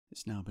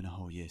It's now been a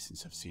whole year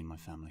since I've seen my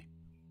family.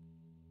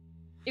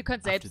 Ihr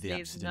könnt selbst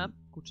lesen, ne?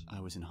 Gut.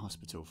 I was in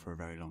hospital for a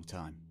very long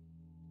time.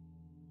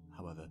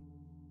 However,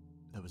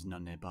 there was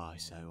none nearby,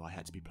 so I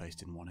had to be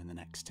placed in one in the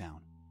next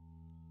town.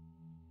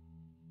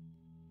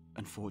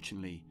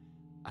 Unfortunately,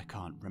 I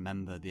can't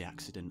remember the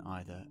accident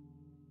either,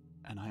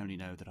 and I only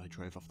know that I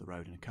drove off the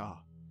road in a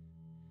car.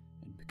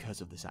 And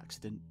because of this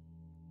accident,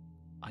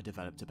 I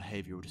developed a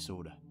behavioural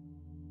disorder.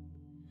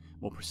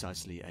 More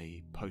precisely,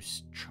 a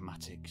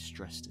post-traumatic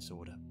stress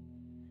disorder,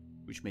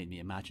 which made me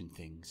imagine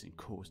things and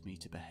caused me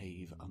to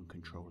behave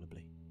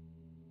uncontrollably.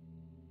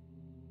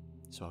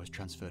 So I was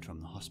transferred from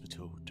the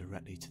hospital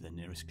directly to the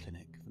nearest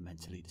clinic for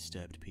mentally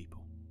disturbed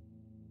people.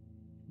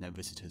 No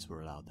visitors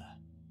were allowed there.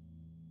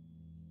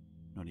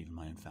 Not even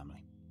my own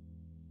family.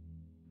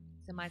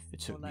 It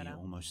took me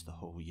almost the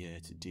whole year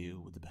to deal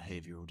with the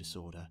behavioural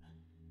disorder,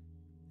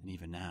 and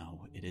even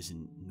now it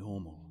isn't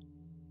normal.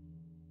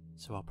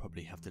 So I'll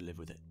probably have to live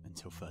with it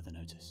until further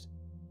notice.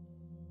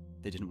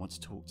 They didn't want to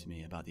talk to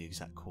me about the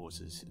exact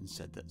causes and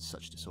said that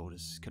such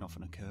disorders can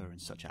often occur in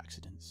such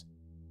accidents.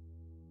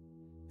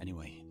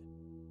 Anyway,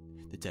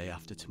 the day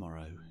after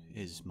tomorrow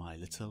is my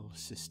little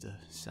sister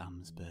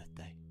Sam's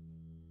birthday.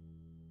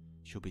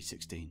 She'll be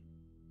 16,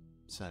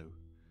 so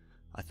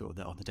I thought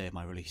that on the day of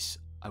my release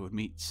I would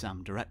meet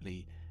Sam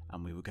directly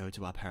and we would go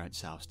to our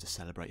parents' house to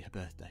celebrate her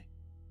birthday.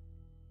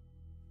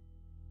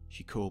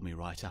 She called me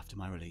right after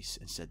my release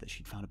and said that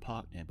she'd found a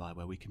park nearby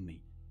where we can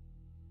meet.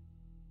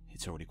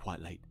 It's already quite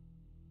late,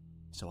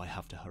 so I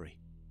have to hurry.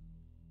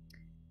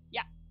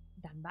 Ja,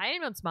 dann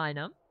beeilen wir uns mal,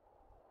 ne?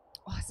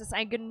 Oh, es ist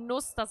ein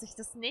Genuss, dass ich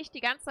das nicht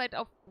die ganze Zeit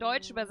auf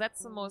Deutsch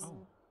übersetzen muss.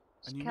 Oh,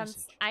 ich kann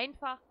es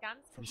einfach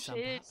ganz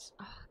gechillt.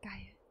 Ach,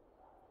 geil.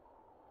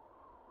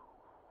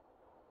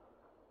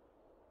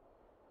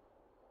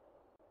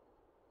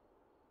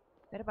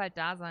 Ich werde bald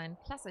da sein.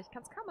 Klasse, ich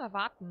kann es kaum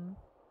erwarten.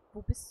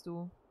 Wo bist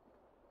du?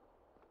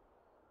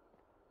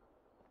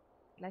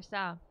 Gleich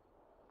da.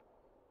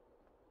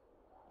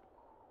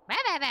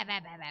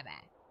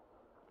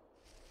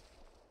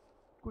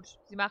 Gut,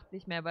 sie macht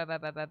nicht mehr.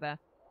 Hallöchen!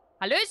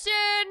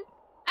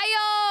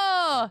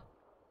 Ayo!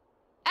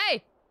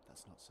 Ey!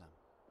 That's not Sam.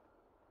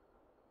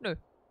 Nö,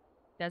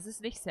 das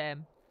ist nicht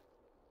Sam.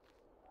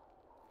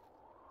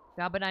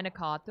 Wir haben eine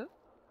Karte.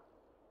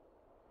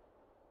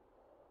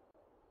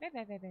 Wir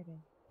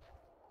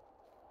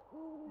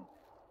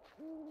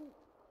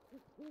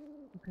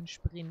können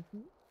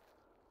sprinten.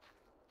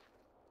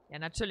 Ja,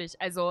 natürlich.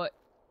 Also,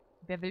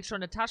 wer will schon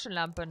eine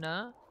Taschenlampe,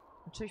 ne?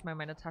 Natürlich mal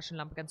meine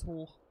Taschenlampe ganz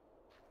hoch.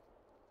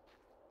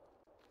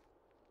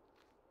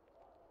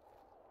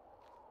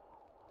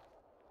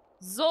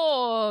 So,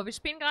 wir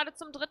spielen gerade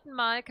zum 3.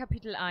 Mal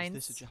Kapitel 1.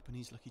 Is this a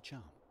Japanese lucky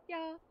charm?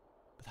 Ja.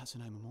 But that's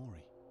an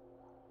omamori.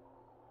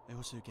 They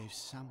also gave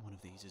Sam one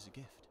of these as a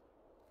gift.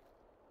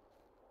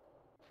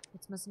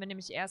 Jetzt müssen wir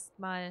nämlich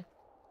erstmal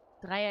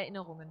 3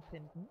 Erinnerungen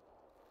finden.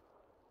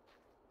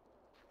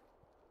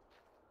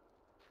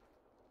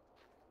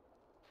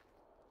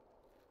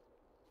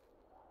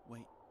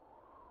 Wait,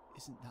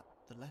 isn't that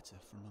the letter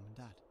from Mum and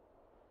Dad?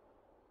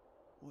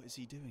 What is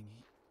he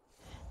doing?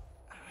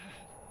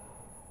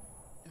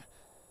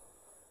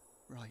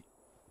 Right.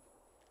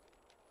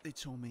 They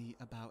told me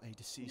about a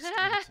deceased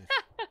relative.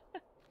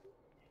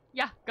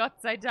 Ja,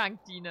 Gott sei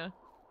Dank, Dine.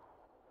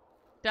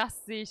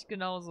 Das sehe ich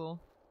genauso.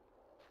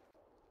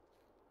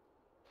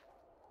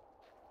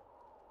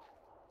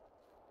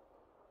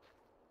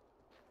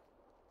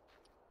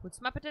 Holst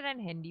mal bitte dein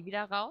Handy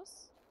wieder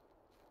raus.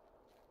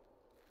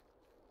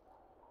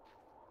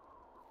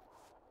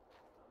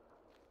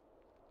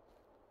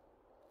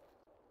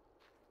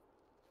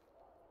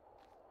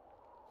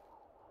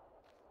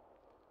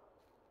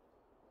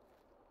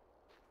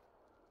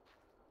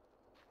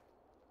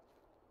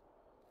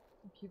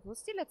 Okay, wo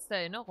ist die letzte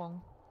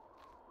Erinnerung?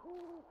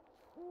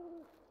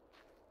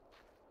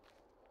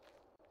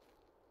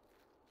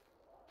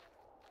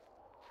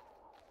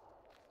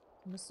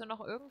 Müsste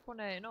noch irgendwo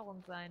eine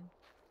Erinnerung sein.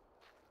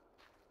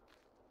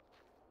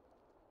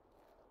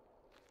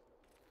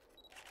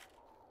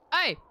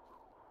 Ey!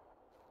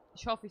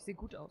 Ich hoffe, ich sehe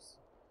gut aus.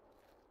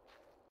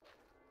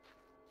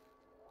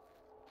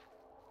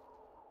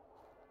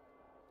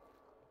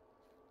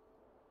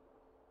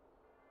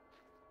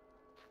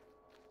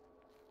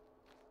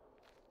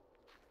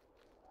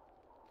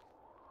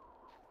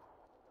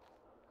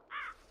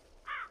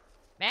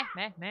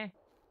 Meh.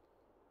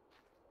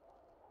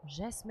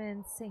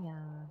 Jasmine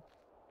Singer.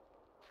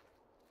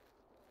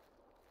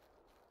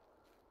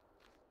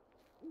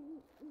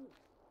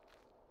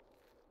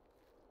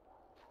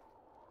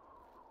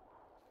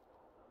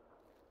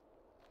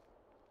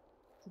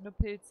 Das sind nur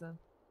Pilze.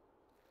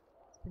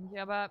 Jetzt bin ich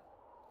aber...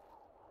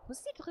 Wo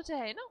ist die 3.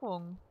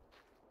 Erinnerung?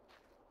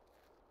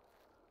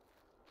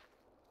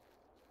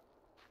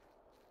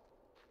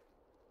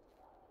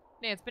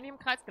 Ne, jetzt bin ich im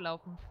Kreis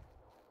gelaufen.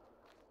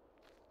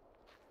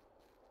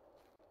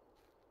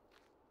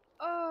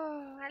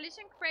 Oh,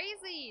 Hallöchen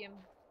crazy.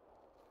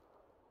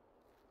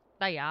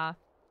 Naja,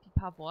 die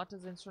paar Worte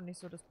sind schon nicht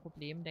so das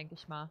Problem, denke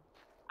ich mal.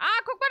 Ah,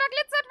 guck mal, da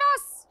glitzert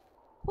was!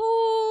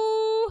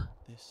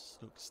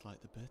 looks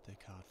like the birthday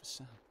card for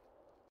Sam.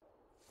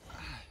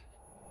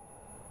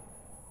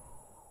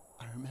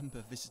 I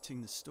remember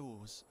visiting the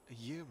stores a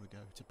year ago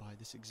to buy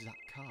this exact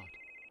card.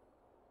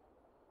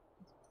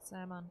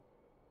 Sam.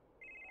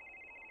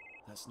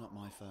 That's not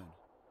my phone.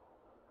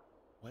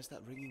 Where's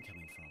that ringing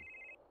coming from?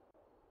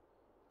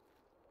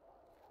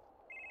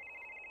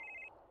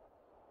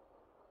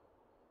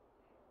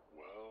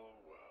 Well,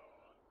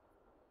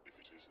 if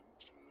it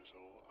isn't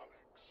little Alex.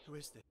 Who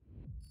is this?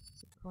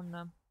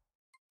 Sekunde.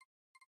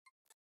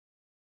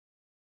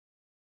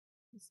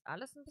 Ist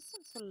alles ein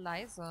bisschen zu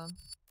leise.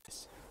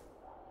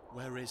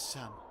 Where is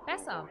Sam?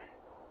 Besser.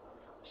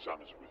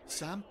 Sam is with me.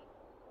 Sam?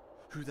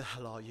 Who the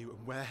hell are you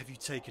and where have you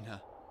taken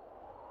her?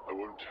 I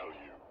won't tell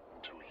you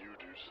until you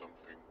do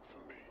something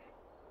for me.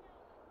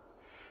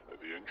 At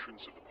the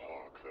entrance of the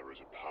park, there is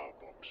a power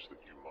box that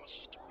you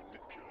must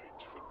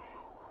manipulate for me.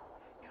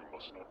 You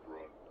must not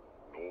run,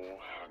 nor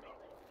hang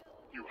up.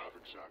 You have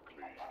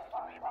exactly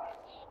 3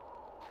 minutes.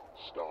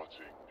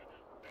 Starting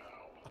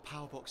now. A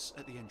power box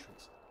at the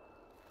entrance.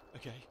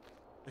 Okay.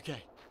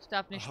 Okay. Ich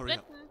darf nicht Hurry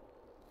up. sprinten.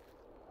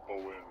 Oh,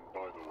 and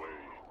by the way,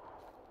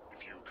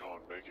 if you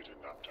can't make it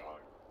in that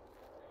time,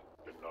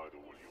 then neither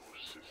will your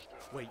sister.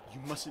 Wait, you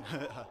mustn't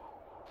hurt her.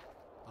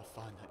 I'll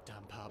find that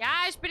damn power box.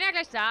 Ja, ich bin ja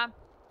gleich da.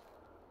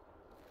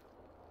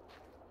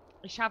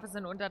 Ich schaffe es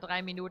in unter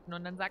 3 Minuten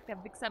und dann sagt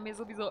der Wichser mir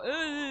sowieso,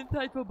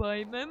 Zeit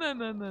vorbei. Ich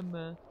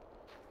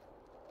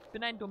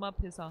bin ein dummer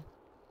Pisser.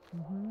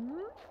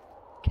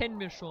 Kennen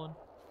wir schon.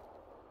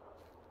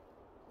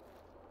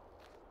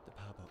 The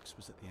power box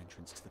was at the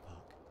entrance to the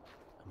park.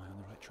 Am I on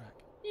the right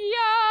track?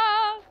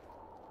 Ja!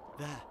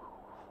 There.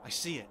 I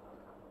see it.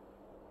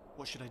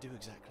 What should I do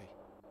exactly?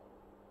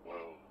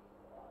 Well,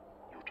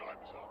 your time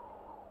is up.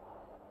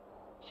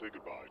 Say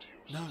goodbye to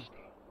your No.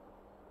 sister.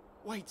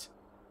 Wait!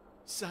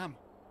 Sam!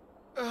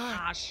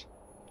 Arsch.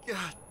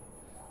 God!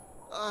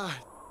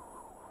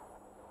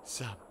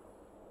 Sam.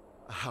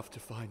 I have to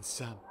find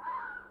Sam.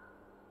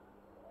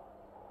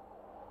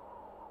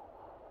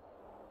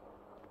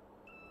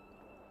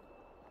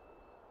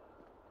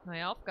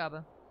 Neue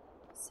Aufgabe.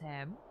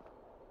 Sam?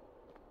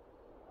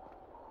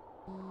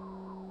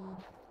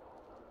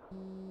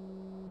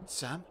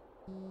 Sam?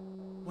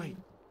 Wait.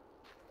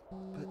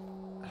 But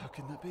how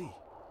can that be?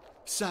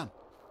 Sam!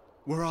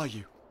 Where are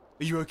you?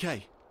 Are you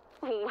okay?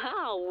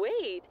 Wow,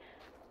 wait.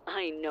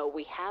 I know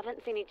we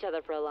haven't seen each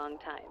other for a long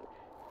time.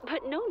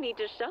 But no need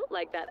to shout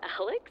like that,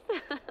 Alex.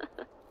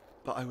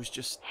 But I was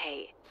just...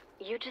 Hey,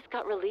 you just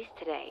got released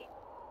today.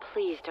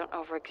 Please don't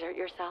overexert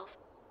yourself.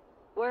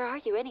 Where are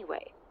you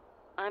anyway?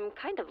 I'm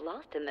kind of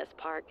lost in this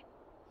park.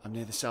 I'm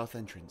near the south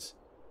entrance.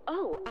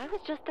 Oh, I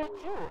was just there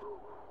too.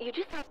 You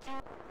just have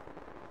to...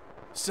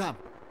 Sam!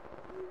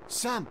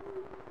 Sam!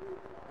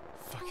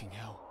 Fucking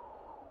hell.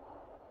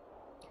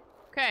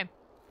 Okay.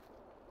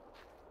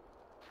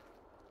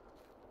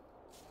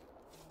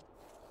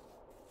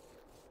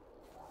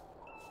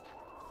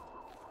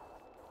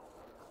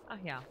 Ach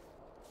ja.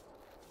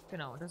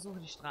 Genau, untersuche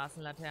die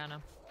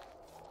Straßenlaterne.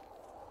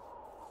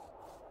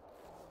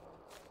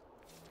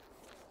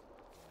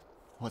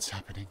 What's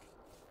happening?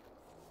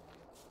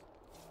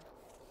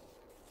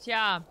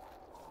 Tja.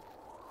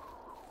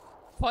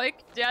 Folg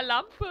der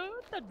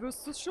Lampe, dann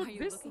wirst du es schon Are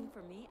you wissen. looking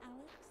for me,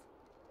 Alex?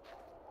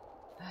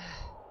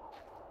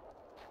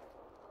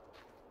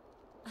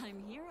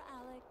 I'm here,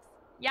 Alex.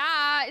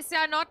 Ja, ist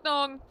ja in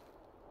Ordnung.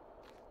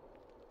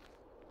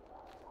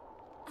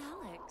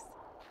 Alex.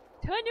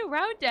 Turn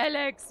around,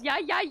 Alex. Ja,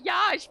 ja,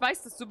 ja. Ich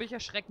weiß, dass du mich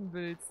erschrecken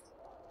willst.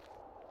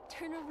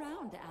 Turn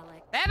around,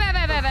 Alex.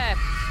 Bäh.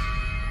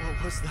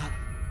 What was that?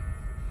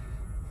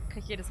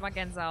 Krieg jedes Mal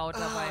Gänsehaut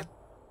dabei.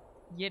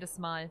 Jedes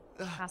Mal.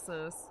 Ich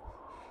hasse es.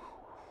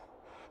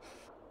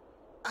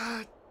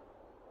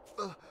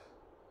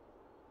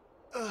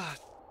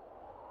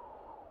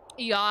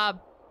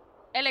 Ja.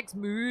 Alex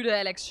müde,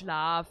 Alex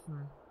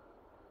schlafen.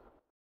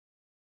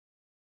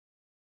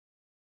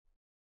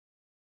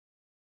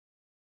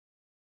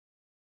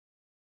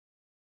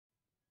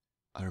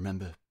 I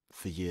remember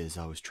for years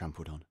I was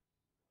trampled on.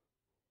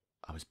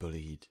 I was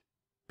bullied,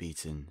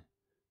 beaten,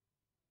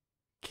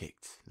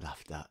 kicked,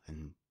 laughed at,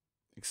 and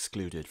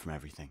excluded from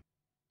everything.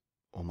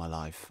 All my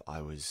life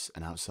I was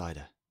an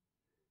outsider.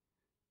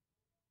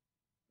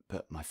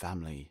 But my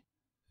family,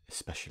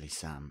 especially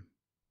Sam,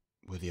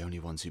 were the only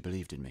ones who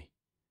believed in me.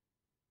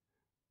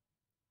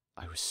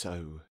 I was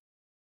so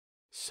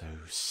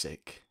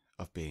sick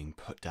of being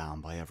put down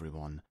by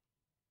everyone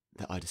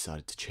that I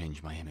decided to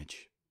change my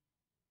image.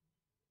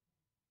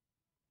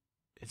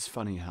 It's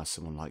funny how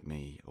someone like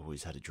me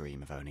always had a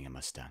dream of owning a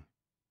Mustang.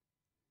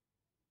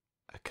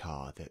 A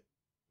car that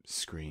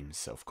screams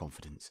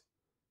self-confidence.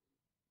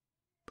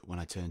 But when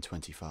I turned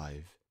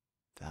 25,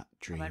 that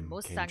dream Aber ein came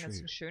Mustang true.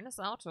 ist ein schönes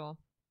Auto.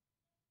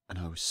 And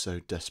I was so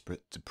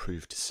desperate to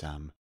prove to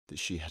Sam that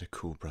she had a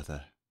cool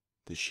brother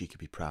that she could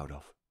be proud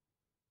of.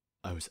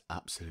 I was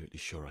absolutely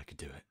sure I could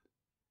do it.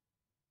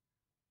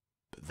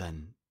 But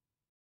then...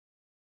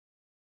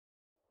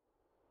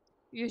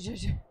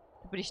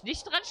 Da bin ich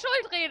nicht dran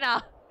schuld,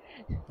 Rena.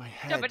 My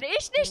Da head... bin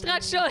ich nicht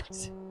dran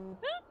schuld.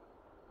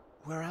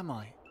 Where am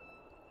I?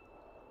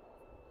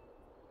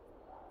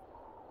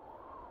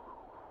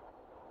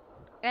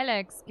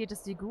 Alex, geht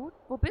es dir gut?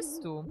 Wo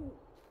bist du?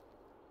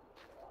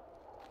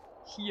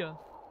 Hier.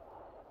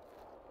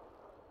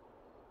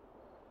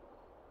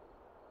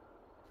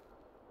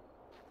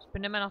 Ich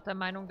bin immer noch der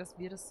Meinung, dass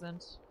wir das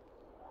sind.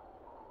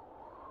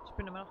 Ich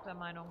bin immer noch der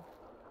Meinung.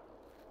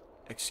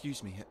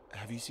 Excuse me,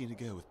 have you seen a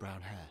girl with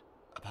brown hair?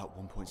 About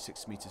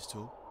 1.6 meters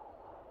tall?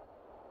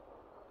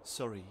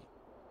 Sorry,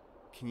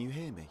 can you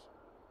hear me?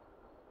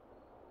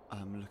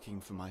 I'm looking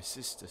for my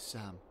sister,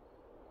 Sam.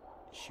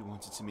 She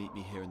wanted to meet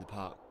me here in the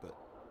park, but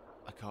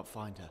I can't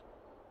find her.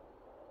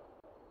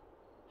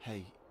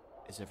 Hey,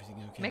 is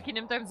everything okay? Macky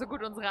nimmt einem so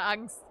gut unsere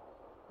Angst.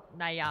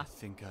 Naja. I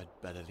think I'd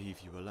better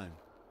leave you alone.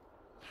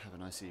 Have a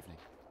nice evening.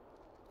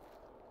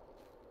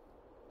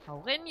 Hau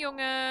rein,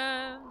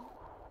 Junge.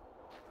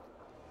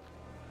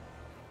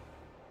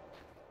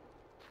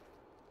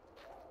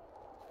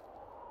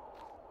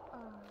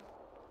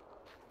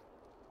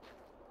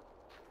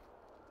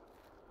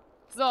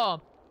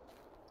 So.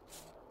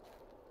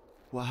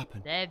 What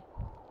happened?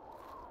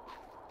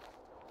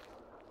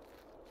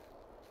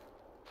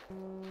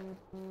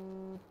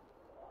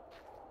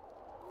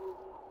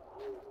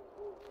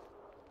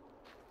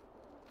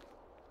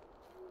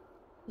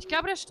 Ich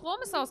glaube, der Strom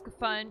ist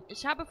ausgefallen.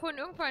 Ich habe vorhin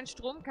irgendwo einen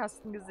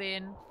Stromkasten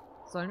gesehen.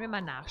 Sollen wir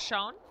mal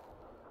nachschauen?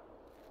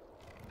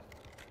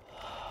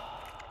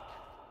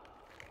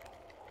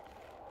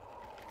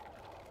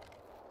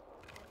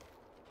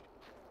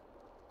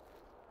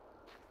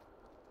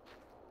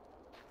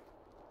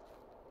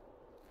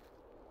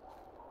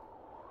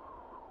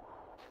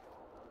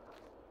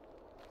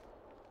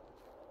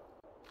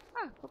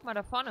 Ah, guck mal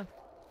da vorne.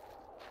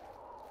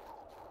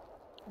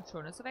 Und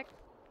schon ist sie weg.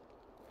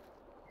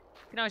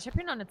 Genau, ich habe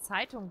hier noch eine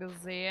Zeitung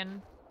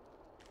gesehen.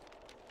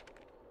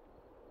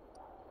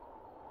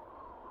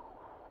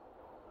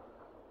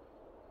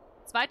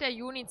 »2.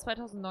 Juni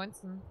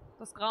 2019.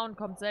 Das Grauen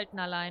kommt selten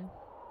allein.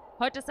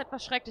 Heute ist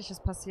etwas Schreckliches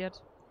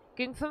passiert.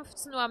 Gegen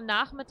 15 Uhr am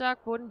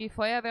Nachmittag wurden die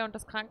Feuerwehr und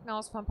das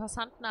Krankenhaus von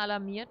Passanten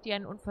alarmiert, die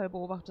einen Unfall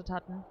beobachtet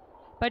hatten.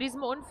 Bei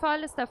diesem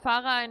Unfall ist der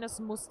Fahrer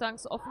eines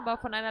Mustangs offenbar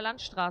von einer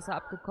Landstraße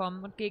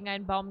abgekommen und gegen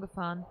einen Baum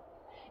gefahren.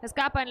 Es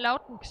gab einen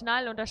lauten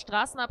Knall und der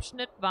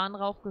Straßenabschnitt war in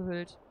Rauch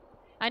gehüllt.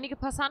 Einige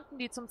Passanten,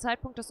 die zum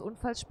Zeitpunkt des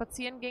Unfalls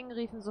spazieren gingen,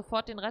 riefen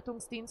sofort den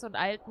Rettungsdienst und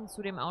eilten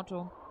zu dem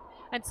Auto.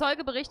 Ein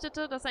Zeuge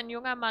berichtete, dass ein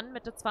junger Mann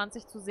Mitte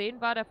 20 zu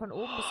sehen war, der von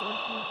oben bis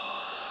unten...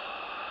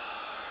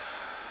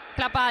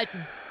 Klappe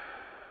halten!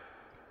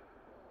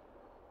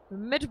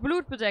 Mit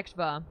Blut bedeckt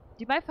war.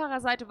 Die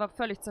Beifahrerseite war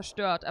völlig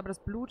zerstört, aber das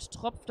Blut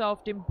tropfte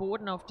auf dem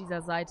Boden auf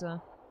dieser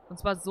Seite. Und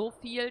zwar so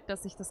viel,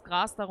 dass sich das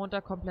Gras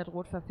darunter komplett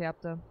rot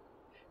verfärbte.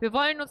 Wir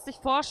wollen uns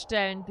nicht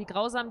vorstellen, wie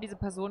grausam diese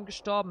Person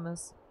gestorben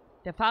ist.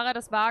 Der Fahrer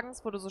des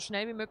Wagens wurde so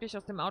schnell wie möglich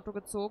aus dem Auto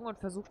gezogen und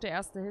versuchte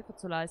Erste Hilfe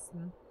zu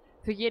leisten.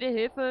 Für jede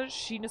Hilfe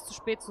schien es zu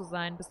spät zu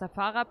sein, bis der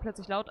Fahrer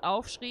plötzlich laut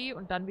aufschrie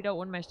und dann wieder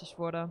ohnmächtig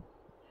wurde.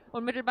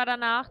 Unmittelbar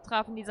danach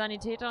trafen die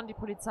Sanitäter und die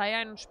Polizei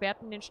ein und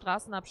sperrten den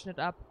Straßenabschnitt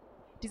ab.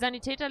 Die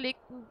Sanitäter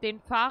legten den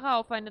Fahrer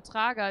auf eine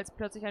Trage, als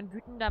plötzlich ein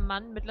wütender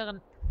Mann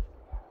mittleren...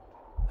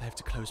 I have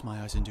to close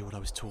my eyes and do what I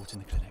was taught in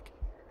the clinic.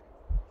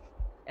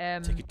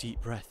 Take a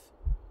deep breath.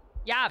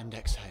 Ja. And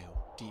exhale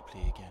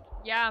deeply again.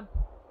 Ja.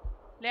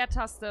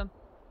 Leertaste.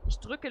 Ich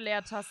drücke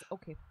Leertaste.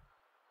 Okay.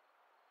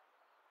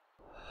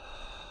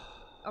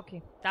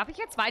 Okay. Darf ich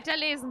jetzt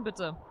weiterlesen,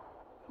 bitte?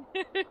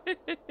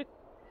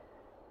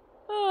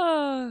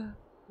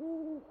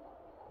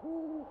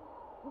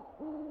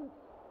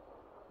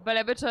 Weil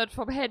er bitte hört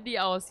vom Handy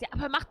aus. Ja,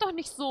 aber mach doch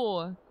nicht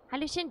so.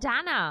 Hallöchen,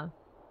 Dana.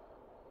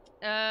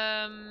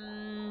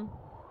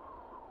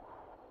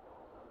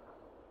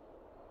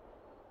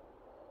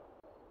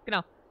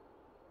 Genau.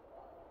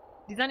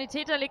 Die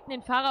Sanitäter legten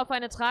den Fahrer auf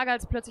eine Trage,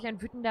 als plötzlich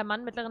ein wütender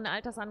Mann mittleren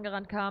Alters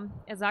angerannt kam.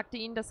 Er sagte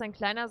ihnen, dass sein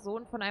kleiner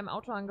Sohn von einem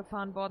Auto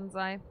angefahren worden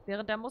sei.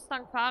 Während der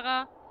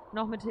Mustang-Fahrer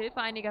noch mit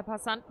Hilfe einiger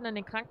Passanten in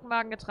den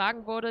Krankenwagen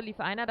getragen wurde, lief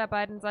einer der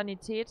beiden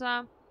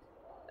Sanitäter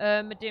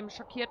mit dem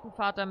schockierten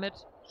Vater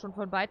mit. Schon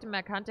von weitem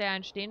erkannte er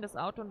ein stehendes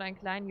Auto und einen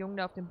kleinen Jungen,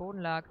 der auf dem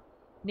Boden lag.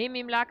 Neben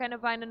ihm lag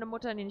eine weinende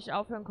Mutter, die nicht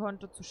aufhören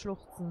konnte zu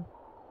schluchzen.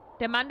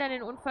 Der Mann, der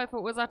den Unfall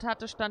verursacht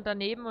hatte, stand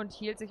daneben und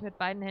hielt sich mit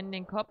beiden Händen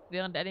den Kopf,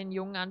 während er den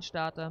Jungen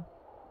anstarrte.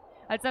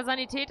 Als der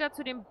Sanitäter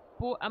zu dem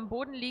am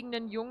Boden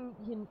liegenden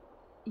Jungen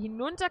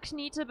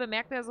hinunterkniete,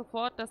 bemerkte er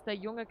sofort, dass der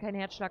Junge keinen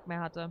Herzschlag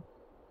mehr hatte.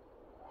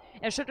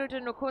 Er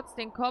schüttelte nur kurz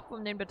den Kopf,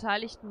 um den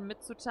Beteiligten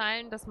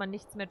mitzuteilen, dass man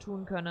nichts mehr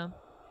tun könne.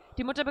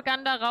 Die Mutter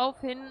begann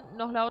daraufhin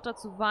noch lauter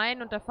zu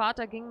weinen und der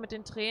Vater ging mit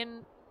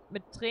Tränen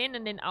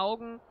in den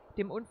Augen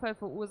dem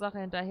Unfallverursacher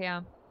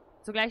hinterher.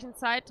 Zur gleichen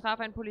Zeit traf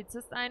ein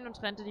Polizist ein und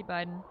trennte die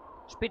beiden.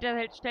 Später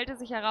stellte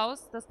sich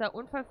heraus, dass der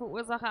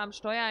Unfallverursacher am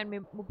Steuer ein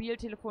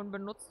Mobiltelefon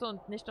benutzte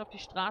und nicht auf die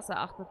Straße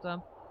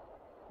achtete.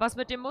 Was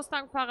mit dem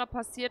Mustang-Fahrer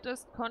passiert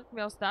ist, konnten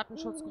wir aus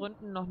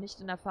Datenschutzgründen noch nicht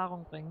in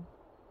Erfahrung bringen.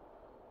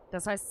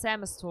 Das heißt,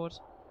 Sam ist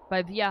tot,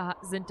 weil wir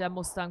sind der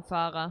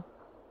Mustang-Fahrer.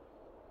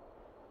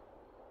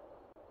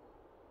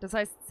 Das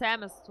heißt,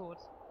 Sam ist tot,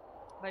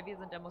 weil wir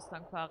sind der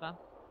Mustang-Fahrer.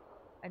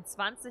 Ein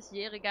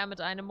 20-Jähriger mit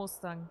einem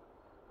Mustang.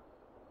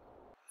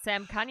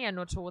 Sam kann ja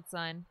nur tot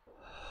sein.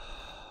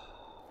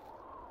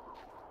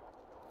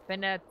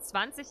 Wenn der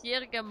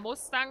 20-jährige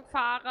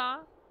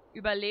Mustang-Fahrer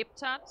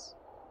überlebt hat,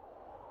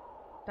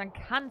 dann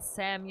kann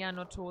Sam ja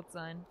nur tot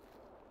sein.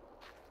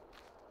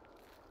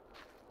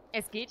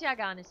 Es geht ja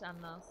gar nicht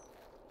anders.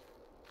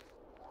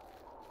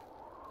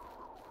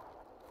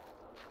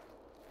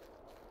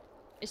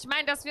 Ich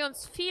meine, dass wir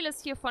uns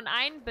vieles hiervon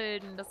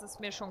einbilden, das ist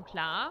mir schon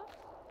klar.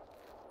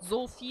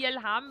 So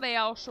viel haben wir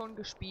ja auch schon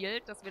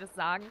gespielt, dass wir das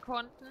sagen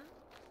konnten.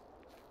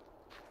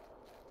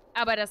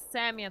 Aber dass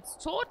Sam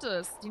jetzt tot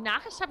ist, die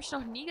Nachricht habe ich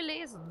noch nie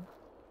gelesen.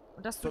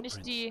 Und dass du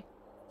nicht die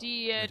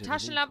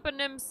Taschenlampe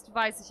nimmst,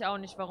 weiß ich auch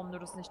nicht, warum du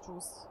das nicht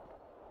tust.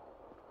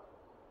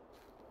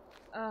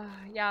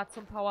 Ja,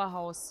 zum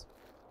Powerhouse.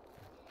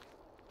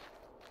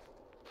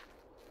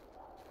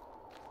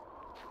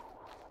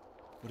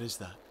 What is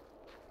that?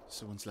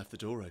 Someone's left the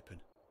door open.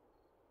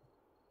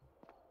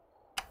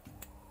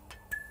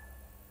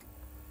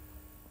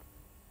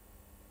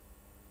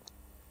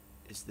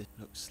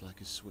 Looks like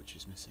a switch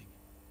is missing.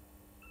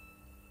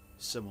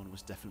 Someone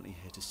was definitely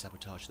here to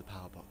sabotage the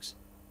power box.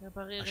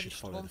 Repariere die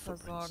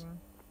Stromversorgung.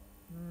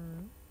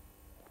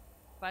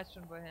 Weiß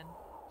schon wohin.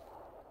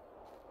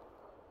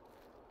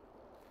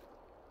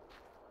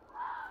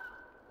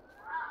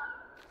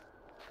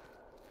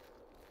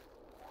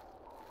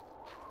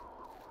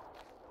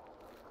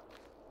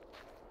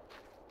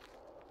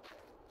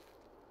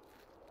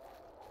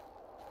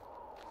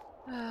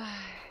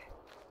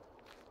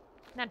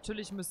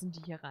 Natürlich müssen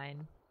die hier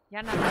rein.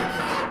 Ja, natürlich.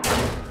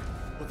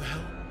 What the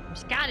hell?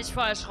 Mich gar nicht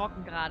voll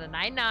erschrocken gerade.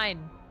 Nein,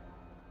 nein.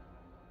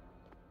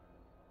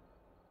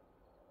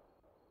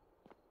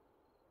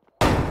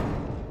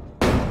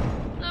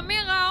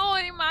 Amira,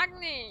 ich mag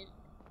nicht.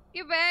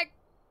 Geh weg.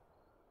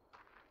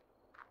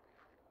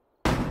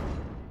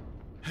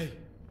 Hey,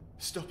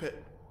 stop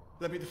it.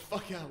 Let me the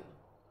fuck out.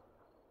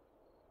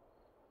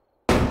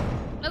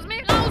 Lass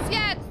mich raus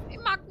jetzt. Ich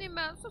mag nicht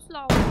mehr. Es ist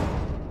laut.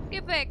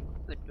 Geh weg.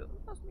 Bitte.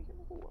 Lass mich in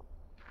Ruhe.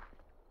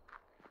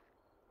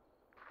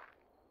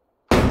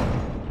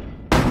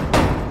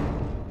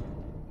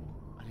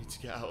 I need to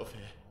get out of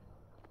here.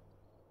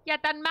 Ja,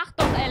 dann mach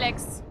doch,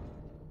 Alex.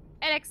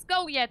 Alex,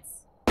 go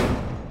jetzt.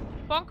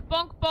 Bonk,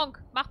 bonk,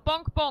 bonk. Mach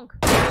bonk, bonk.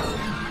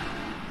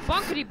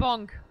 Bonkedy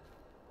bonk.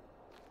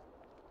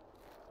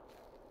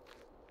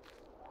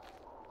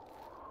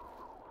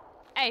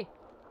 Ey,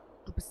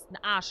 du bist ein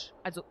Arsch.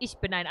 Also ich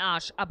bin ein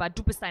Arsch, aber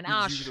du bist ein Were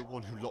Arsch. you the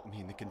one who locked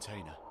me in the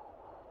container?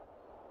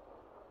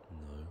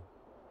 No.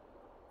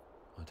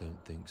 I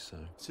don't think so.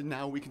 So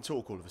now we can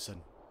talk all of a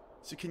sudden.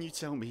 So can you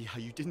tell me how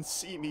you didn't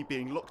see me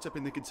being locked up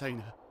in the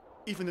container,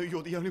 even though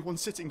you're the only one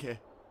sitting here?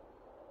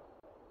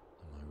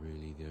 Am I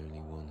really the only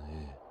one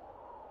here?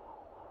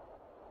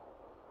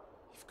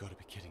 You've got to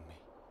be kidding me.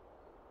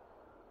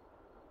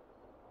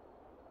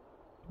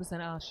 Du bist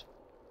ein Arsch.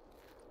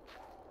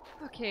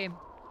 Okay.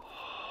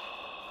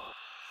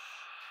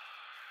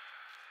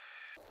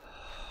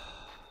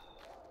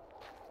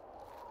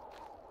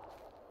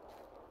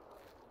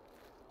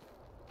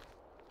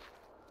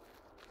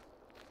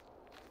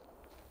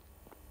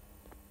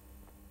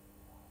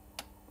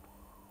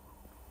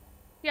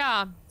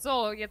 Ja,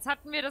 so, jetzt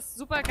hatten wir das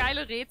super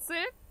geile Rätsel.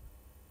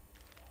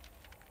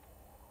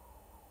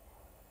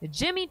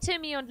 Jimmy,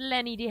 Timmy und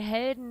Lenny, die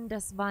Helden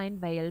des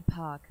Vine Vale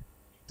Park.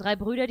 3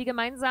 Brüder, die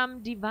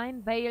gemeinsam die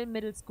Vine Vale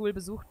Middle School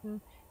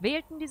besuchten,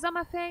 wählten die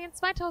Sommerferien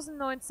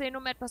 2019,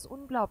 um etwas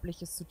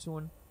Unglaubliches zu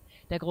tun.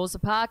 Der große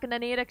Park in der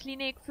Nähe der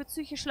Klinik für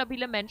psychisch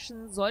labile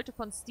Menschen sollte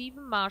von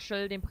Stephen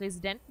Marshall, dem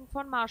Präsidenten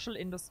von Marshall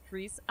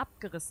Industries,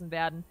 abgerissen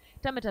werden,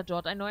 damit er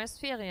dort ein neues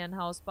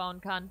Ferienhaus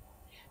bauen kann.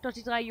 Doch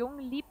die 3 Jungen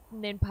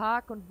liebten den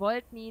Park und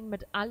wollten ihn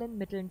mit allen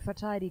Mitteln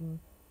verteidigen.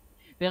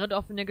 Während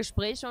offene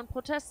Gespräche und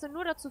Proteste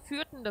nur dazu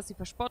führten, dass sie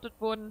verspottet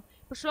wurden,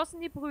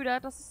 beschlossen die Brüder,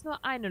 dass es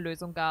nur eine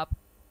Lösung gab.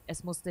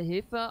 Es musste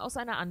Hilfe aus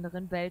einer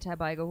anderen Welt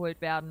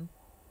herbeigeholt werden.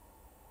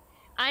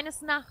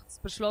 Eines Nachts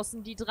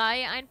beschlossen die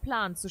 3, einen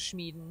Plan zu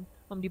schmieden,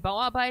 um die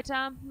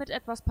Bauarbeiter mit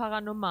etwas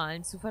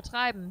Paranormalen zu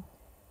vertreiben.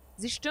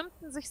 Sie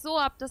stimmten sich so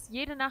ab, dass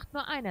jede Nacht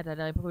nur einer der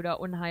 3 Brüder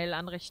Unheil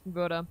anrichten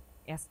würde.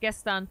 Erst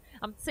gestern,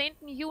 am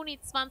 10. Juni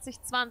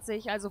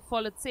 2020, also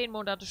volle 10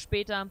 Monate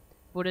später,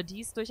 wurde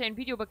dies durch ein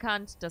Video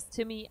bekannt, das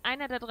Timmy,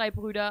 einer der 3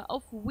 Brüder,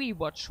 auf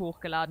WeWatch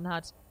hochgeladen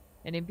hat.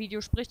 In dem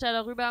Video spricht er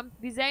darüber,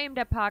 wie sehr ihm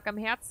der Park am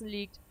Herzen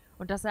liegt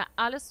und dass er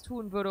alles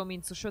tun würde, um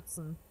ihn zu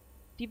schützen.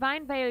 Die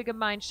Vine Vale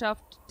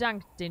Gemeinschaft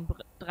dankt den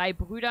 3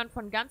 Brüdern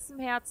von ganzem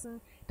Herzen,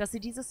 dass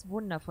sie dieses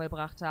Wunder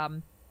vollbracht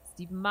haben.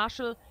 Stephen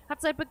Marshall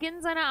hat seit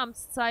Beginn seiner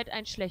Amtszeit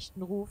einen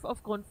schlechten Ruf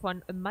aufgrund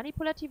von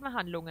manipulativen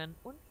Handlungen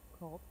und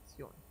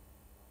Korruption.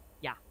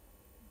 Ja.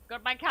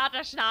 Gott, mein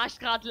Kater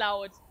schnarcht gerade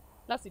laut.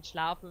 Lass ihn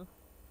schlafen.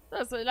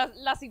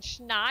 Lass ihn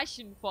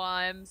schnarchen vor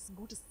allem. Das ist ein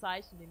gutes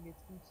Zeichen, dem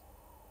geht's gut.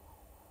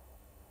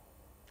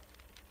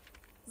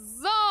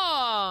 So.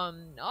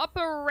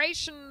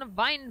 Operation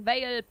Vine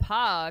Vale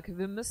Park.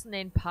 Wir müssen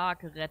den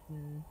Park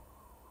retten.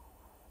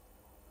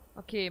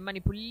 Okay,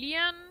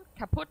 manipulieren.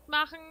 kaputt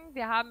machen.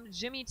 Wir haben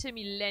Jimmy,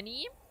 Timmy,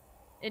 Lenny.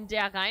 In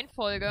der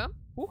Reihenfolge.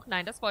 Huch,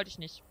 nein, das wollte ich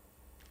nicht.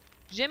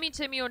 Jimmy,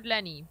 Timmy und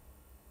Lenny.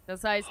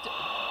 Das heißt,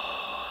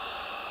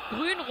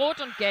 grün,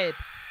 rot und gelb.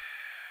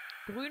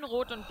 Grün,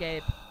 rot und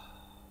gelb.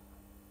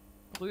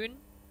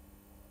 Grün,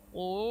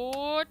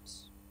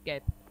 rot,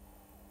 gelb.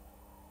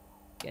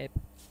 Gelb.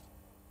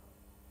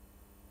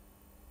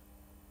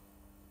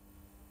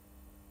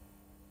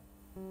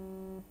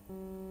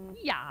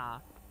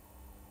 Ja.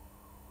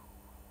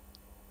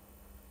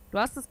 Du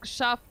hast es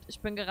geschafft.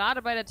 Ich bin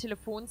gerade bei der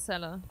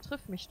Telefonzelle.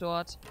 Triff mich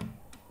dort.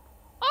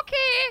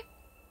 Okay.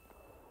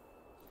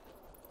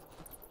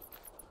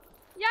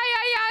 Ja,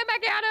 immer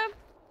gerne.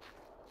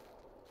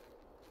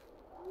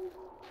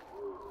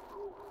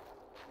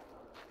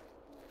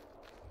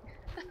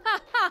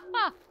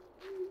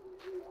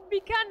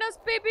 Wie kann das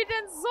Baby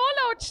denn so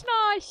laut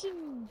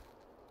schnarchen?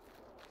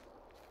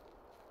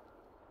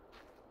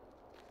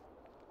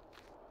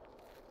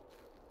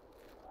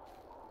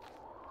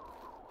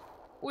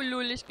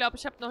 Ulul, ich glaube,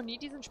 ich habe noch nie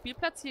diesen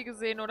Spielplatz hier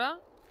gesehen, oder?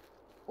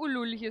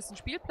 Ulul, hier ist ein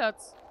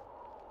Spielplatz.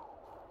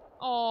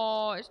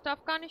 Oh, ich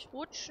darf gar nicht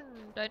rutschen.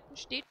 Da hinten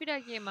steht wieder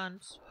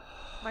jemand.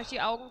 Mach ich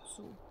die Augen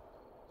zu.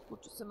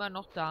 Gut, ist immer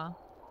noch da.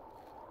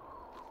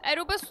 Ey,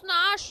 du bist ein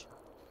Arsch.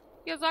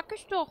 Ja, sag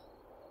ich doch.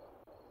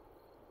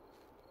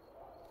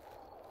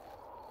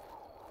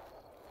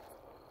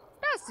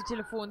 Da ist die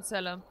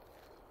Telefonzelle.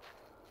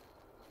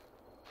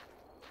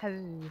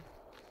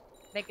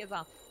 Weg ist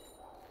er.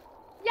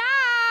 Ja!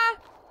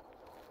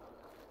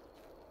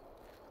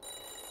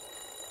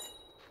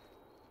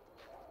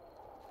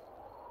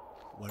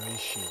 Where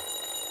is she?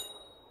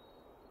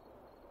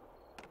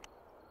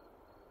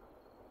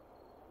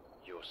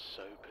 You're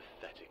so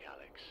pathetic,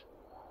 Alex.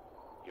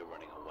 You're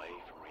running away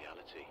from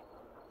reality.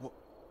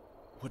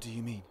 What do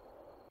you mean?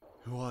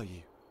 Who are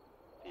you?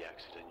 The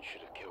accident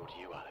should have killed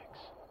you, Alex.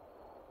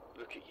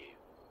 Look at you.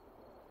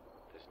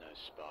 There's no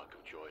spark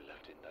of joy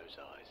left in those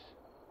eyes.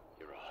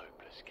 You're a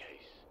hopeless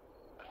case.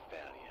 A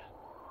failure.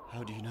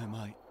 How do you know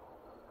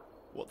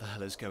what the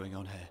hell is going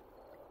on here?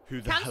 Who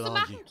the Kannst hell du are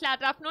machen, you? klar,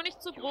 darf nur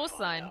nicht zu You'll groß find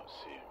sein. out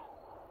soon.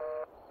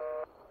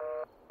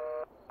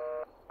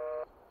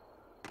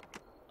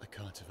 I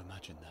can't have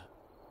imagined that.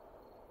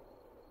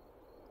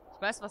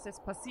 Ich weiß, was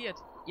jetzt passiert.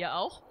 Ihr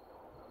auch?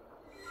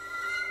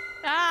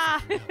 Ah!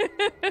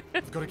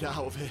 I've got to get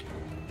out of here.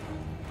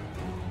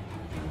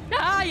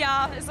 Ah,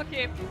 ja, ist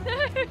okay. I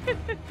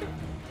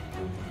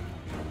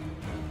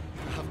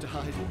have to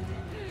hide.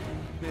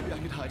 Maybe I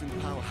could hide in the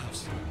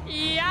powerhouse.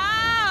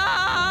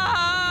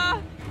 Ja!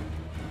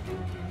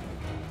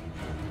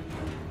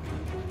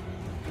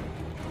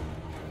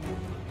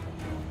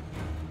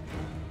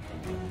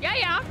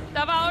 Ja,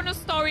 da war auch eine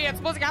Story.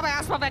 Jetzt muss ich aber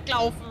erstmal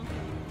weglaufen.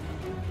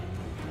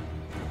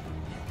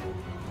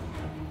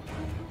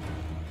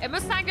 Er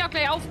müsste eigentlich auch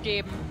gleich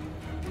aufgeben.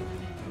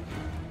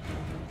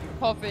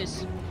 Hoffe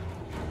ich.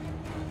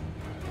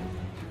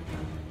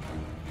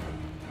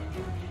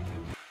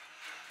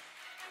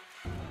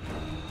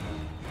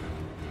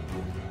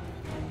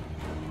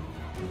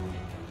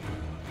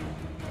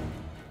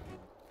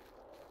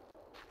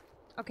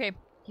 Okay,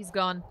 he's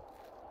gone.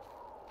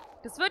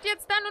 Das wird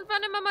jetzt dann und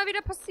wann immer mal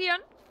wieder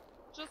passieren.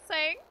 Just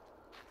saying.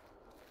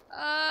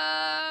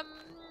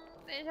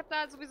 Ich habe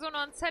da sowieso noch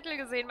einen Zettel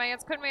gesehen, weil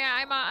jetzt können wir ja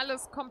einmal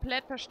alles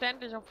komplett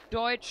verständlich auf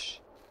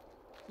Deutsch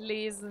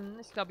lesen.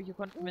 Ich glaube, hier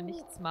konnten wir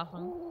nichts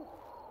machen.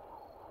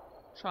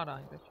 Schade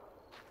eigentlich.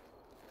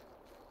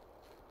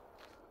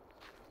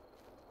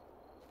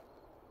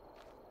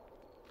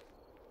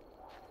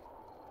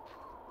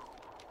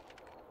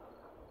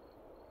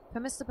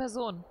 Vermisste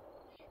Person.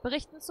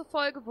 Berichten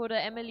zufolge wurde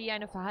Emily,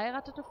 eine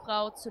verheiratete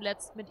Frau,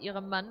 zuletzt mit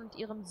ihrem Mann und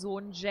ihrem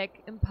Sohn Jack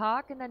im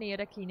Park in der Nähe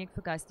der Klinik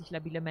für geistig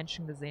labile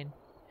Menschen gesehen.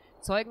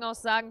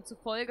 Zeugenaussagen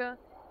zufolge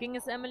ging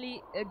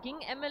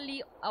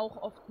Emily auch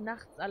oft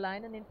nachts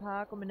allein in den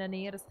Park, um in der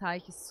Nähe des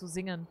Teiches zu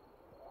singen.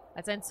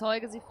 Als ein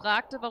Zeuge sie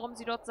fragte, warum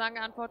sie dort sang,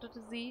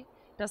 antwortete sie,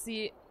 dass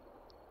es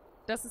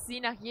sie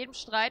nach jedem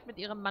Streit mit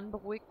ihrem Mann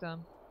beruhigte.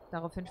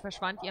 Daraufhin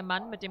verschwand ihr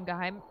Mann mit dem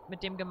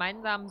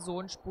gemeinsamen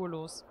Sohn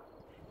spurlos.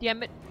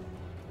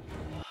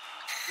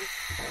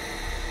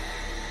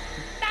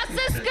 Das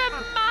ist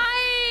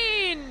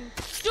gemein!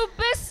 Du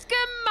bist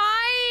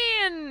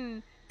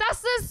gemein!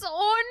 Das ist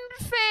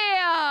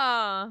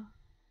unfair!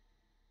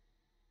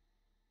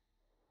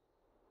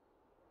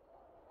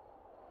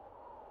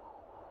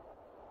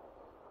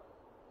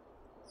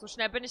 So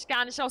schnell bin ich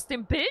gar nicht aus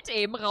dem Bild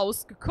eben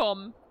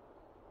rausgekommen.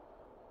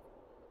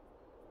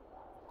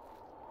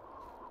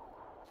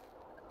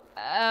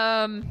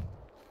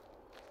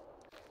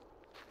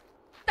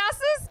 Das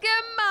ist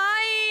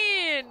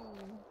gemein!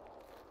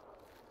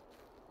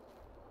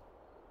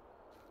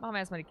 Machen wir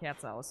erstmal die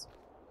Kerze aus.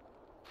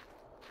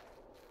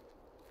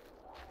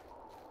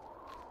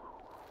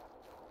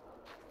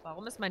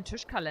 Warum ist mein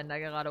Tischkalender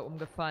gerade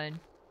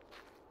umgefallen?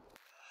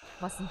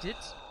 Was denn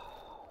das?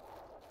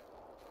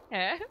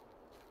 Hä?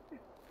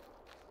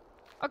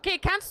 Okay,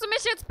 kannst du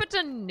mich jetzt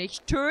bitte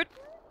nicht töten?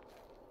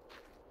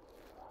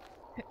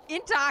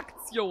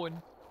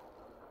 Interaktion.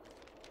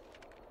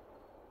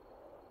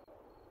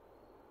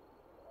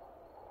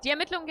 Die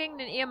Ermittlungen gegen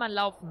den Ehemann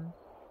laufen.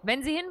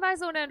 Wenn Sie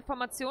Hinweise oder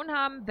Informationen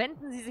haben,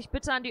 wenden Sie sich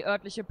bitte an die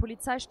örtliche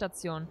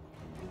Polizeistation.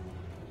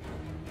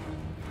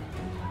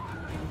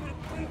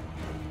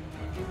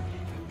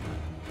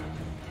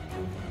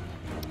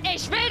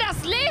 Ich will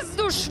das lesen,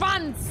 du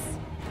Schwanz!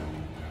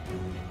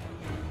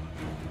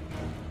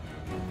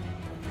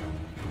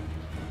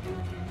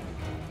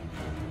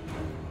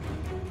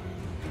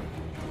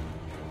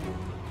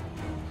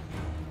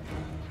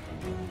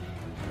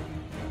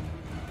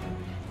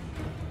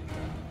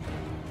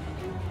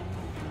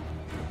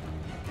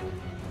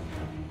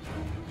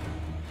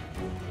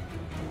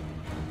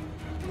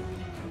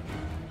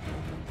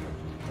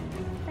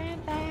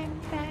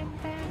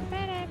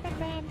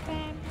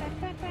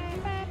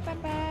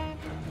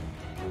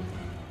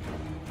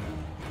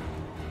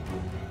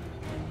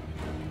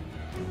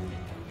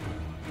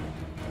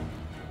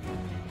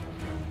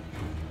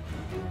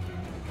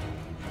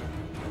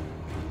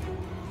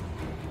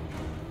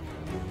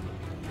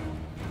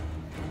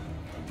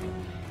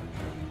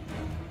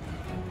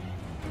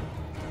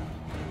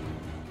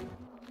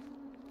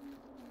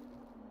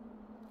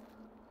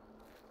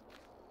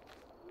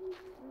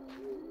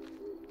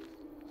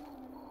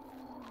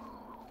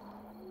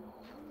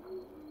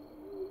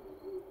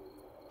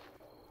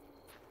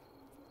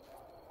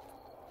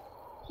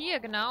 Hier,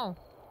 genau.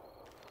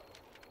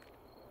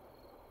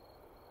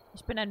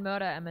 Ich bin ein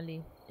Mörder,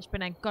 Emily. Ich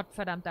bin ein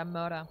gottverdammter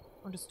Mörder.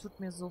 Und es tut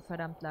mir so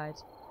verdammt leid.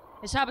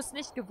 Ich habe es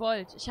nicht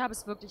gewollt. Ich habe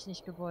es wirklich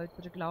nicht gewollt.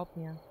 Bitte glaub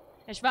mir.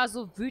 Ich war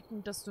so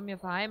wütend, dass du mir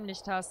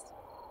verheimlicht hast.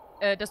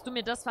 Dass du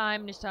mir das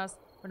verheimlicht hast.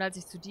 Und als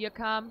ich zu dir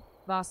kam,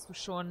 warst du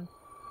schon...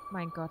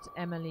 Mein Gott,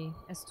 Emily.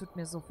 Es tut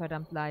mir so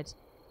verdammt leid.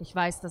 Ich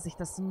weiß, dass ich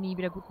das nie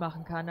wieder gut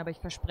machen kann, aber ich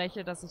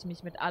verspreche, dass ich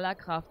mich mit aller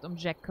Kraft um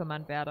Jack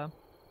kümmern werde.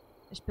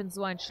 Ich bin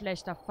so ein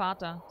schlechter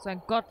Vater. So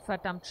ein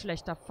gottverdammt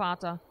schlechter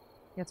Vater.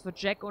 Jetzt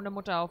wird Jack ohne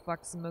Mutter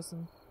aufwachsen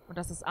müssen. Und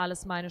das ist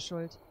alles meine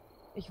Schuld.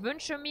 Ich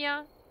wünsche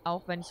mir,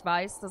 auch wenn ich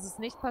weiß, dass es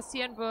nicht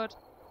passieren wird,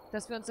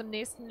 dass wir uns im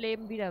nächsten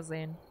Leben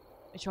wiedersehen.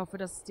 Ich hoffe,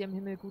 dass es dir im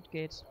Himmel gut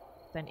geht.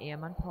 Dein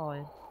Ehemann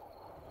Paul.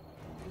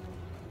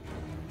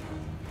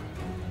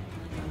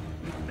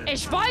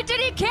 Ich wollte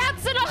die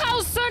Kerze noch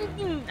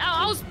auszünden!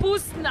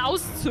 Auspusten,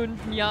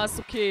 auszünden. Ja, ist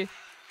okay.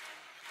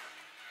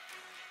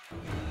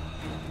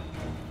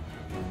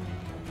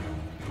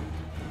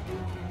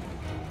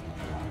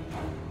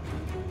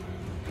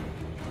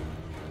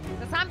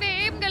 Das haben wir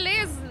eben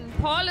gelesen.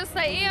 Paul ist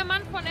der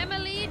Ehemann von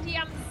Emily, die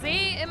am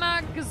See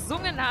immer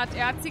gesungen hat.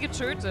 Er hat sie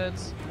getötet.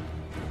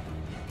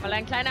 Weil er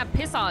ein kleiner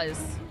Pisser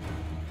ist.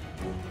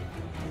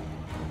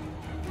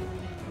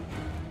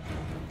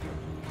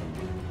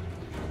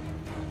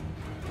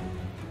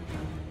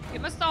 Hier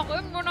müsste auch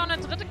irgendwo noch eine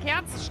dritte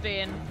Kerze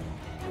stehen.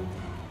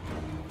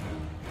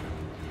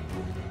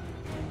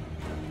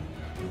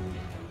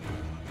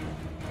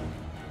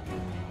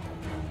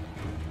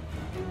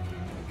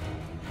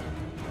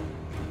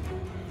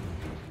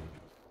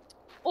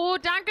 Oh,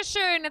 danke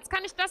schön. Jetzt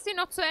kann ich das hier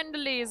noch zu Ende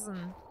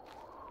lesen.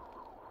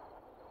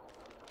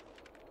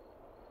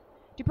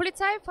 Die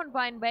Polizei von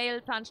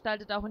Vale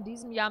veranstaltet auch in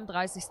diesem Jahr am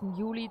 30.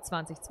 Juli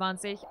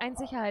 2020 einen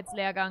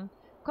Sicherheitslehrgang.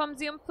 Kommen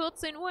Sie um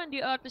 14 Uhr in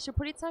die örtliche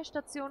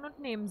Polizeistation und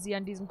nehmen Sie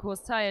an diesem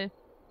Kurs teil.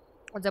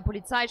 Unser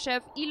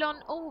Polizeichef Elon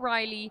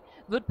O'Reilly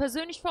wird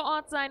persönlich vor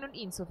Ort sein und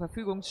Ihnen zur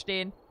Verfügung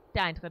stehen.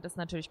 Der Eintritt ist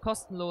natürlich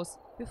kostenlos.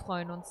 Wir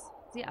freuen uns,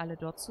 Sie alle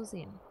dort zu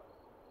sehen.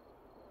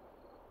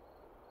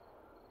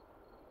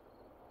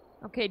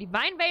 Okay, die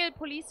Vale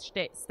Police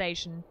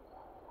Station.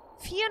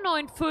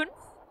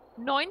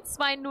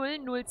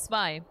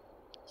 495-92002.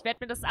 Ich werde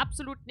mir das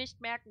absolut nicht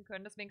merken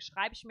können, deswegen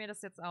schreibe ich mir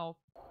das jetzt auf.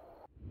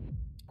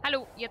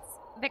 Hallo, jetzt,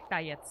 weg da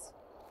jetzt.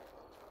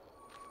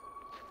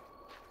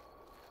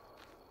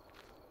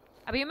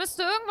 Aber hier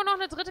müsste irgendwo noch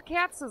eine dritte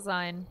Kerze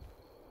sein.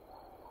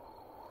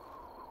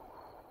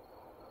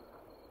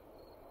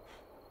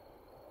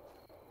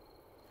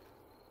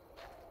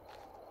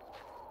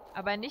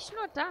 Aber nicht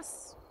nur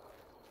das.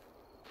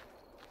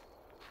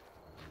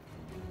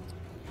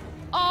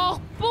 Och,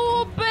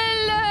 Bubele!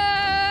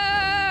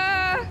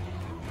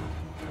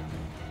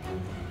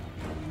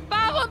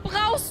 Warum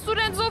brauchst du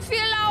denn so viel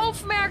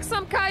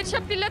Aufmerksamkeit? Ich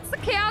habe die letzte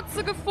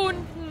Kerze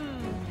gefunden.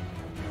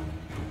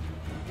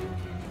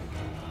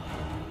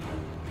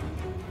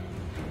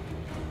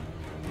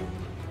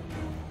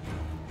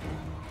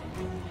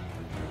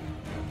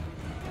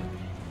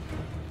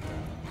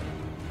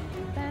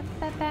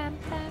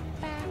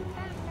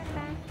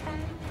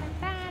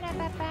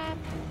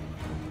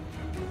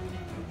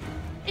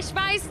 Ich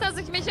weiß, dass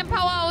ich mich im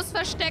Powerhouse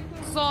verstecken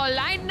soll.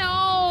 I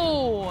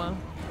know.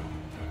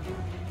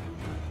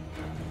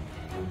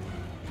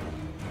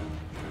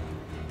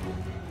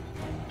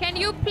 Can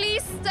you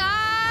please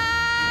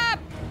stop?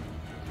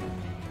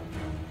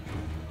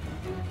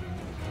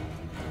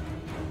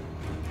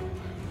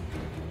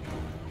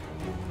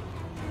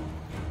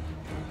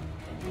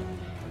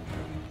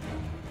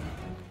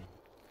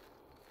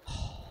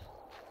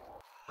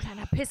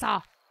 Kleiner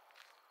Pisser.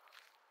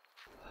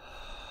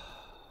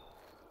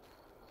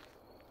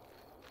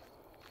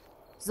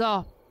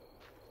 So.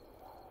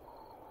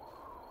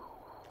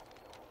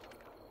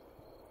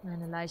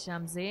 Eine Leiche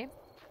am See.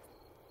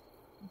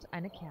 Und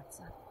eine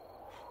Kerze.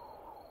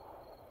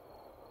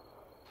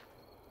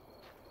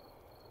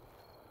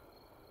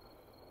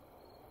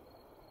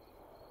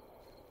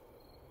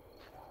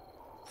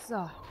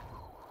 So.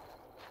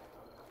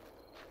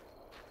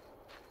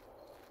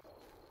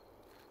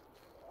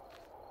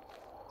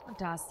 Und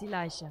da ist die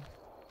Leiche.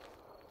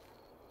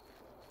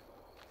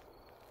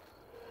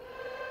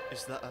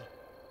 Is that a...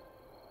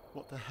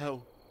 What the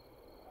hell?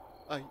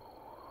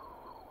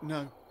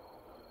 No.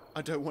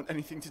 I don't want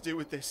anything to do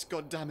with this.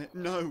 God damn it,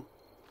 no!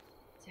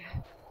 Tja.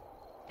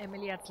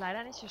 Emily hat's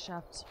leider nicht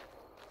geschafft.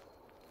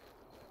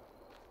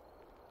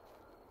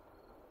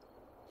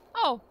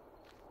 Oh.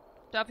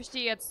 Darf ich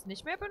die jetzt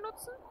nicht mehr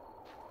benutzen?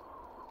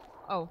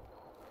 Oh.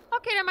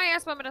 Okay, dann mach ich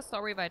erstmal mit der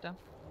Story weiter.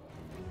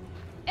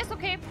 Ist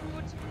okay,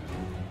 gut.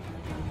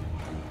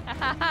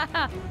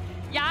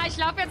 Ja, ich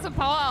laufe jetzt zum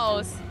Power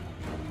aus.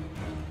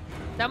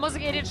 Da muss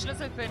ich den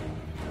Schlüssel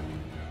finden.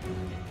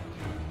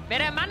 Wer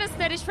der Mann ist,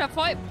 der dich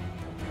verfolgt.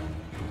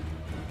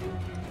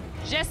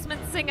 Jasmine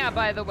Singer,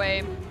 by the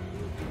way.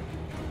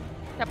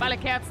 Ich habe alle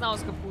Kerzen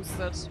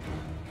ausgepustet.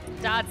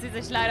 Da hat sie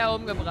sich leider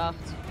umgebracht.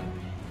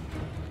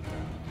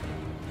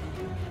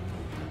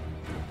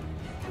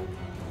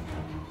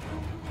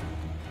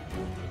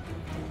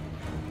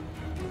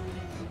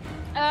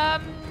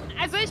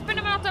 Also ich bin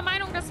immer noch der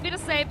Meinung, dass wir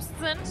das selbst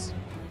sind.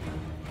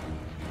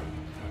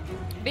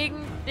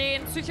 Wegen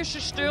den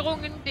psychischen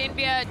Störungen,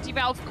 die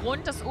wir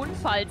aufgrund des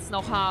Unfalls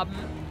noch haben.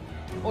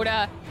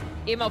 Oder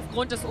eben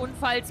aufgrund des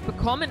Unfalls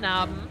bekommen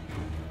haben.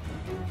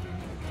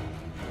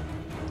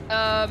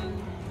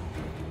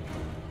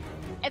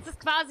 Es ist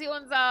quasi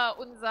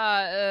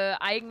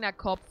unser eigener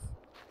Kopf,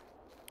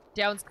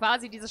 der uns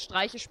quasi diese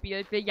Streiche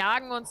spielt. Wir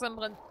jagen uns im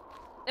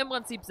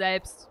Prinzip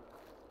selbst.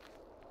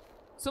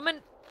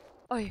 Zumindest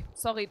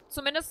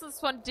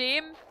von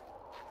dem,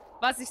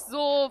 was ich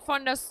so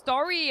von der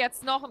Story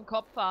jetzt noch im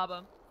Kopf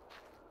habe.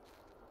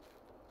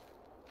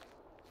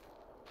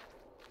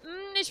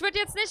 Ich würde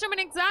jetzt nicht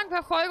unbedingt sagen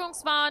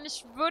Verfolgungswahn.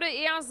 Ich würde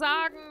eher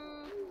sagen,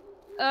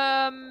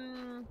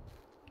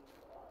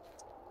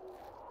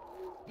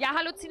 ja,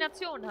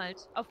 Halluzination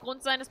halt.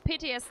 Aufgrund seines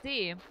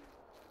PTSD.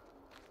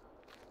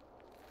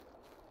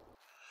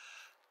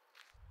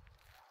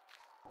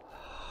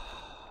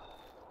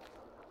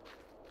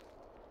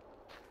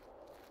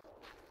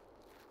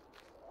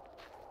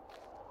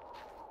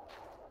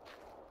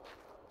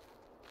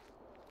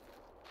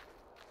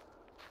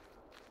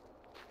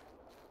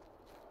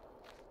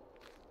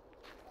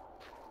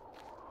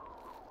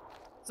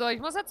 So, ich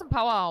muss jetzt zum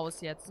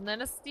Powerhouse jetzt. Und dann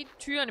ist die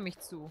Tür nämlich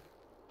zu.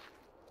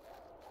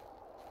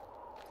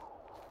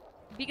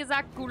 Wie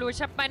gesagt, Gulu,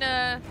 ich habe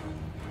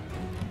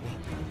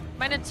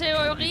meine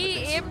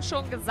Theorie eben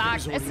schon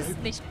gesagt. Es ist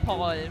nicht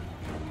Paul.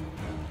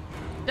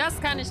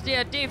 Das kann ich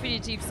dir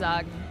definitiv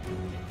sagen.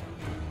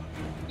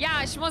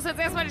 Ja, ich muss jetzt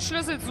erstmal den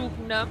Schlüssel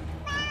suchen, ne?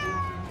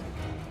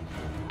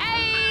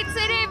 Ey,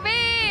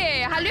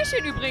 CDW!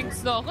 Hallöchen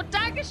übrigens noch. Und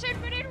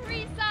Dankeschön für den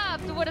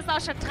Resub. Du wurdest auch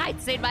schon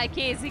 13 Mal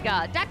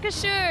käsiger.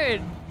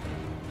 Dankeschön.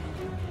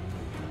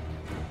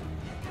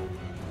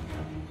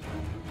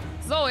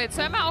 So, jetzt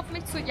hör mal auf,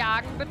 mich zu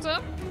jagen,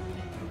 bitte.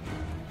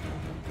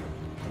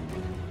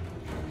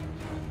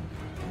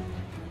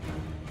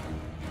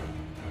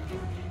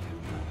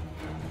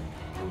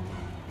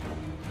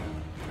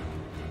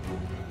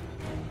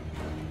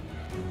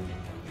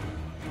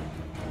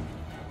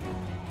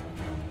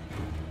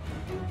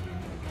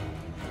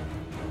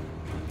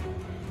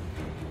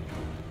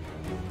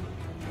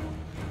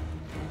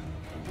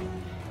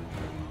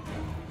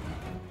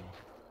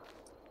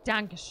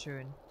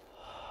 Dankeschön.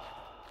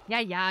 Ja,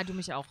 ja, du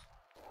mich auch.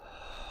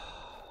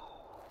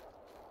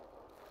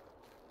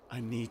 I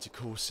need to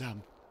call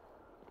Sam.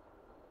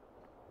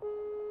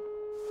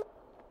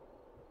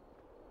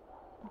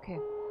 Okay.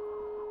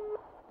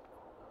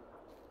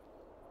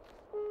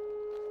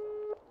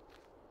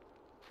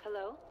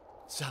 Hello?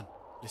 Sam,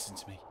 listen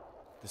to me.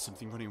 There's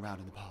something running around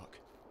in the park.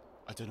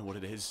 I don't know what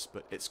it is,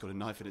 but it's got a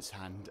knife in its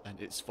hand and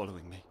it's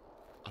following me.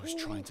 I was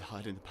trying to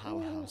hide in the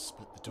powerhouse,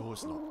 but the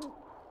door's locked.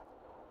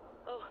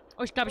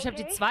 Oh, ich glaube, ich habe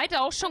die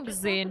zweite auch schon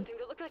gesehen.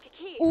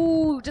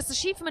 Das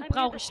Achievement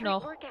brauche ich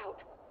noch.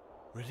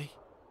 Really?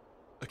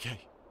 Okay.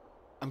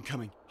 I'm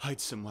coming. Hide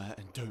somewhere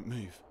and don't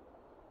move.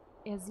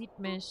 Er sieht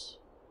mich.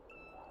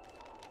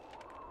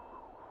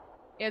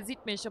 Er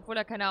sieht mich, obwohl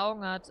er keine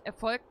Augen hat. Er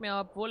folgt mir,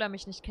 obwohl er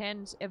mich nicht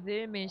kennt. Er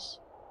will mich,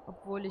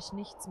 obwohl ich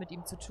nichts mit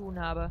ihm zu tun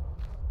habe.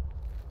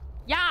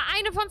 Ja,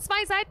 eine von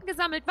 2 Seiten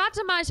gesammelt.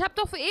 Warte mal, ich habe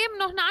doch eben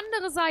noch eine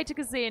andere Seite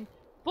gesehen.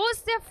 Wo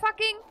ist der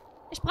fucking...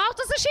 Ich brauche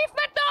das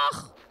Achievement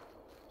noch!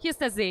 Hier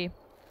ist der See.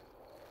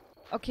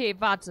 Okay,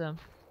 warte.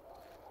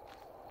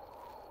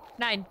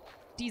 Nein,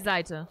 die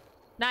Seite.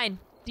 Nein,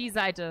 die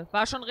Seite.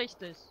 War schon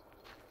richtig.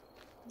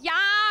 Ja,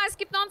 es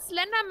gibt noch ein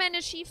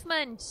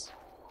Slenderman-Achievement.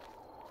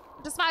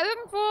 Das war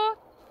irgendwo...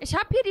 Ich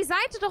habe hier die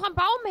Seite doch am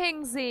Baum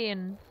hängen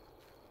sehen.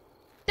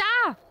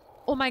 Da!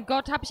 Oh mein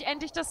Gott, habe ich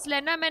endlich das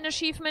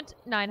Slenderman-Achievement?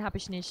 Nein, habe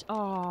ich nicht.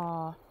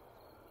 Oh.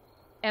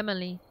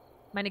 Emily.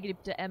 Meine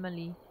geliebte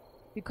Emily.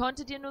 Wie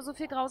konnte dir nur so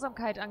viel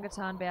Grausamkeit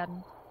angetan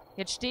werden?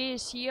 Jetzt stehe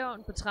ich hier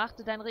und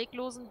betrachte deinen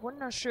reglosen,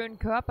 wunderschönen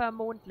Körper im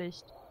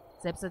Mondlicht.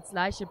 Selbst als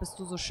Leiche bist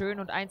du so schön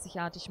und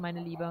einzigartig,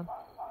 meine Liebe.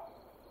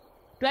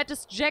 Du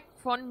hättest Jack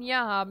von mir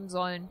haben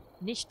sollen,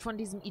 nicht von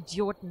diesem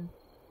Idioten.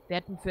 Wir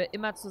hätten für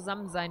immer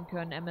zusammen sein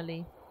können,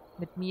 Emily.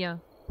 Mit mir.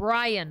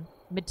 Brian.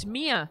 Mit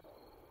mir.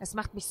 Es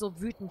macht mich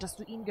so wütend, dass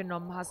du ihn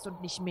genommen hast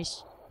und nicht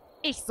mich.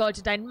 Ich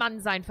sollte dein Mann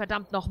sein,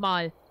 verdammt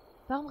nochmal.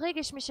 Warum rege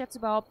ich mich jetzt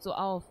überhaupt so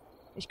auf?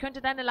 Ich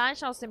könnte deine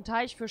Leiche aus dem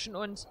Teich fischen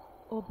und...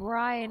 Oh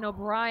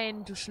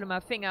Brian, du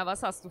schlimmer Finger,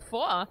 was hast du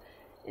vor?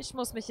 Ich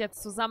muss mich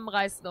jetzt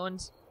zusammenreißen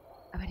und...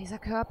 Aber dieser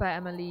Körper,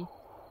 Emily...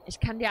 Ich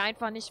kann dir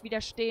einfach nicht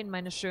widerstehen,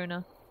 meine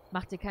Schöne.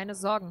 Mach dir keine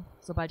Sorgen.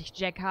 Sobald ich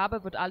Jack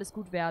habe, wird alles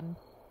gut werden.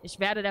 Ich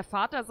werde der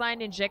Vater sein,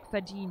 den Jack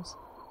verdient.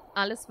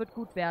 Alles wird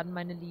gut werden,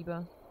 meine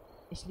Liebe.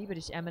 Ich liebe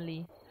dich,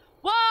 Emily.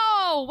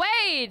 Wow,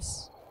 wait!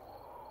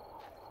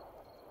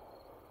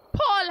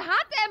 Paul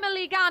hat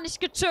Emily gar nicht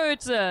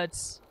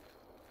getötet.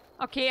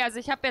 Okay, also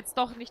ich habe jetzt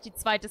doch nicht die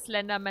zweite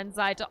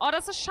Slenderman-Seite. Oh,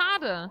 das ist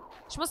schade.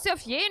 Ich muss sie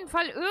auf jeden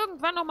Fall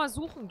irgendwann nochmal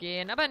suchen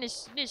gehen. Aber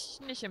nicht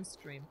im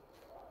Stream.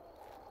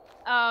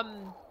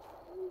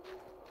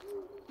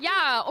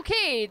 Ja,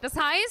 okay. Das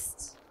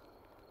heißt,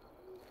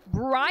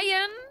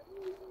 Brian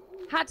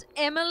hat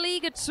Emily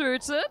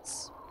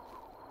getötet.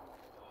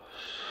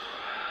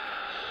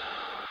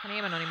 Kann ich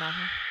immer noch nicht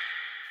machen.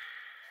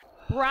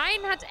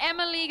 Brian hat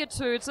Emily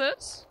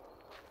getötet.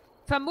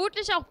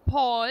 Vermutlich auch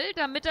Paul,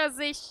 damit er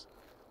sich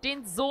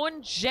den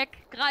Sohn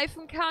Jack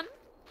greifen kann.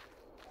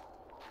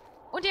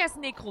 Und er ist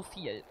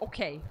nekrophil.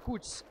 Okay,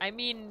 gut. I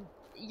mean,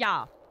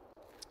 ja.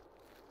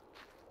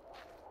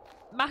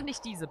 Mach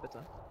nicht diese,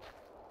 bitte.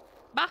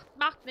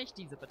 Macht nicht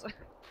diese, bitte.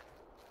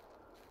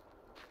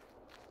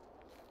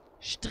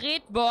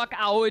 Street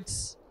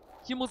Workout.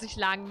 Hier muss ich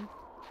lang.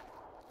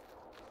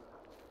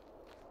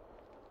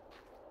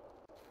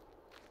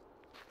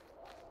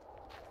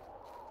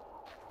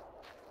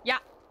 Ja,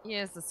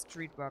 hier ist das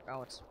Street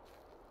Workout.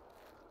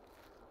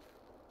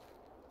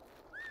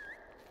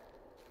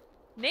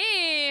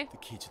 Nee. The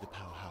key to the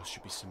powerhouse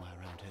should be somewhere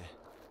around here.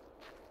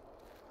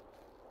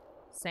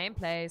 Same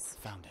place.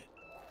 Found it.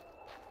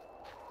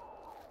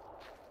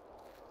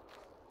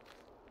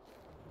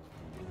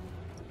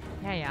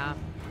 Ja, ja.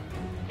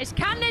 Ich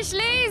kann nicht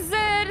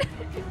lesen!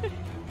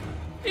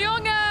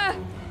 Junge!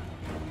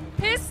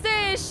 Piss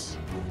dich!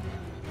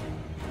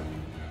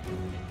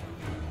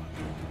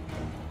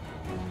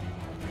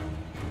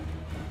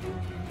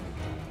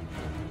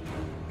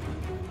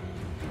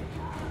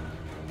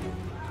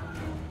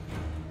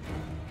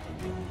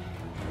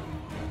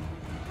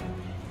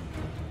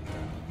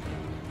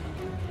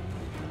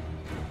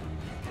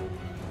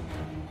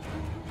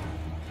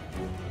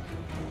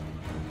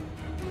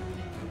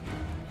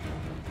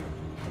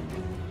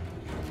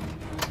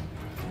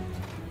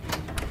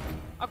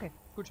 Okay,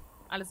 gut.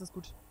 Alles ist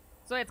gut.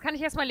 So, jetzt kann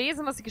ich erstmal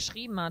lesen, was sie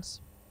geschrieben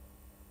hat.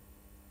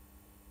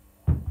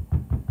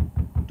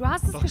 Du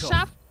hast es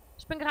geschafft.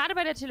 Ich bin gerade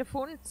bei der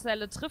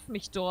Telefonzelle. Triff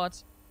mich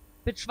dort.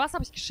 Bitch, was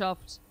habe ich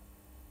geschafft?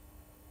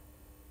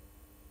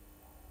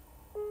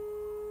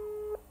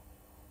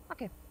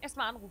 Okay,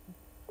 erstmal anrufen.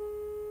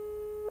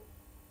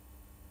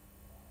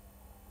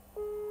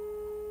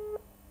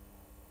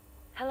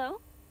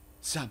 Hello?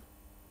 Sam,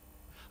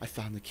 I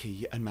found the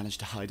key and managed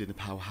to hide in the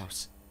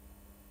powerhouse.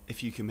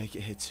 If you can make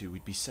it here too,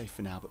 we'd be safe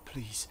for now, but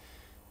please,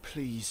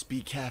 please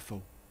be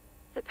careful.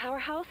 The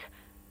powerhouse?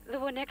 The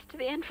one next to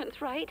the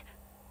entrance, right?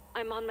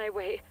 I'm on my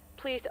way.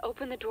 Please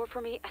open the door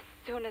for me as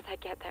soon as I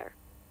get there.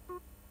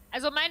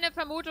 Also meine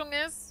Vermutung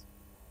ist,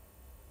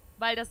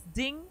 weil das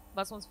Ding,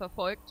 was uns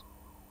verfolgt,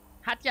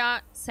 hat ja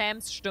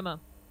Sams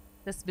Stimme.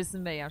 Das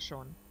wissen wir ja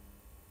schon.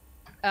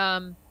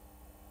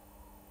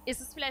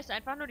 Ist es vielleicht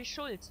einfach nur die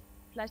Schuld?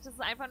 Vielleicht ist es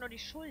einfach nur die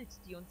Schuld,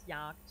 die uns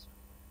jagt.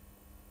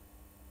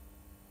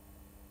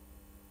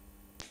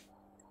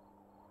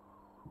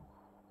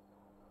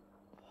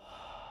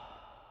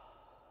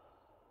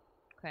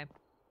 Okay,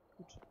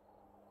 gut.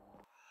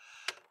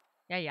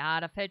 Ja, ja,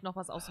 da fällt noch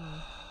was aus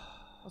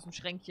dem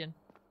Schränkchen.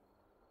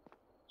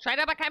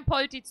 Scheint aber kein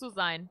Polti zu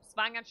sein. Es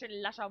war ein ganz schön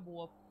lascher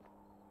Wurf.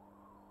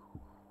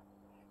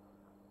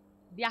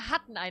 Wir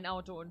hatten einen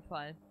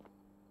Autounfall.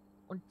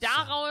 Und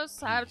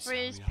daraus hat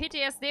sich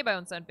PTSD bei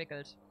uns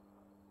entwickelt.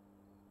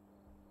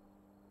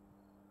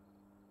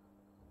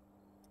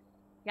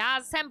 Ja,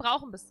 Sam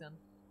braucht ein bisschen.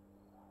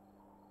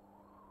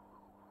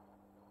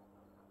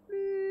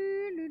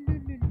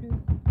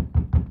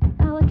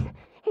 Alex,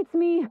 it's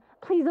me.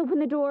 Please open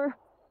the door.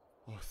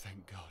 Oh,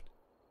 thank God.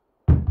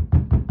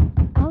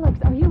 Alex,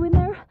 are you in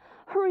there?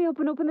 Hurry up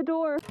and open the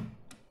door.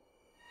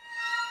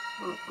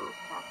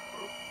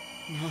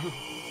 No.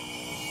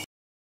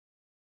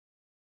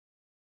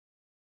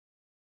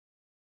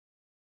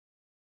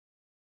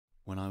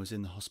 When I was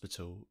in the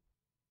hospital,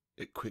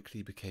 it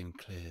quickly became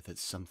clear that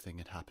something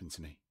had happened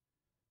to me.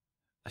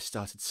 I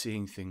started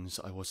seeing things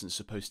I wasn't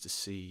supposed to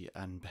see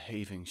and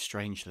behaving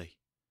strangely.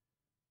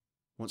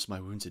 Once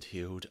my wounds had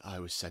healed, I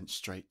was sent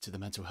straight to the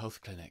mental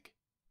health clinic.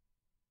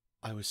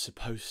 I was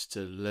supposed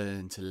to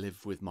learn to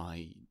live with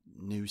my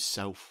new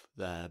self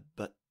there,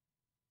 but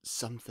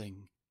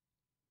something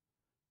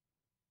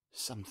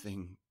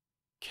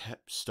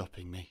kept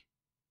stopping me.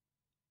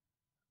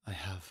 I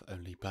have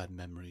only bad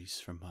memories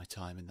from my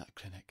time in that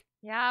clinic.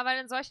 Ja, weil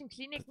in solchen But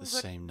Kliniken the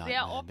wird same sehr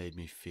nightmare oft made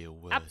me feel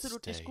worse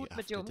absolut nicht day gut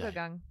mit dir after day.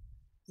 umgegangen.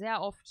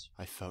 Sehr oft.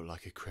 I felt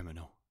like a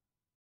criminal.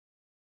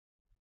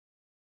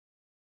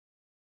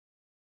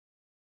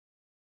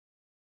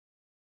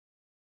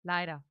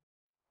 Leider.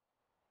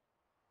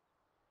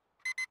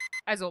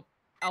 Also,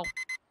 auch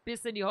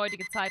bis in die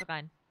heutige Zeit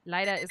rein.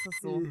 Leider ist es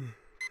so,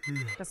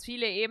 dass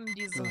viele eben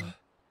diese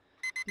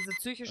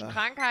psychischen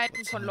Krankheiten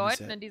what von time is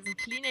Leuten it? in diesen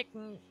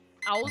Kliniken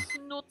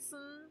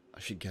ausnutzen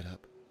I should get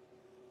up.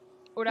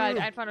 oder halt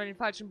einfach nur den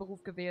falschen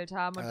Beruf gewählt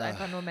haben und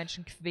einfach nur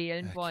Menschen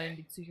quälen Okay. wollen,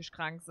 die psychisch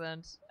krank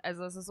sind.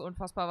 Also es ist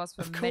unfassbar, was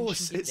für Of Menschen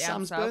course, gibt it's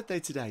Sam's ernsthaft. birthday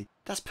today.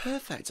 That's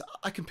perfect.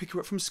 I can pick her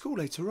up from school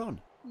later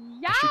on.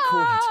 Ja! I should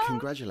call her to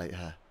congratulate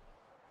her.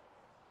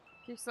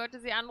 Ich sollte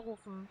sie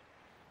anrufen.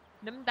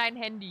 Nimm dein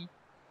Handy.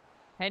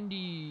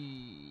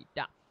 Handy.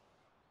 Da.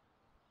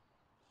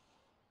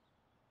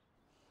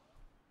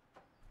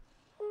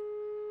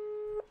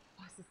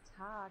 Oh, es ist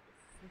Tag.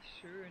 Es ist nicht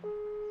schön.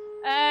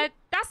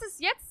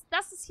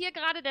 Das ist hier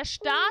gerade der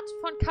Start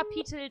von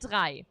Kapitel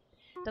 3.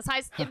 Das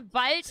heißt, im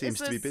Wald Seems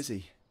ist to be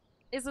busy.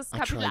 es I'll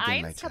Kapitel try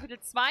again 1, later. Kapitel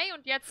 2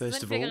 und jetzt First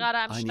sind of wir all, gerade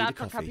am I need Start a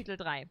von coffee. Kapitel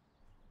 3.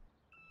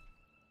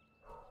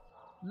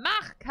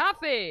 Mach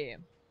Kaffee!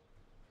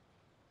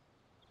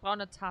 Ich brauche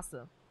eine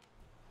Tasse.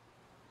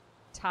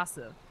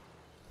 Tasse.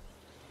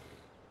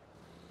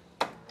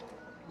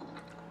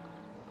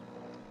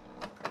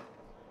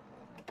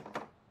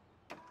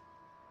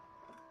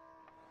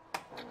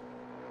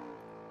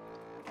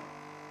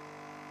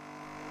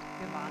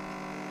 Wir warten.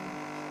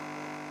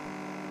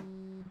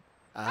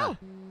 Ah,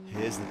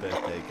 here's the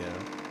birthday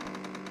girl.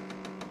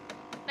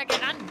 Na, geh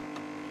ran.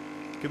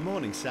 Good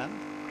morning, Sam.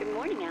 Good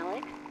morning,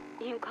 Alex.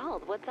 You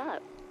called. What's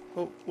up?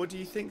 Well, what do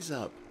you think's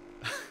up?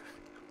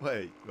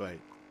 Wait.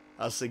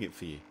 I'll sing it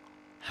for you.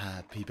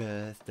 Happy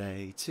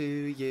birthday to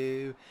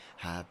you.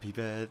 Happy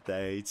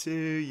birthday to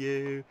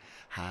you.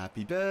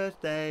 Happy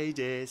birthday,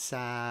 dear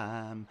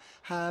Sam.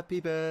 Happy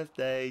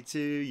birthday to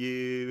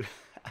you.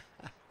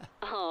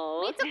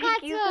 Oh, Me too,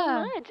 thank you so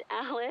Katja. much,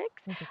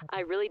 Alex. I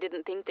really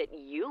didn't think that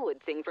you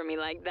would sing for me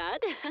like that.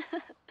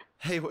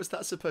 Hey, what's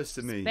that supposed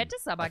to mean? Bett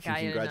ist aber I can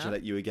geil, ne?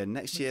 congratulate you again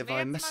next year Müssen wir via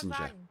jetzt mal Messenger.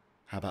 sagen.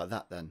 How about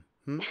that then?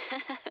 Hmm?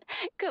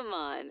 Come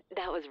on,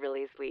 that was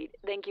really sweet.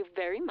 Thank you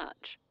very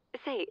much.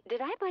 Say, did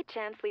I by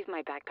chance leave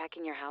my backpack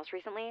in your house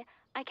recently?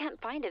 I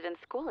can't find it and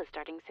school is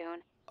starting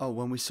soon. Oh,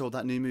 when we saw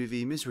that new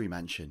movie, Misery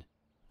Mansion.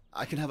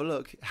 I can have a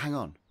look. Hang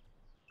on.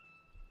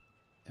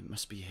 It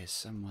must be here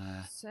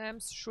somewhere.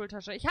 Sams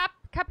Schultasche. Ich habe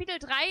Kapitel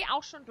 3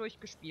 auch schon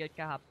durchgespielt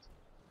gehabt.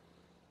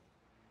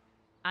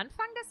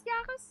 Anfang des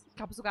Jahres? Ich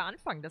glaube sogar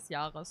Anfang des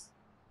Jahres.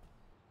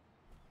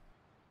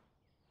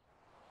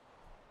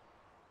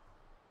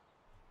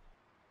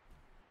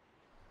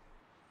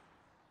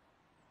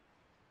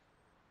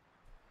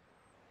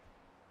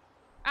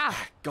 Ah,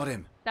 Got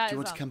him. Da Do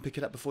you ist want to er. come pick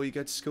it up before you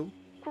go to school?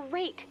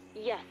 Great.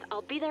 Yes,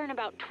 I'll be there in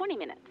about 20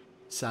 minutes.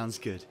 Sounds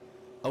good.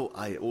 Oh,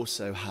 I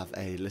also have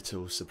a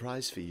little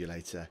surprise for you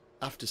later.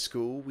 After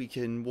school, we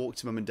can walk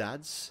to Mum and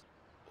Dad's.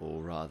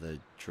 Or rather,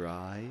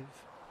 drive.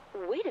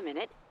 Wait a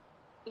minute.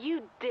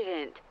 You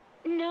didn't.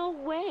 No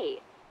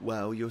way.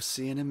 Well, you'll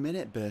see in a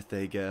minute,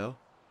 birthday girl.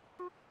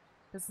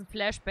 das ist ein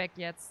Flashback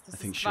jetzt. I Das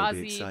think ist she'll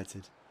be quasi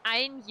excited.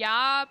 ein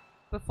Jahr,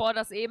 bevor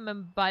das eben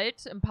im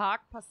Wald, im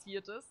Park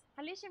passiert ist.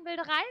 Hallöchen,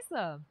 wilde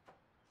Reise.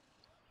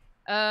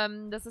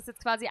 Das ist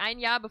jetzt quasi ein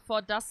Jahr,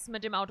 bevor das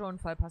mit dem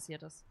Autounfall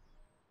passiert ist.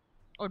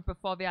 Und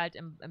bevor wir halt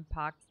im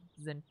Park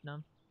sind,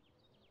 ne?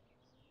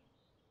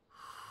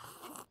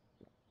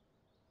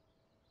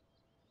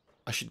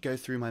 I should go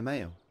through my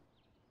mail.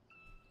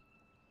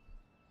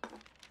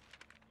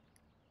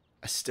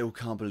 I still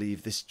can't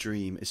believe this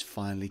dream is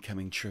finally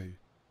coming true.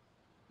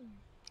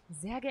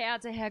 Sehr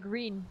geehrter Herr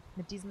Green,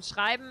 mit diesem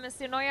Schreiben ist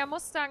Ihr neuer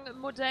Mustang im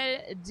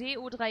Modell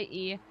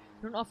DO3E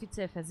nun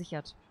offiziell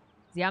versichert.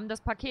 Sie haben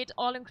das Paket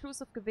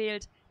All-Inclusive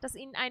gewählt, das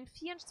Ihnen einen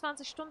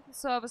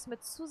 24-Stunden-Service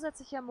mit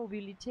zusätzlicher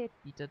Mobilität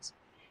bietet.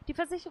 Die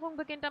Versicherung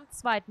beginnt am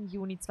 2.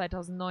 Juni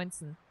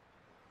 2019.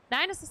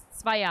 Nein, es ist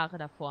 2 Jahre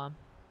davor.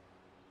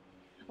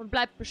 Und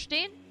bleibt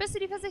bestehen, bis Sie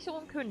die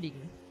Versicherung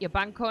kündigen. Ihr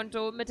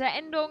Bankkonto mit der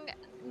Endung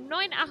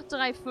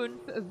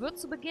 9835 wird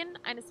zu Beginn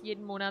eines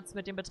jeden Monats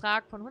mit dem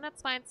Betrag von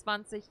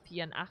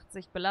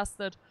 122,84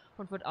 belastet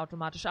und wird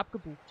automatisch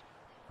abgebucht.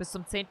 Bis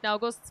zum 10.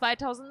 August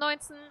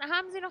 2019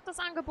 haben Sie noch das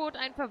Angebot,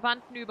 einen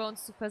Verwandten über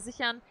uns zu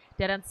versichern,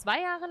 der dann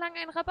 2 Jahre lang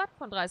einen Rabatt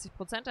von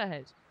 30%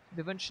 erhält.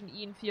 Wir wünschen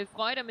Ihnen viel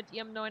Freude mit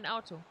Ihrem neuen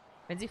Auto.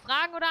 Wenn Sie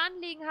Fragen oder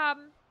Anliegen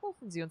haben,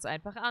 rufen Sie uns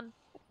einfach an.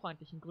 Mit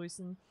freundlichen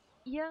Grüßen,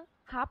 Ihr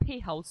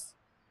HP Haus.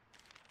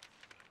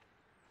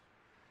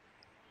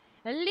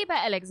 Lieber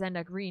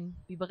Alexander Green,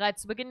 wie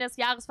bereits zu Beginn des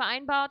Jahres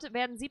vereinbart,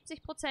 werden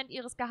 70%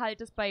 Ihres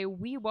Gehaltes bei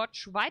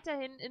WeWatch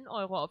weiterhin in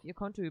Euro auf Ihr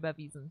Konto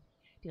überwiesen.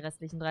 Die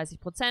restlichen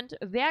 30%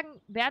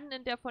 werden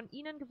in der von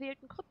Ihnen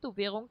gewählten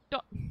Kryptowährung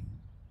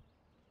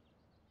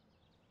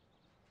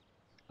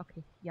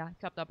Okay, ja, ich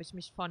glaube, da habe ich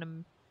mich vor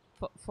ein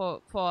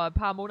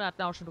paar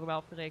Monaten auch schon drüber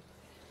aufgeregt.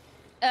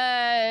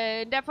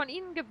 In der von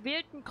Ihnen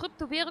gewählten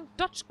Kryptowährung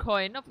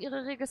Dogecoin auf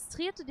Ihre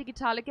registrierte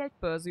digitale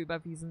Geldbörse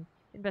überwiesen.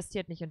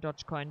 Investiert nicht in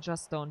Dogecoin,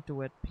 just don't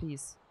do it,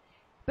 please.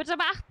 Bitte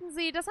beachten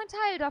Sie, dass ein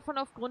Teil davon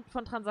aufgrund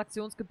von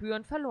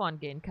Transaktionsgebühren verloren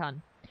gehen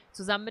kann.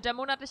 Zusammen mit der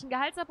monatlichen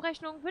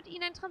Gehaltsabrechnung wird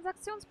Ihnen ein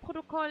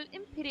Transaktionsprotokoll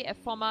im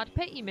PDF-Format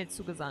per E-Mail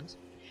zugesandt.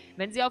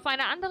 Wenn Sie auf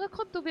eine andere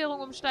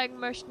Kryptowährung umsteigen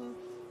möchten,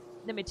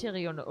 nimm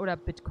Ethereum oder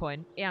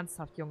Bitcoin.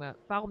 Ernsthaft, Junge.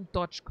 Warum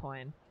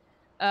Dogecoin?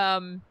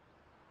 Teilen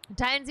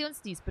Sie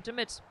uns dies bitte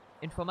mit.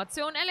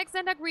 Information: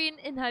 Alexander Green,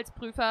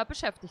 Inhaltsprüfer,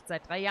 beschäftigt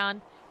seit 3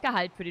 Jahren.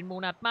 Gehalt für den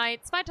Monat Mai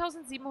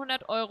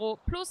 2.700 €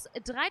 plus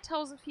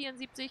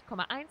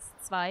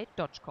 3.074,12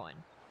 Dogecoin.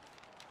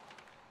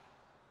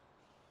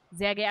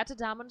 Sehr geehrte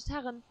Damen und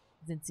Herren,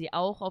 sind Sie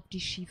auch auf die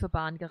schiefe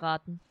Bahn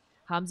geraten?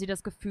 Haben Sie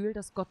das Gefühl,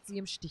 dass Gott Sie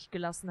im Stich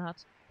gelassen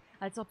hat?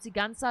 Als ob Sie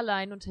ganz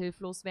allein und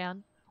hilflos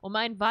wären, um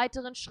einen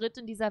weiteren Schritt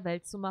in dieser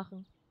Welt zu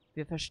machen?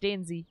 Wir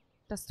verstehen Sie.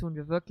 Das tun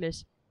wir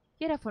wirklich.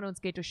 Jeder von uns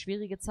geht durch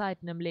schwierige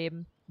Zeiten im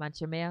Leben.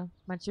 Manche mehr,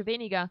 manche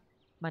weniger.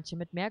 Manche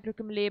mit mehr Glück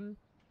im Leben,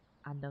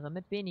 andere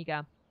mit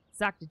weniger.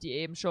 Sagtet ihr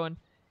eben schon.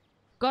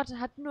 Gott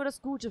hat nur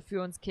das Gute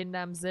für uns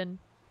Kinder im Sinn.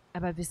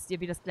 Aber wisst ihr,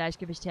 wie das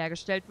Gleichgewicht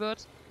hergestellt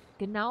wird?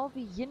 Genau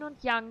wie Yin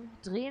und Yang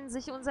drehen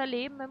sich unser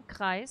Leben im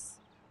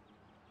Kreis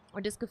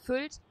und ist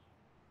gefüllt,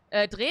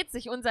 dreht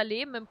sich unser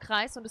Leben im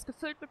Kreis und ist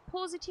gefüllt mit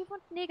positiven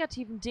und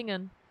negativen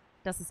Dingen.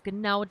 Das ist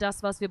genau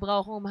das, was wir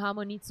brauchen, um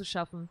Harmonie zu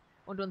schaffen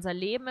und unser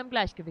Leben im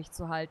Gleichgewicht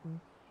zu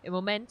halten. Im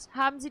Moment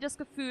haben Sie das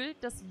Gefühl,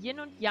 dass Yin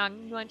und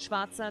Yang nur ein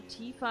schwarzer,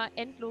 tiefer,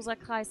 endloser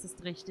Kreis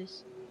ist,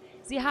 richtig?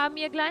 Sie haben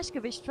Ihr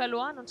Gleichgewicht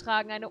verloren und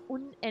tragen eine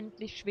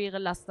unendlich schwere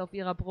Last auf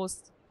Ihrer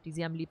Brust, die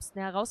Sie am liebsten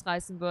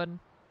herausreißen würden.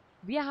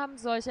 Wir haben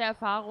solche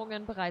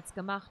Erfahrungen bereits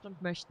gemacht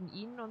und möchten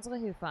Ihnen unsere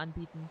Hilfe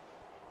anbieten.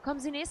 Kommen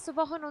Sie nächste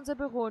Woche in unser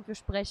Büro und wir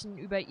sprechen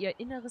über Ihr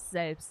inneres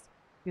Selbst.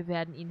 Wir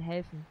werden Ihnen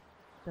helfen.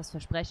 Das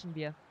versprechen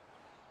wir.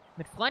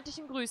 Mit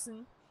freundlichen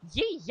Grüßen,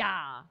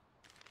 yeah!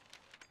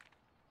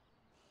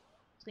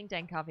 Trink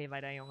deinen Kaffee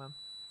weiter, Junge.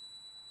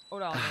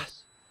 Oder auch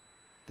nicht.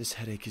 This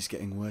headache is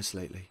getting worse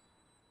lately.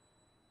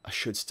 I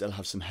should still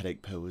have some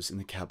headache pills in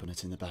the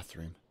cabinet in the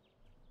bathroom.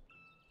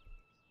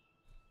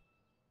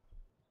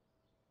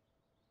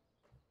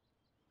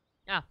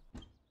 Ah.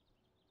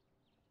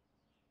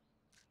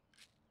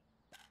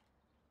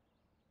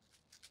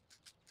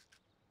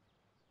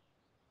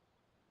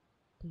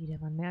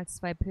 Da waren mehr als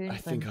 2 Pillen I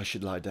think I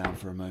should lie down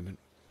for a moment.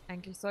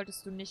 Eigentlich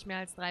solltest du nicht mehr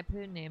als 3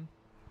 Pillen nehmen.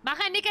 Mach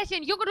ein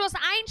Nickerchen. Junge, du hast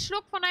einen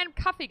Schluck von deinem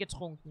Kaffee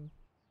getrunken.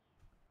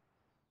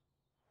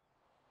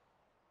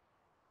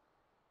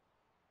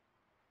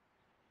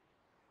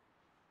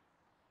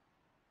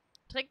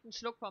 Trink einen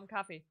Schluck vom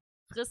Kaffee.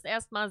 Frisst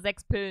erstmal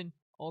 6 Pillen.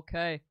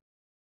 Okay.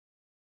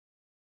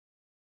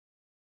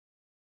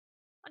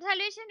 Und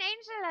Hallöchen,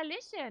 Angel,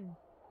 Hallöchen.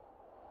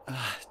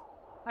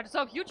 Hattest du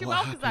auf YouTube What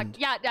auch happened? gesagt?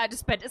 Ja,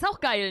 das Bett ist auch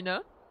geil,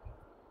 ne?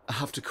 I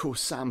have to call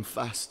Sam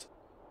fast.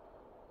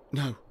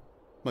 No,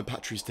 my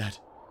battery's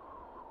dead.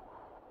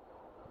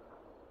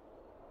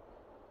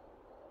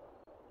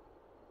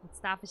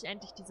 Jetzt darf ich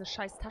endlich diese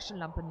scheiß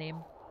Taschenlampe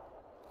nehmen.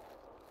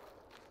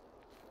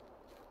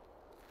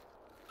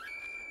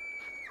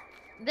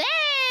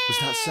 Was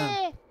that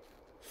Sam?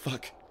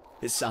 Fuck.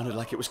 It sounded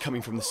like it was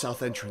coming from the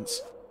south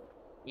entrance.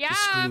 Ja! The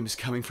scream's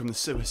coming from the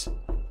sewers.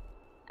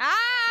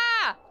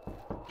 Ah!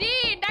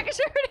 Dean,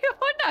 dankeschön für die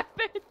 100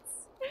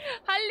 Bits.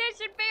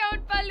 Hallöchen, Bea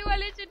und Balu,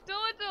 Hallöchen,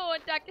 Dodo.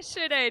 Und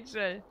dankeschön,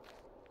 Angel.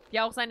 Die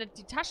auch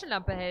die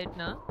Taschenlampe hält,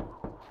 ne?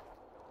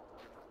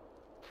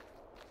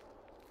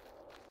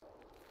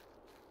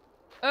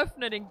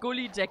 Öffne den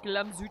Gullideckel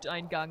am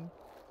Südeingang.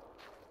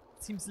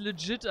 Seems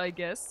legit, I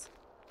guess.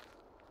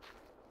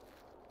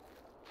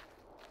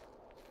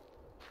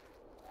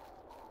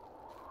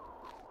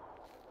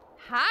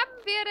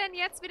 Haben wir denn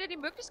jetzt wieder die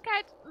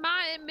Möglichkeit,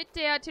 mal mit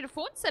der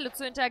Telefonzelle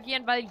zu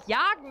interagieren? Weil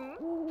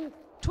jagen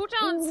tut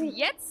er uns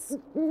jetzt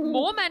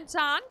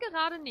momentan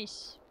gerade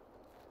nicht.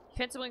 Ich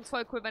fände es übrigens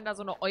voll cool, wenn da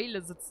so eine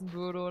Eule sitzen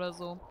würde oder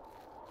so.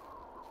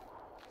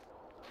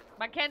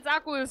 Man kennt's,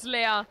 Akku ist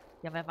leer.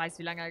 Ja, wer weiß,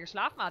 wie lange er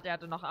geschlafen hat. Er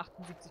hatte noch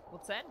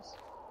 78%.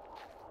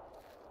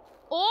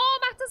 Oh,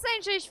 mach das,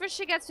 Angel. Ich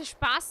wünsche dir ganz viel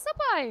Spaß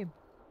dabei.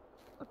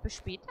 Und bis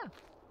später.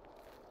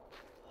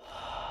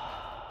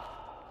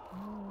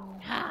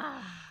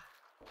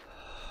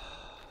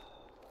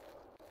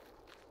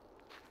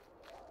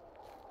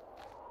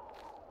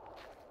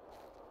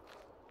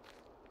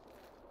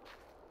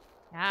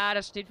 Ja,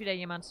 da steht wieder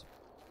jemand.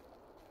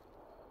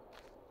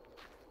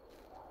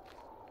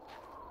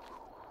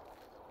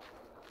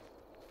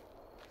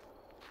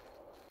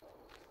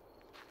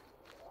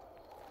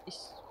 Ich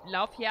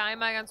laufe hier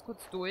einmal ganz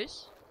kurz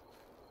durch.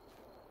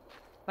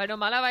 Weil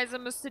normalerweise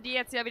müsste die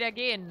jetzt ja wieder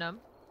gehen, ne?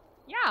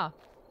 Ja.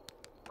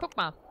 Guck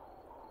mal.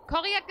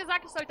 Cory hat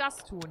gesagt, ich soll das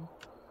tun.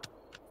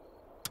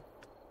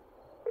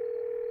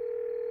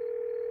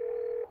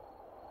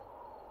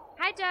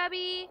 Hi,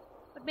 Derby.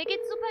 Und mir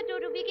geht's super,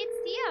 Dodo. Wie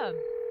geht's dir?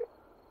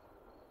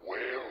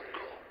 Welcome.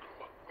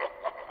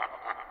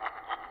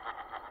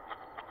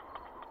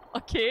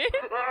 Okay.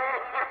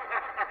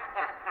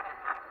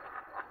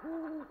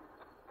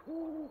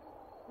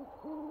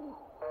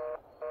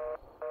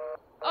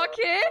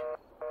 Okay.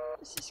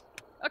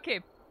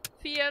 Okay.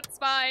 4,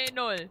 2,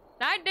 0.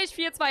 Nein, nicht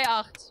 4, 2,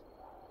 8.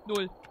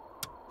 0.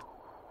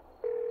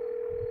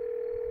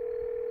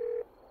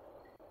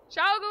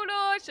 Ciao,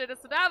 Gulo. Schön,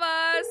 dass du da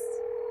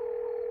warst.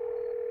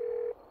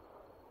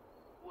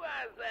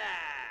 What's that?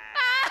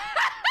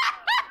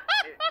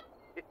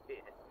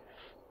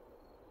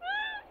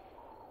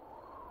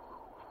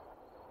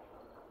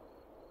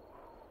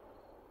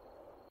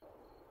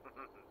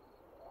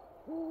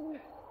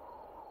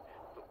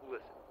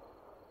 Listen,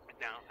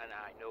 now, and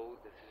I know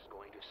this is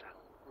going to sound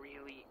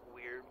really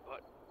weird,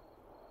 but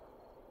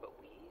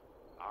we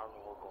are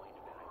all going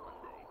to die one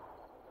day.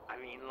 I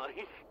mean,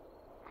 like,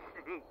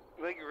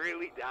 like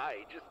really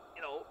die. Just,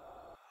 you know,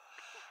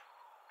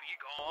 be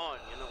gone.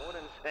 You know what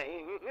I'm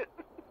saying?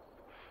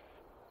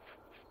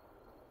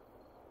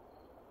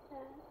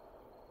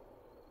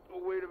 Oh,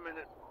 wait a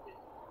minute.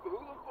 Who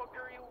the fuck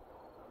are you?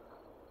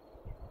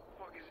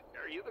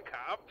 Are you the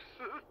cops?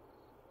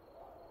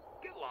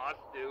 Get lost,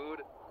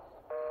 dude.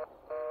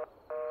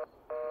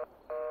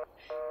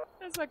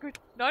 Das war gut.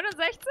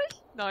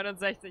 69?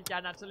 69,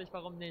 ja natürlich,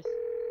 warum nicht?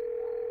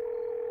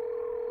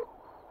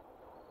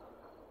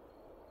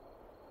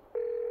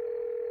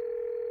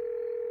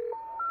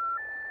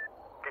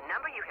 The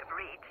number you have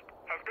reached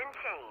has been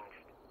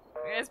changed.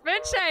 It's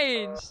been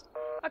changed.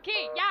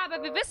 Okay, ja,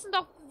 aber wir wissen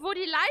doch, wo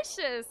die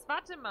Leiche ist.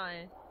 Warte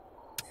mal.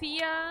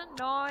 4,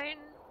 9,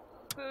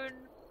 5,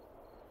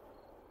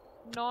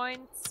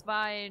 9,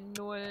 2,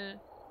 0,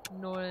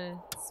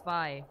 0,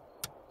 2.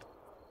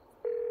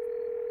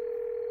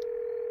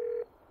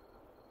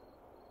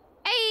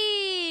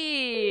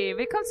 Hey!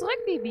 Willkommen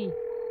zurück, Bibi.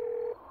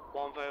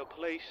 Wanvale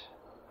Police,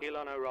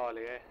 Elon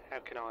O'Reilly here. How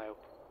can I help?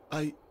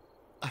 I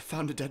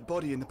found a dead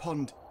body in the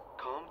pond.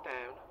 Calm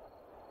down.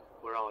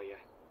 Where are you?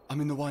 I'm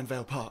in the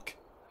Winevale Park.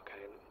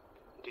 Okay.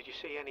 Did you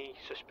see any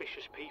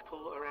suspicious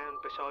people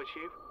around besides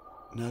you?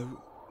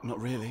 No, not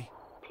really.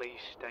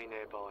 Please stay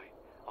nearby.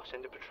 I'll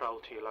send a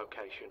patrol to your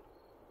location.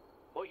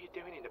 What are you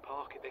doing in the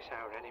park at this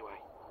hour anyway?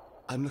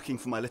 I'm looking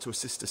for my little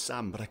sister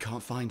Sam, but I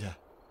can't find her.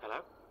 Hello?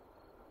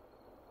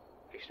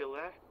 Are you still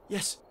there?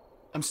 Yes,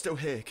 I'm still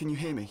here. Can you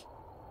hear me?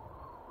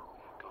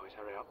 Guys,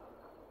 hurry up.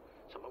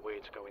 Something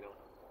weird's going on.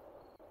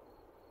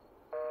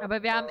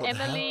 Aber wir haben What the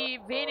hell?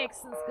 Emily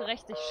wenigstens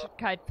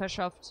Gerechtigkeit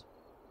verschafft.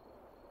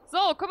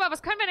 So, guck mal,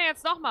 was können wir denn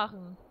jetzt noch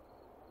machen?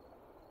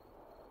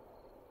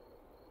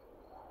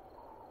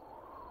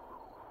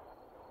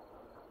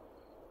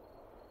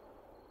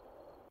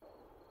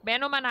 Mehr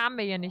Nummern haben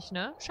wir hier nicht,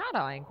 ne?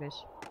 Schade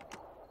eigentlich.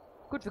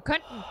 Gut, wir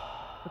könnten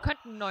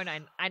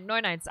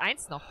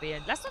 911 noch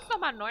wählen. Lasst uns noch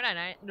mal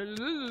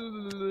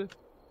 911.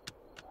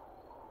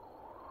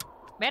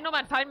 Mehr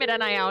Nummern fallen mir dann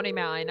nachher auch nicht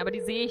mehr ein, aber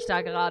die sehe ich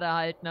da gerade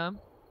halt, ne?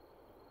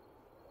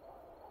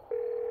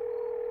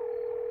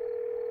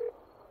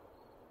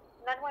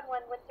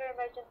 What's your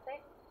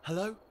emergency?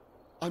 Hello?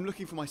 I'm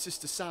looking for my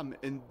sister Sam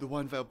in the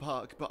Winevale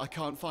Park, but I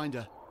can't find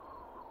her.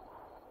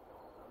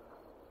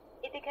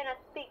 If you cannot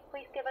speak,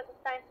 please give us a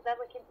sign so that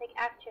we can take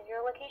action.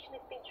 Your location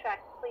is being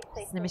tracked. Please Das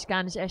stay ist nämlich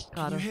gar nicht echt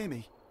Can you gerade. hear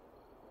me?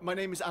 My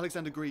name is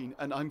Alexander Green,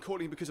 and I'm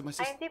calling because of my I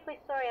sister. am deeply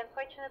sorry.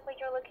 Unfortunately,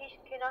 your location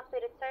cannot be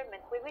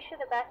determined. We wish you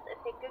the best and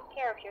take good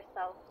care of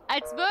yourself.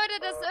 Als würde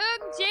das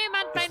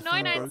irgendjemand bei Ist das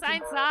Phone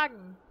 911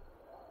 sagen.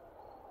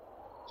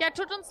 Ja,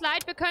 tut uns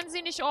leid, wir können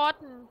sie nicht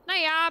orten.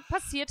 Naja,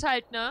 passiert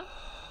halt, ne?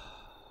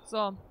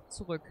 So,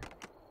 zurück.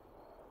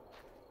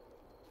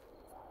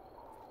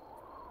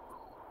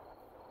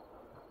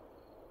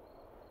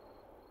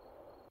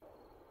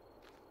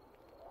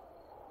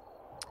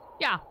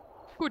 Ja,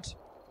 gut.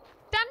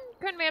 Dann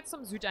können wir jetzt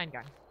zum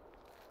Südeingang.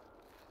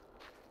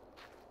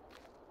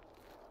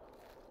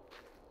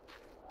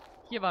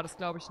 Hier war das,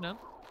 glaube ich, ne?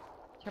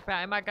 Ich habe ja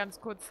einmal ganz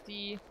kurz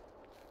die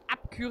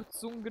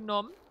Abkürzung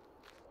genommen.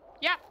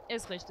 Ja,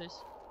 ist richtig.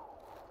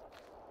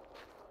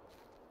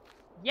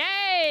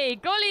 Yay,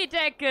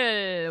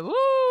 Gullideckel.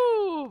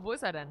 Wo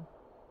ist er denn?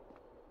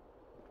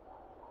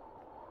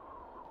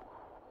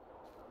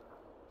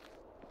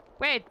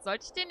 Wait,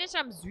 sollte ich den nicht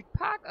am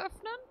Südpark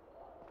öffnen?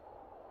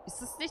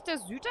 Ist das nicht der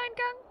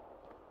Südeingang?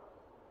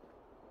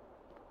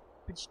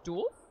 Bin ich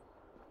doof?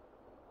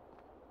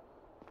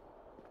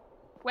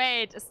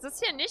 Wait, ist das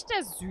hier nicht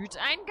der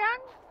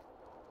Südeingang?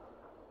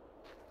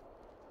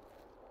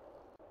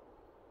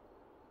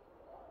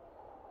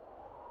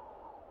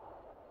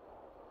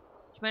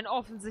 Ich meine,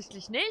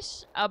 offensichtlich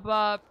nicht,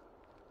 aber...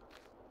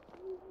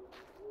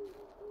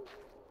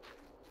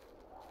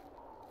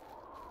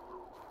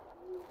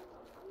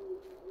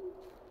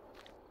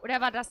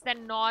 Oder war das der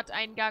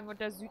Nordeingang und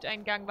der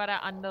Südeingang war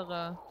der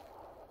andere?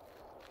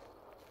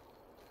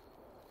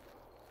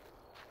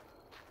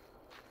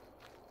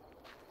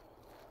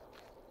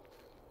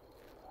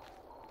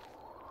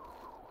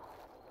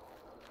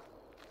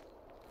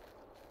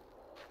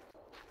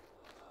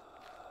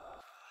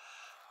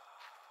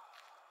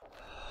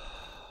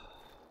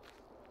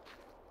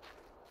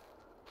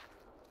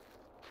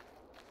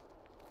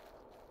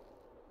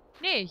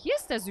 Nee, hier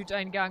ist der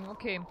Südeingang.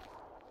 Okay.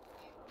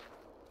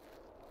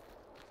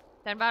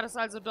 Dann war das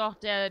also doch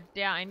der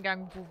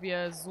Eingang, wo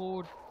wir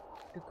so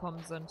gekommen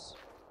sind.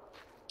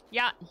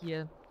 Ja,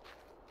 hier.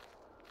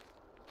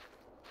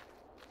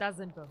 Da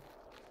sind wir.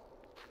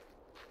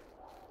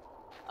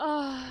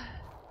 Oh.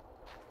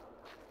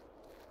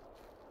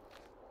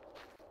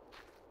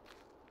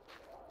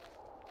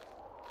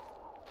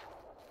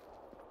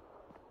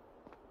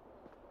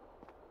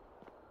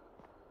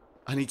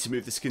 I need to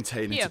move this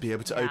container Here. to be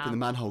able to Yeah. open the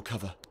manhole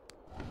cover.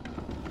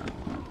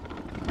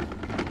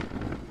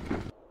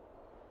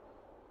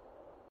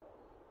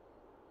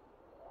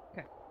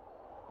 Okay.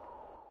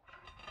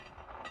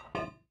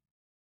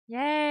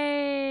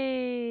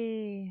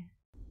 Yay!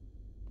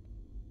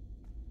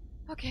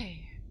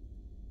 Okay.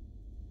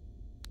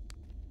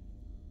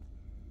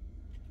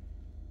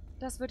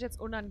 Das wird jetzt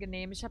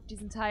unangenehm. Ich habe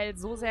diesen Teil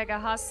so sehr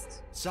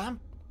gehasst. Sam?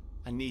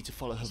 I need to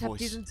follow her Ich habe voice.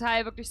 diesen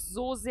Teil wirklich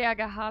so sehr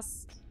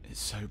gehasst.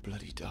 It's so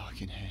bloody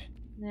dark in here.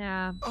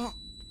 Ja. Oh!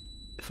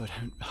 If I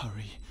don't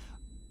hurry,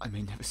 I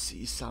may never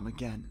see Sam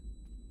again.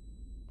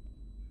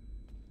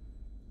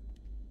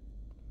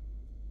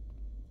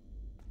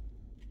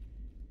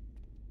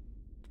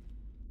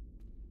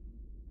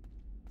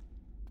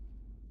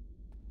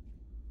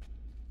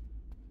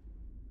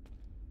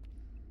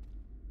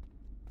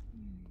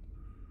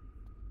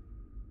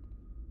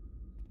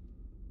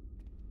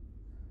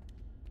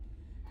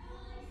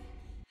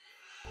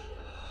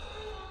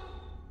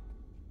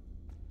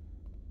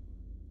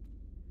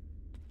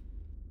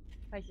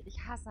 Weil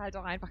ich hasse halt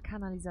auch einfach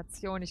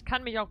Kanalisation. Ich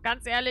kann mich auch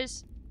ganz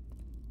ehrlich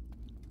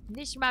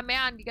nicht mal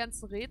mehr an die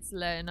ganzen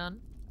Rätsel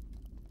erinnern.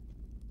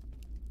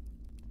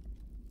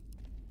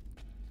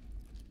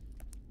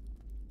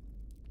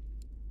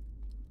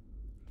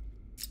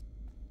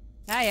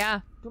 Ja,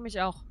 ja, du mich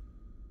auch.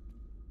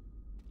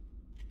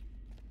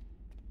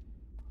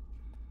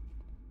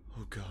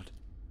 Oh God.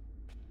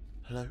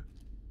 Hello?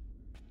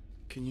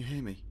 Can you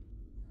hear me?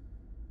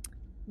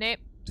 Nee,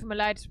 tut mir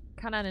leid.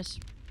 Kann er nicht.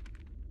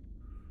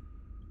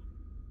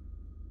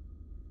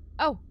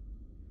 Oh,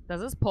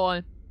 das ist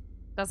Paul.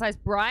 Das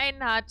heißt,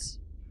 Brian hat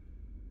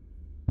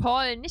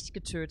Paul nicht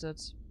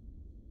getötet.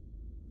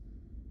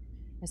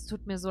 Es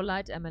tut mir so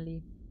leid,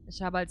 Emily.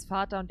 Ich habe als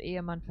Vater und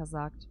Ehemann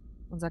versagt.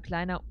 Unser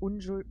kleiner,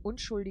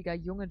 unschuldiger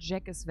Junge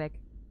Jack ist weg.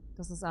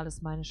 Das ist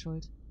alles meine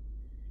Schuld.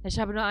 Ich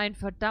habe nur einen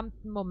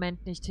verdammten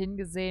Moment nicht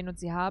hingesehen und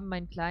sie haben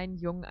meinen kleinen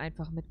Jungen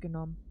einfach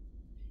mitgenommen.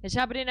 Ich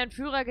habe den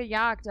Entführer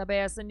gejagt, aber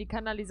er ist in die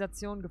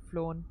Kanalisation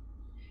geflohen.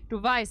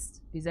 Du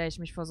weißt, wie sehr ich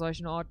mich vor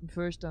solchen Orten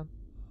fürchte.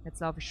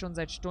 Jetzt laufe ich schon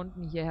seit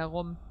Stunden hier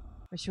herum.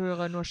 Ich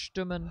höre nur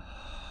Stimmen.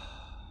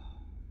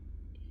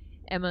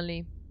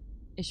 Emily,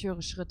 ich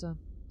höre Schritte.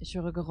 Ich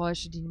höre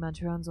Geräusche, die niemand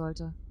hören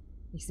sollte.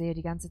 Ich sehe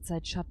die ganze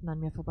Zeit Schatten an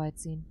mir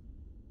vorbeiziehen.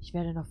 Ich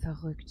werde noch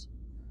verrückt.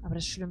 Aber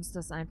das Schlimmste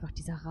ist einfach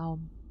dieser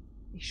Raum.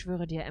 Ich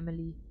schwöre dir,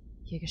 Emily,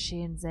 hier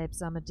geschehen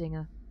seltsame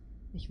Dinge.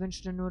 Ich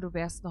wünschte nur, du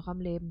wärst noch am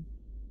Leben.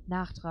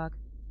 Nachtrag.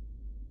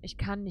 Ich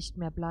kann nicht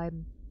mehr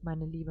bleiben,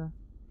 meine Liebe.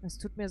 Es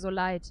tut mir so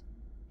leid.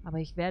 Aber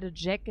ich werde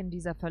Jack in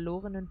dieser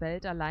verlorenen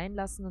Welt allein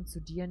lassen und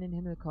zu dir in den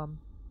Himmel kommen.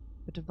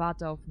 Bitte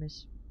warte auf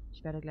mich.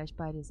 Ich werde gleich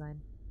bei dir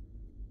sein.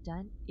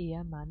 Dein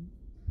Ehemann,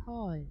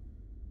 Paul.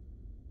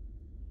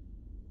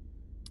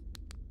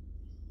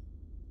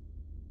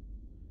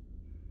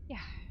 Ja.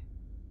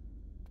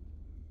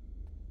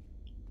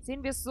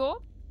 Sehen wir es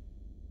so?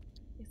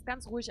 Ist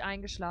ganz ruhig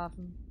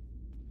eingeschlafen.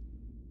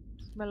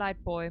 Tut mir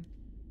leid, Boy.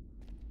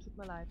 Tut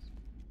mir leid.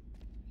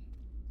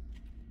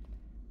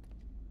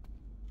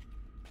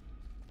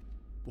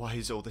 Why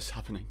is all this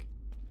happening?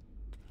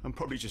 I'm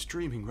probably just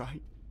dreaming,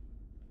 right?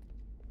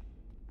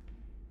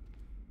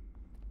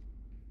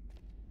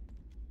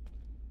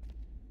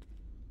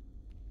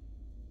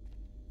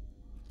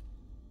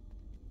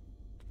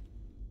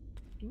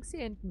 Ging es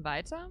hier hinten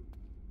weiter?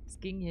 Es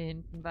ging hier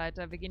hinten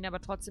weiter. Wir gehen aber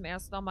trotzdem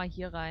erst nochmal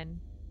hier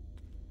rein.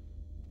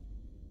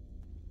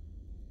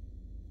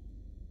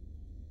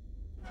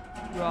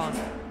 Ja.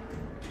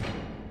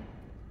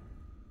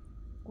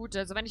 Gut,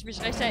 also wenn ich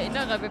mich recht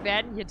erinnere, wir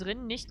werden hier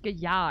drin nicht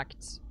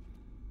gejagt.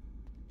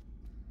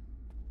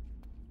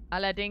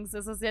 Allerdings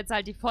ist es jetzt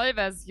halt die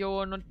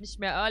Vollversion und nicht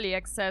mehr Early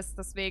Access.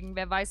 Deswegen,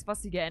 wer weiß,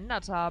 was sie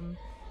geändert haben.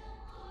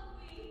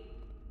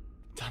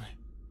 Damn it.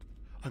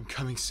 I'm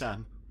coming,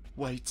 Sam.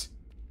 Wait.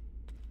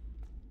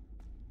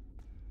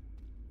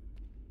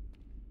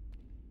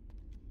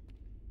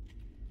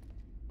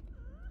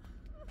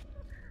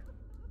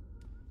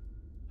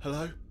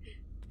 Hello?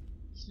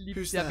 Ich liebe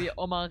es Who's ja, there? wie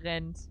Oma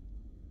rennt.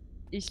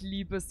 Ich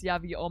liebe es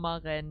ja, wie Oma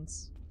rennt.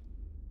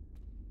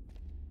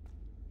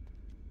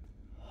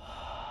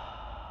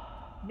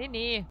 Nee,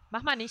 nee,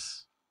 mach mal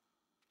nicht.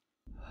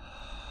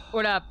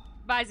 Oder,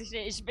 weiß ich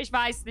nicht. Ich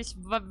weiß nicht,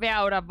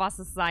 wer oder was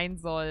es sein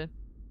soll.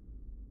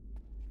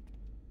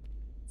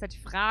 Ist halt die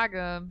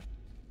Frage.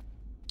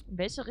 In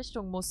welche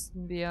Richtung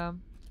mussten wir?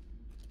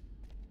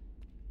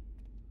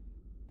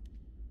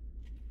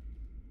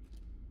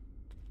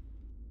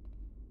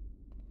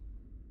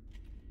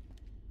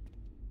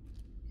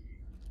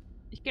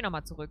 Ich gehe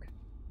nochmal zurück.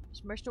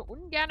 Ich möchte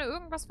ungern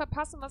irgendwas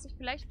verpassen, was ich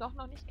vielleicht doch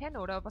noch nicht kenne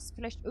oder was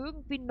vielleicht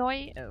irgendwie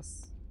neu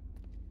ist.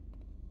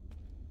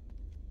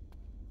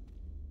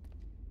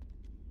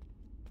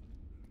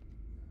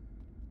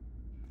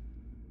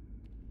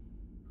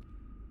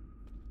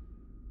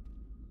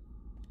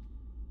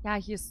 Ja,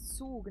 hier ist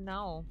zu,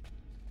 genau.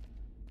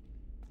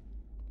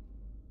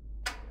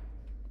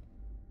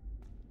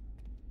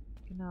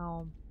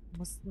 Genau.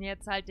 Mussten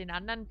jetzt halt den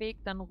anderen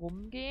Weg dann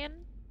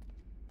rumgehen.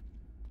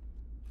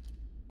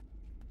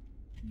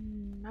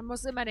 Man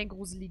muss immer den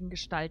gruseligen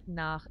Gestalten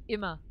nach.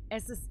 Immer.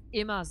 Es ist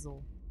immer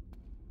so.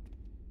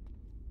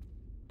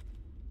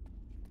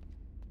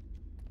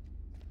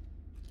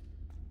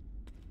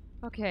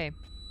 Okay.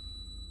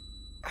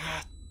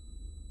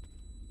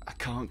 I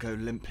can't go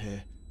limp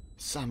here.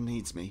 Sam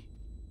needs me.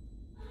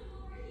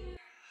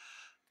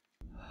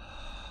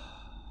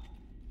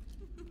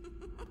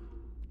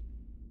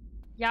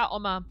 Ja,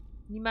 Oma.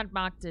 Niemand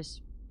mag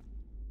dich.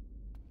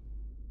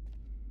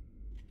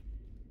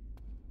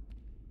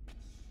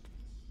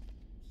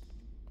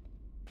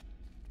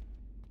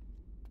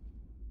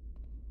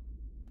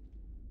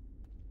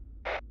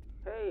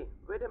 Hey,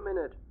 wait a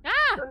minute.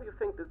 Ah! Don't you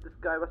think that this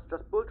guy was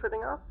just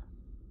bullshitting us?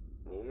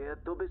 Yeah,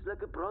 Toby's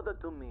like a brother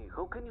to me.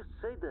 How can you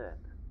say that?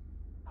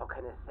 How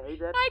can I say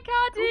that? Hi,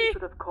 Toby Kati!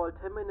 should have called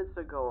 10 minutes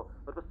ago.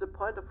 What was the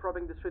point of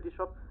robbing this shitty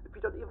shop if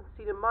you don't even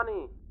see the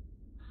money?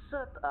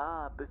 Shut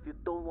up if you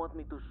don't want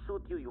me to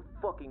shoot you, you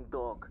fucking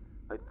dog.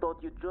 I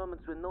thought you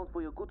Germans were known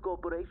for your good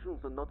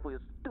cooperations and not for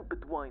your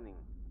stupid whining.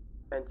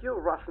 And you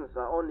Russians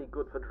are only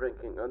good for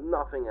drinking and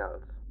nothing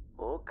else.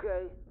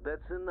 Okay,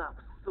 that's enough,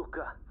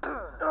 suka.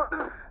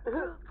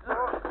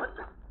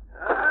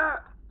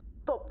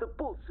 Stop the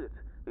bullshit.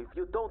 If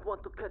you don't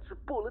want to catch a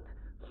bullet,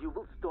 you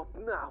will stop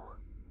now.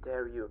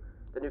 Dare you.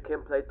 Then you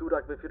can play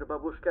Dudak with your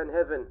babushka in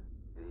heaven.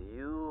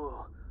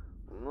 You...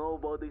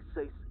 Nobody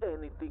says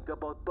anything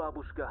about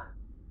babushka.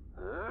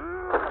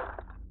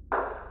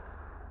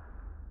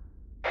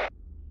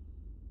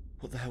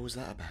 What the hell was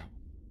that about?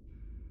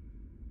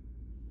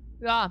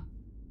 Ja.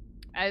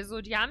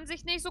 Also, die haben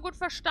sich nicht so gut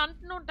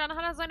verstanden und dann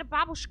hat er seine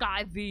Babuschka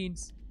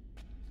erwähnt.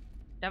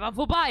 Der war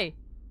vorbei.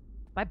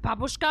 Bei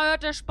Babuschka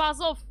hört der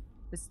Spaß auf.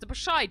 Wisst ihr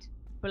Bescheid?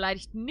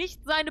 Beleidigt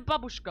nicht seine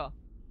Babuschka.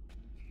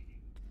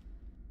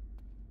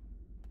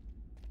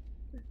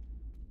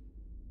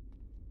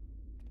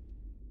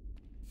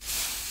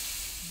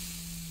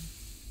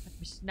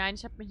 Nein,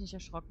 ich habe mich nicht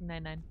erschrocken.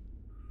 Nein, nein.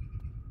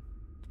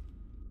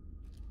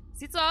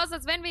 Sieht so aus,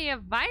 als wenn wir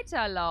hier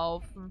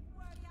weiterlaufen.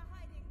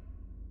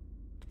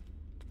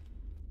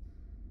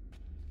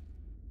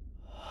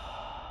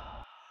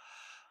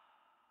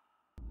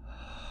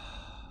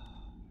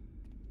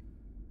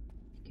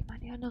 Ich gehe mal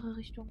in die andere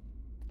Richtung.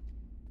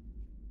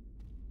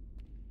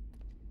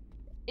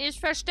 Ich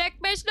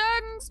versteck mich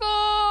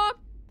nirgendwo.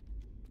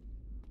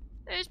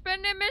 Ich bin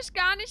nämlich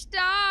gar nicht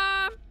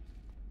da.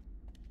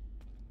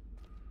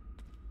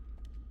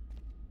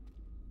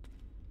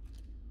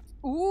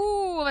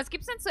 Was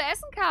gibt's denn zu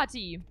essen,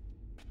 Kati?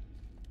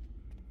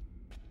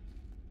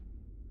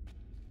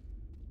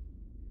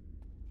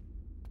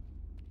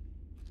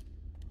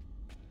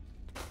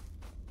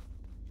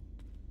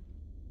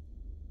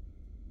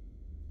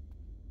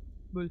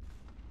 Müll.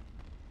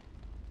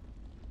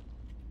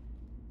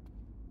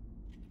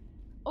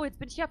 Oh, jetzt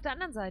bin ich hier auf der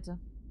anderen Seite.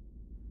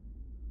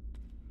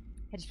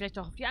 Hätte ich vielleicht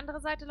doch auf die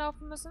andere Seite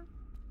laufen müssen?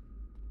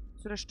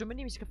 Zu der Stimme,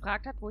 die mich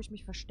gefragt hat, wo ich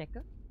mich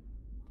verstecke?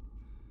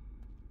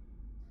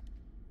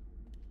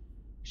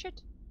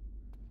 Shit.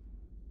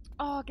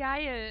 Oh,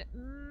 geil.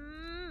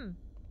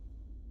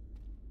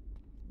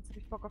 Jetzt habe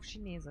ich Bock auf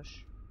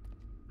Chinesisch.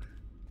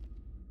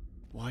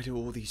 Why do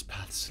all these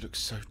paths look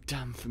so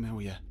damn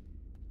familiar?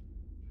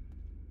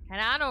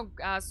 Keine Ahnung.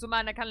 Hast du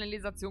mal in der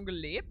Kanalisation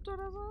gelebt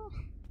oder so?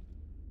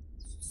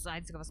 Das ist das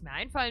Einzige, was mir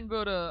einfallen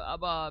würde,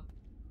 aber...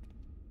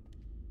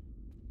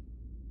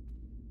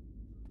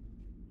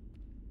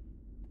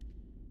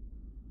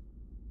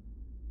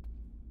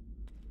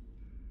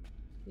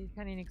 Ich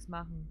kann hier nichts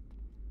machen.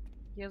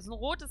 Hier ist ein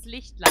rotes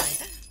Lichtlein.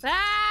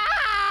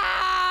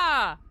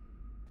 Ah!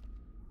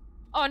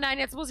 Oh nein,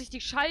 jetzt muss ich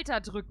die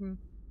Schalter drücken.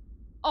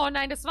 Oh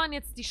nein, das waren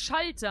jetzt die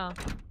Schalter.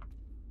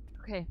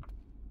 Okay.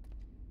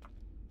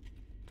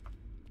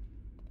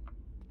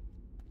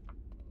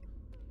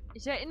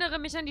 Ich erinnere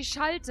mich an die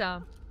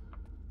Schalter.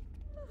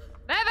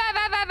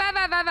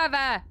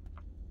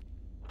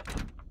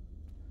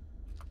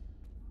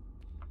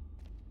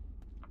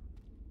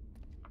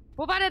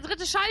 Wo war der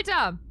dritte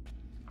Schalter?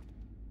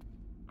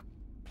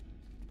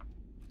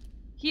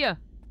 Hier.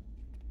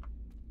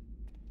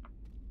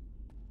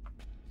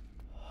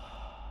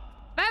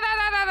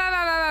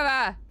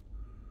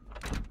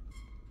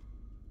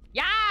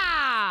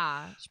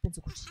 Ja! Ich bin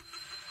so gut.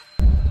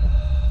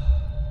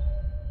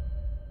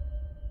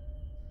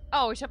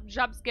 Oh, ich habe einen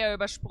Jumpscare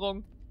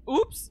übersprungen.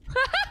 Ups.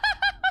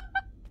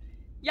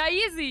 Ja,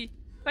 easy.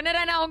 Wenn du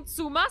deine Augen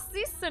zumachst,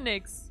 siehst du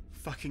nix.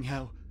 Fucking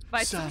hell.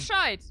 Weißt du Sam.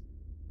 Bescheid?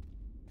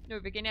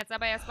 Nö, wir gehen jetzt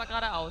aber erstmal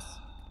geradeaus.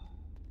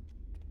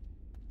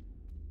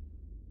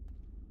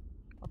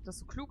 Ob das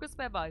so klug ist,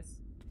 wer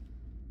weiß.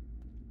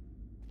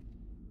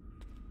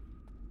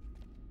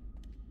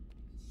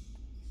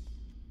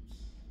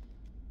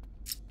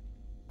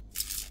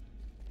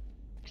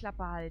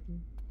 Klappe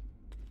halten.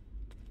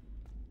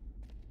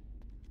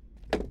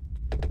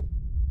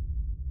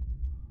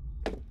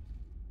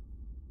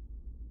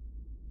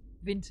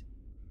 Wind.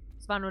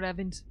 Es war nur der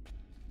Wind.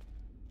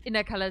 In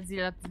der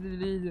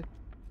Kanalisation.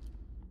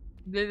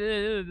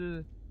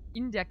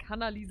 In der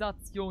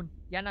Kanalisation.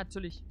 Ja,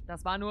 natürlich.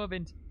 Das war nur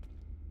Wind.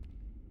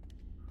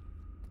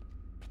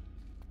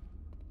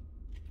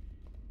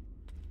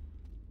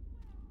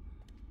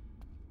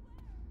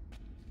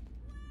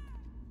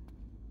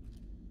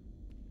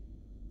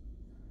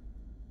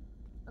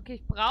 Okay,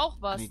 ich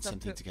brauche was I need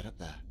something dafür. to get up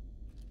there.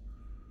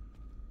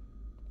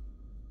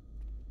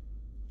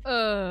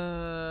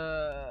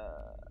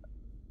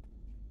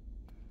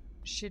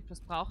 Shit, was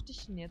brauchte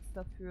ich denn jetzt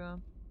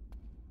dafür?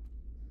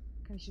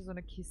 Kann ich hier so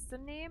eine Kiste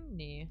nehmen?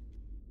 Nee.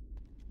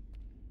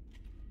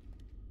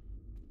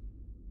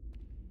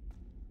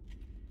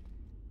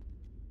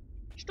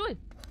 Stuhl.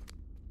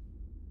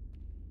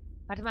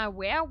 Warte mal,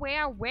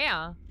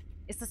 where?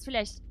 Ist das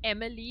vielleicht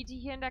Emily, die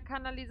hier in der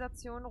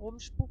Kanalisation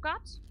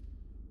rumspuckert?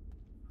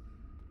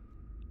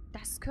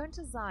 Das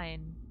könnte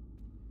sein.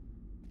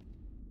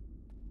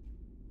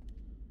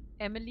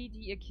 Emily,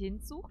 die ihr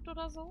Kind sucht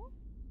oder so?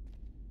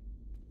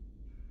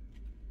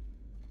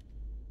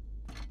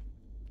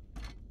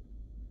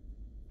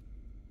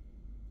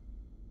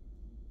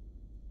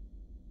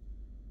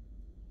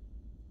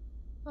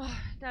 Oh,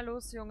 na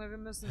los, Junge, wir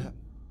müssen.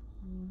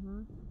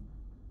 Mhm.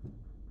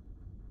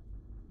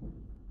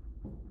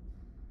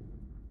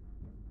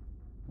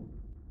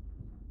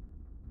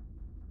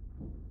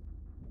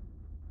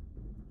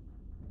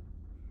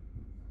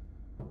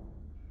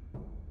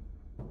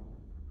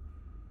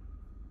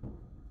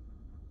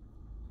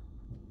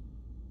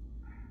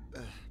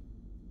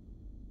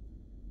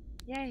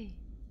 Yay.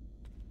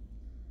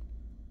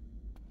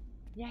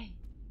 Yay.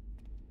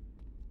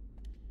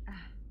 Ah.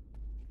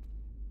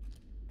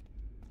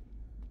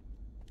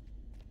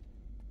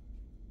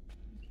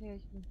 Okay,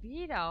 ich bin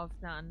wieder auf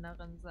der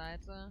anderen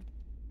Seite.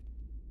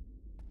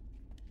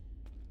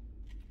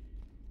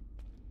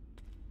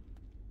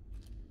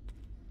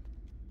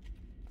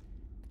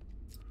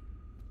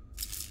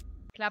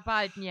 Klappe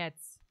halten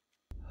jetzt.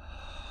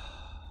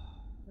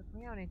 Da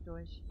komm ich auch nicht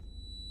durch.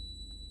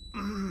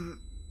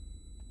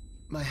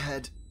 My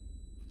head.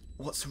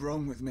 What's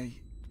wrong with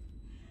me?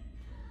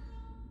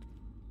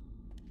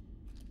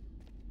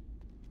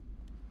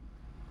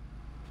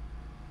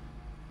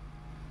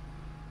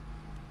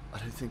 I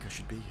don't think I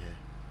should be here.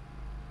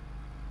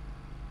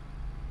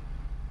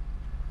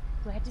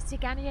 Du hättest hier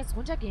gar nicht erst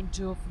runtergehen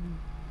dürfen.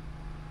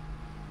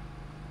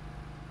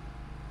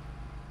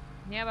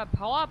 Nee, aber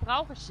Power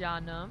brauche ich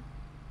ja, ne?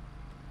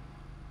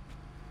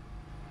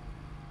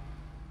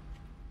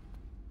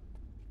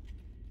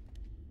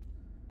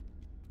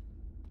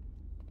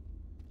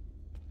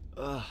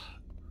 Ugh,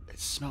 it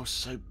smells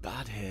so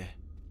bad here.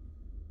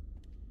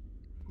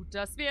 Gut,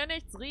 dass wir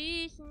nichts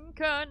riechen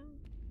können.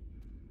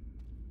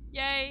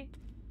 Yay.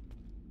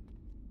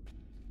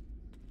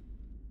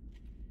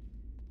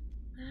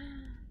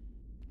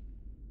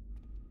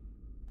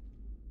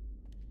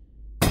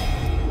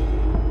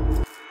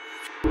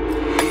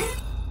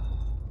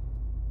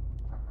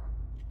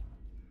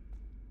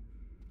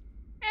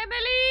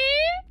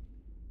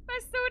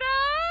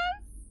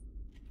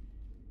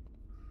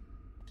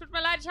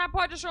 Ich habe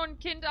heute schon ein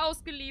Kind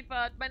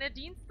ausgeliefert. Meine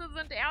Dienste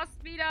sind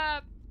erst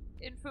wieder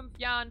in 5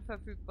 Jahren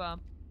verfügbar.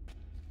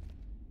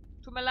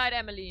 Tut mir leid,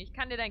 Emily. Ich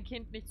kann dir dein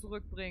Kind nicht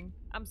zurückbringen.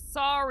 I'm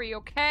sorry,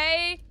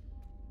 okay?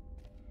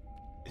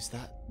 Is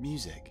that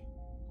music?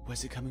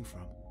 Where's it coming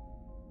from?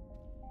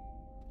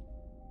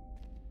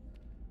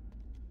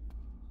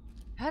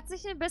 Hört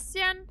sich ein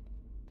bisschen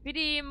wie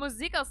die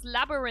Musik aus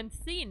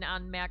Labyrinthine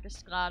an, merke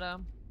ich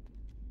gerade.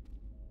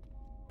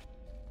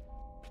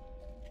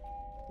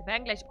 Wir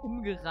werden gleich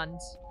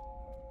umgerannt.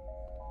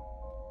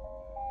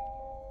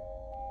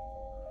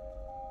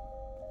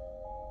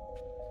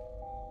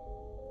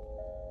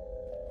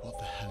 What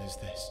the hell is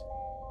this?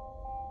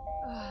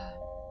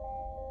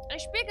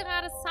 Ich spiele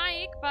gerade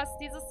Psych, was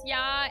dieses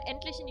Jahr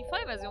endlich in die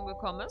Vollversion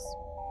gekommen ist.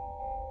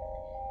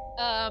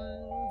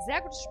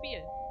 Sehr gutes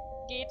Spiel.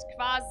 Geht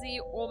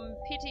quasi um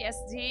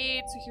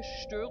PTSD, psychische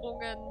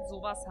Störungen,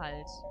 sowas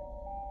halt.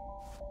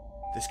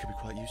 This could be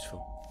quite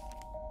useful.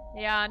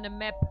 Ja, eine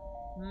Map.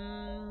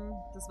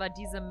 Das war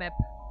diese Map,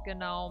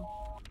 genau.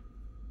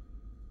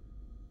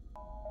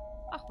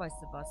 Ach,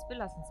 weißt du was? Wir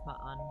lassen es mal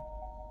an.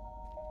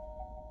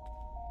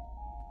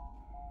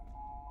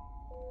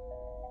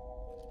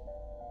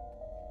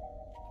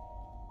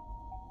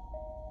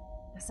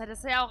 Das hat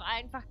es ja auch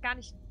einfach gar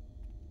nicht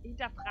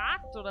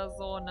hinterfragt oder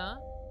so, ne?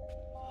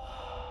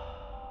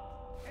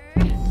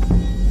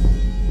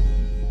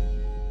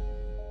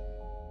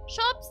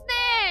 Schub's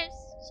nicht!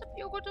 Ich hab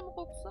Joghurt im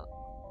Rucksack.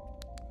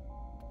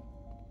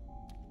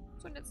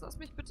 So, und jetzt lass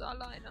mich bitte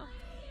alleine.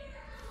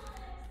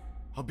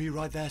 I'll be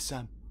right there,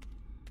 Sam.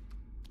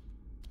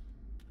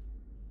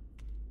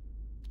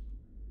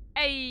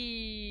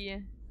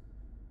 Ey!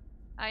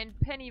 Ein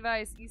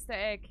Pennywise Easter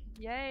Egg.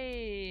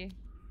 Yay!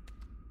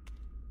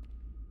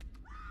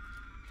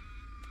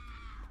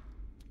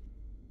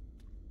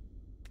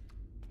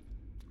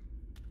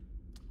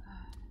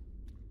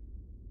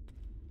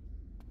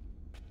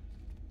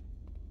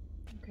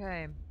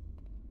 Okay.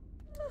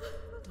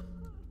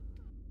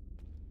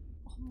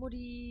 Och,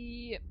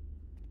 Mutti.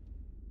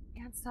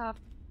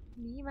 Ernsthaft.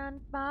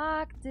 Niemand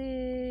mag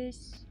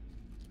dich.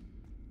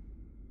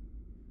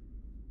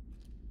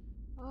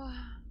 Oh.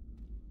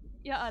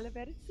 Ihr alle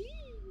werdet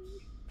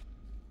fliehen.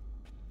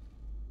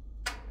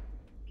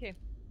 Okay.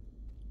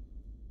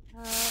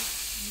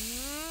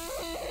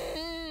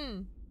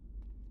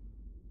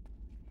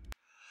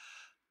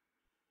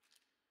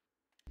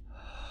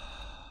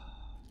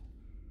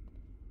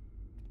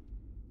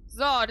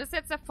 So, das ist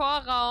jetzt der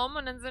Vorraum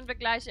und dann sind wir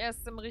gleich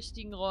erst im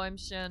richtigen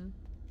Räumchen.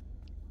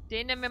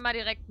 Den nehmen wir mal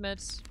direkt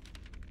mit.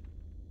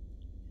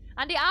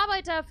 An die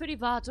Arbeiter für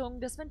die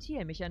Wartung des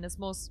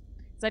Ventilmechanismus.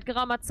 Seit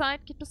geraumer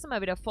Zeit gibt es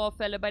immer wieder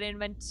Vorfälle, bei denen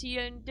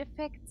Ventilen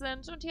defekt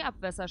sind und die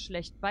Abwässer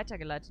schlecht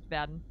weitergeleitet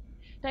werden.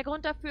 Der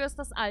Grund dafür ist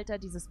das Alter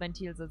dieses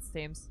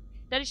Ventilsystems.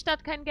 Da die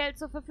Stadt kein Geld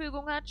zur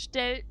Verfügung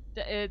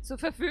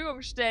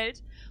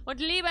stellt und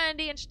lieber in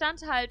die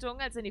Instandhaltung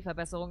als in die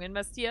Verbesserung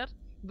investiert,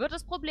 wird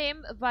das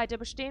Problem weiter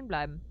bestehen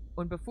bleiben.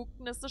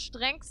 Unbefugten ist es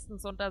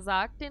strengstens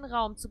untersagt, den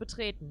Raum zu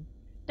betreten.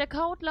 Der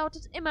Code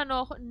lautet immer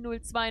noch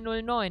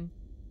 0209.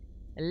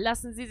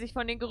 Lassen Sie sich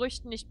von den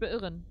Gerüchten nicht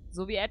beirren.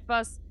 So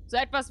etwas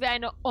wie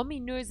eine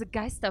ominöse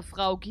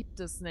Geisterfrau gibt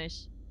es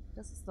nicht.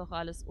 Das ist doch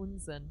alles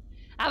Unsinn.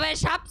 Aber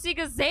ich hab sie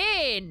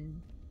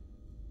gesehen!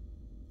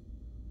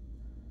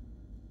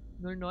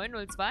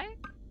 0902?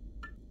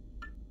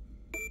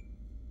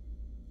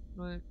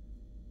 0.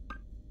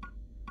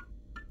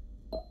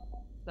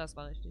 Das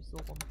war richtig, so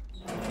rum.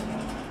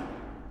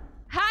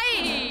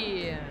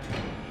 Hi!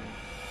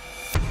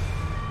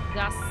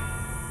 Das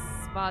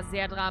war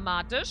sehr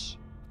dramatisch.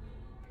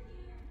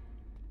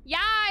 Ja,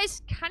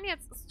 ich kann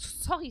jetzt...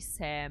 Sorry,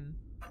 Sam.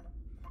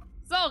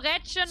 So,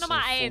 Rädchen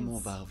Nummer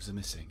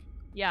 1.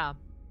 Ja.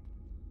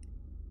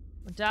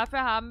 Und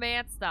dafür haben wir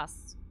jetzt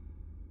das.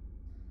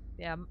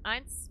 Wir haben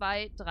 1,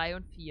 2, 3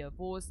 und 4.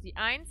 Wo ist die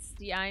 1?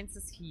 Die 1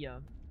 ist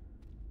hier.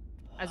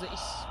 Also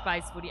ich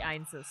weiß, wo die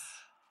 1 ist.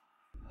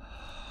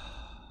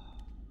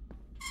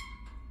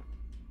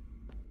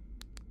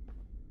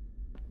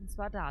 Und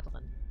zwar da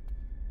drin.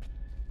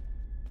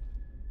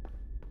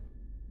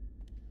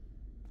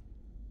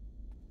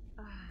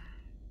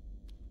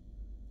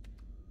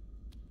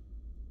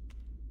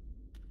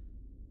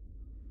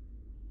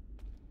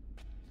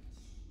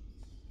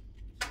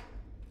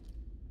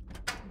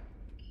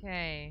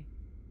 Okay.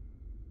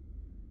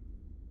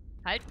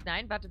 Halt,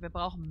 nein, warte, wir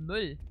brauchen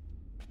Müll.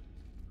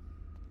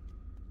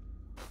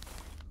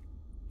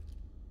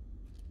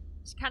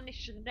 Ich kann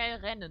nicht schnell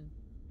rennen,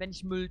 wenn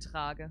ich Müll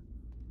trage.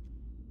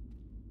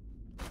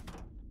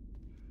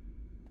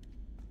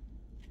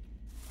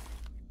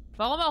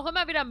 Warum auch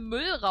immer wieder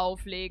Müll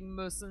rauflegen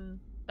müssen,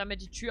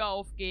 damit die Tür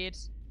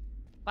aufgeht.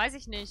 Weiß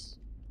ich nicht.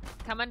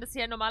 Kann man das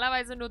hier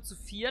normalerweise nur zu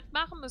 4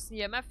 machen? Müssen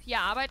hier immer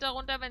 4 Arbeiter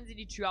runter, wenn sie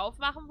die Tür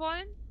aufmachen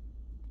wollen?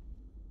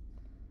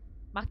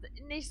 Macht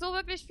nicht so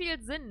wirklich viel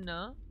Sinn,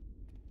 ne?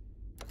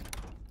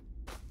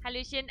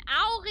 Hallöchen,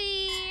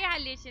 Auri!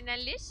 Hallöchen,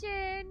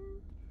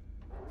 Hallöchen!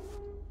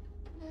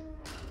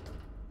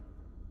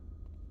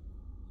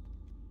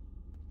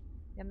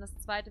 Wir haben das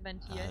zweite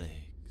Ventil.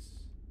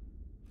 Alex.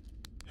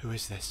 Who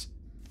is this?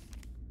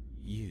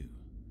 You.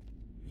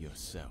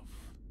 Yourself.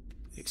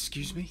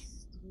 Excuse me?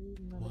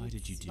 Why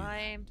did you do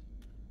that?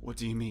 What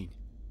do you mean?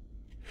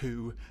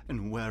 Who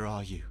and where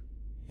are you?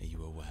 Are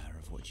you aware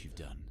of what you've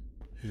done?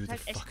 Who the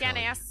Ich fuck gerne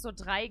are you? erst zur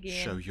 3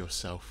 gehen. Show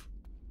yourself.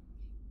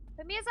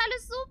 Bei mir ist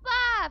alles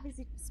super. Wie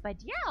sieht es bei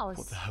dir aus?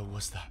 What the hell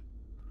was that?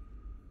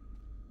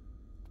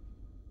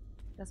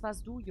 Das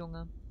warst du,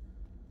 Junge.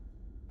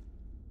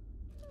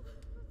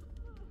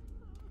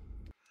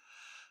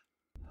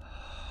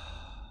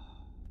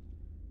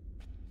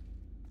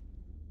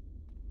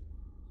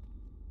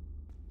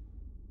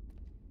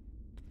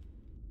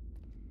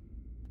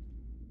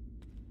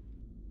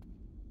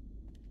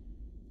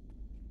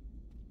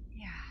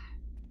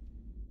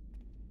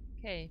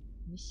 Okay,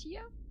 nicht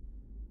hier?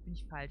 Bin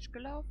ich falsch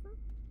gelaufen?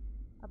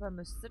 Aber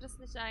müsste das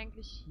nicht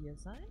eigentlich hier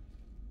sein?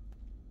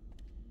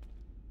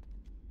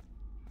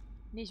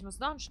 Nee, ich muss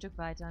noch ein Stück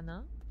weiter,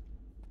 ne?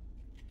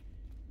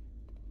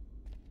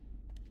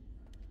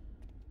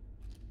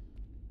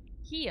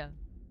 Hier.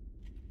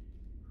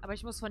 Aber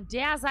ich muss von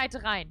der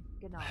Seite rein.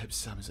 Genau. I hope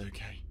Sam is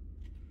okay.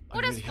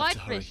 Oh, das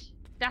freut mich.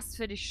 Das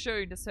finde ich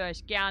schön. Das höre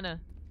ich gerne.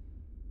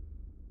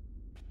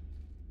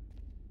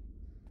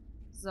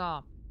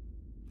 So.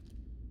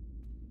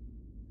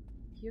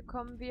 Hier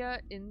kommen wir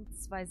in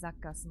 2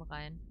 Sackgassen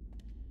rein.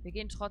 Wir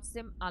gehen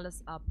trotzdem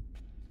alles ab.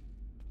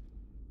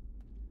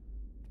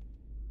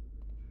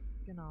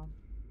 Genau.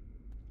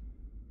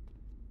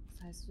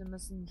 Das heißt, wir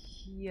müssen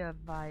hier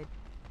weiter.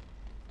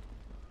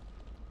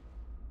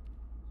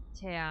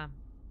 Okay.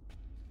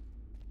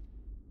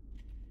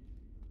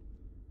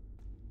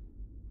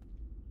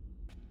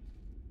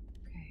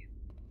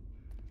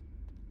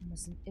 Wir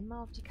müssen immer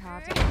auf die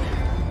Karte.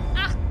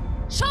 Ach,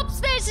 schub's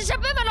nicht! Ich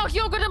habe immer noch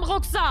Joghurt im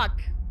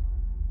Rucksack!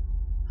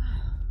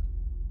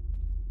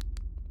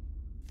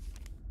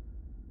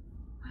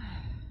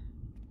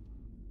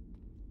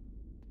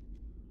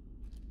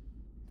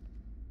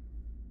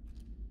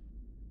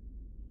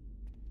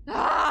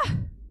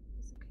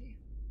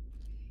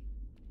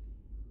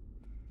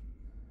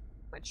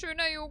 Mein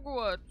schöner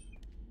Joghurt.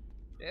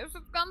 Der ist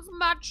jetzt ganz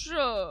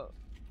Matsche.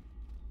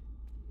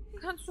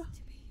 Kannst du...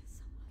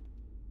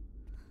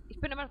 Ich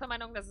bin immer noch der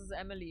Meinung, dass es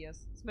Emily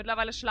ist. Ist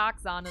mittlerweile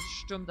Schlagsahne, das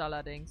stimmt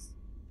allerdings.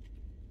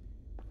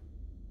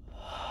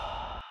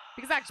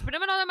 Wie gesagt, ich bin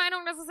immer noch der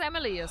Meinung, dass es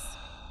Emily ist.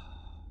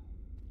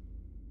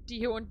 Die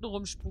hier unten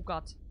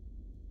rumspukert.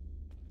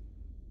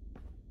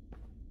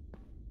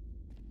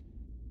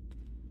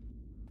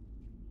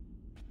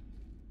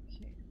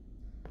 Okay.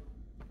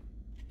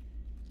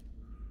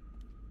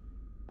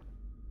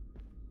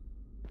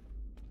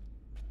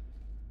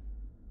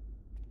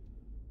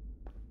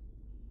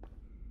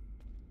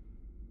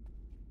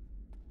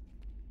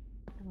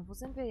 Aber wo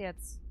sind wir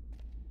jetzt?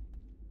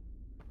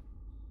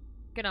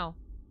 Genau.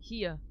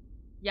 Hier.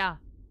 Ja.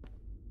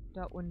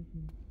 Da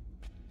unten.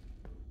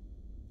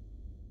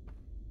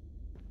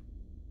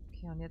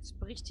 Okay, und jetzt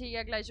bricht hier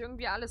ja gleich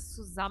irgendwie alles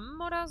zusammen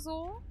oder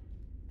so.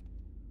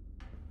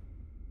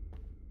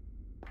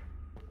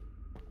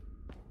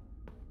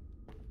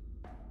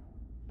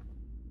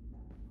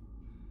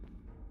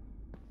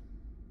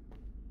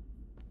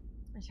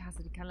 Ich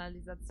hasse die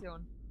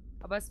Kanalisation.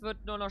 Aber es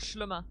wird nur noch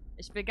schlimmer.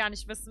 Ich will gar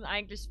nicht wissen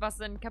eigentlich, was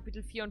in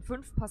Kapitel 4 und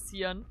 5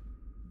 passieren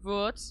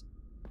wird.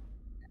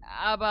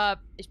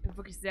 Aber ich bin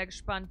wirklich sehr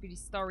gespannt, wie die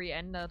Story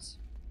endet.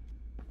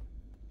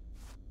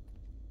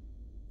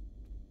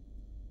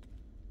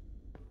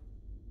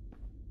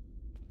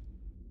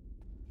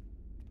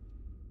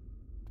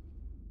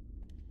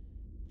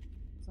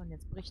 So, und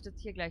jetzt bricht es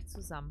hier gleich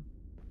zusammen.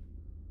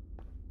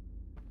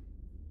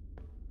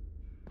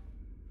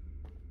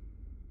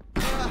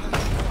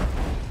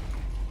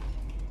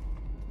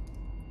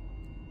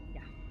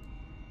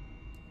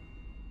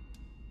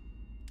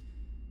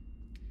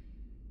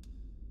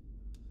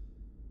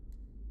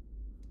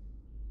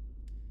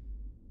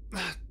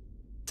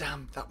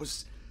 Damn, that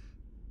was...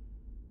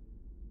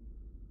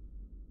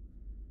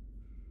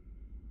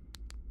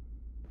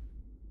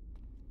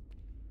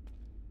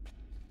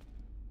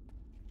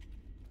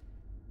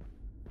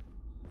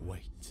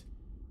 Wait.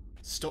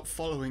 Stop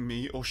following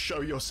me or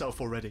show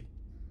yourself already.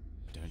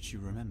 Don't you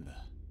remember?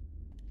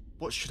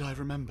 What should I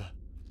remember?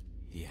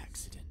 The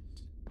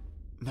accident.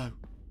 No,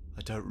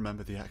 I don't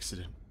remember the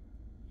accident.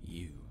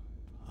 You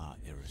are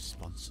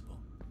irresponsible.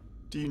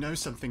 Do you know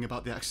something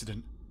about the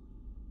accident?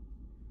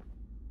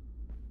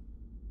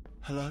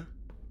 Hello?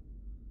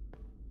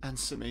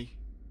 Answer me.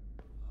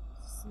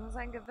 Das ist nur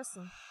sein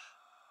Gewissen.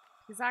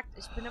 Wie gesagt,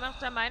 ich bin immer noch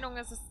der Meinung,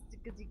 es ist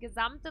die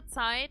gesamte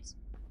Zeit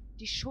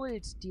die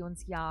Schuld, die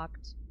uns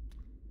jagt.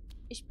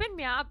 Ich bin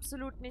mir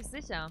absolut nicht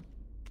sicher.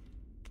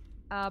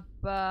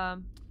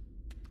 Aber...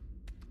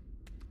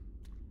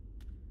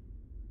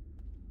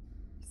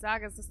 ich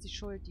sage, es ist die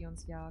Schuld, die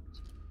uns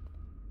jagt.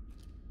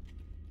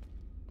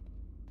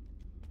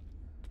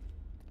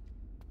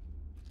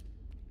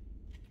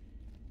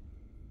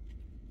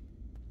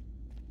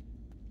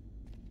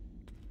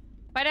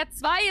 Bei der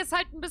 2 ist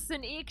halt ein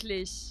bisschen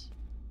eklig.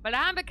 Weil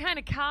da haben wir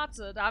keine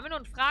Karte. Da haben wir nur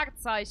ein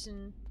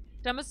Fragezeichen.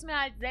 Da müssen wir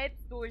halt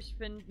selbst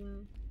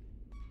durchfinden.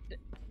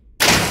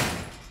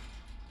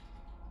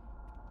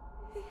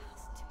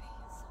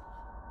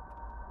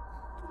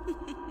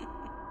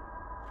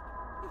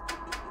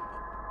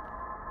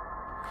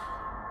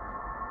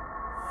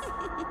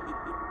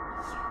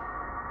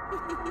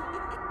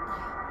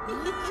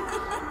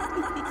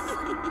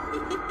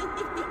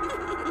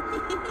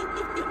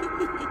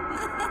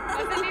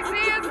 Also die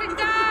See ist nicht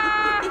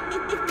da!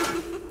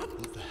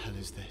 What the hell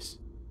is this?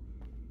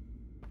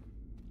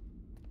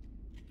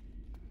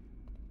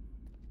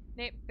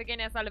 Nee, wir gehen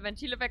erst alle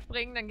Ventile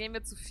wegbringen, dann gehen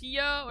wir zu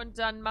 4 und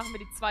dann machen wir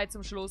die 2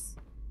 zum Schluss.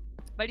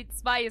 Weil die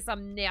 2 ist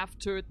am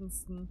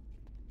nervtötendsten.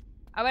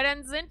 Aber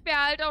dann sind wir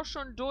halt auch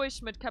schon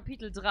durch mit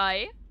Kapitel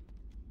 3.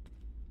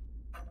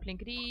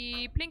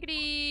 Plinkedi,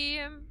 plinkedi.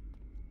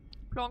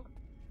 Plonk.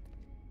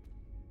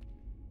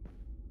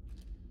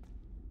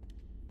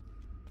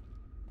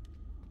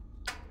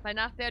 Weil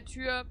nach der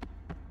Tür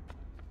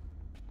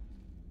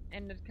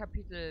endet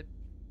Kapitel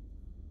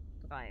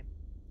 3.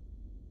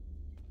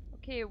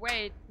 Okay,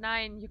 wait.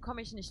 Nein, hier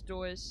komme ich nicht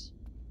durch.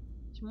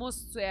 Ich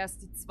muss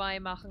zuerst die 2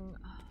 machen.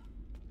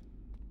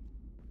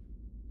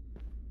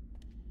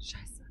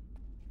 Scheiße.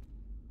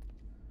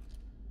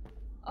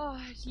 Oh,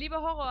 ich liebe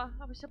Horror.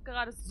 Aber ich habe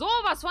gerade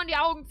sowas von die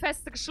Augen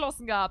feste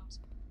geschlossen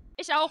gehabt.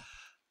 Ich auch.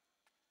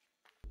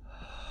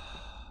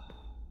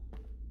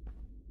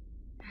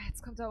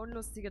 Jetzt kommt der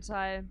unlustige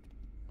Teil.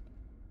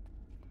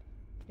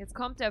 Jetzt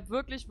kommt der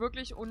wirklich,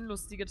 wirklich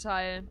unlustige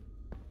Teil.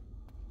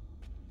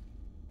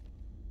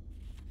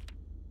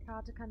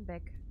 Karte kann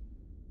weg.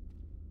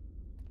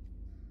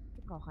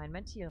 Ich brauche ein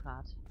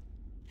Ventilrad.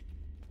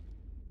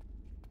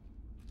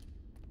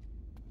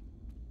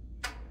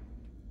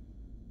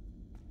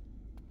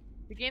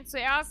 Wir gehen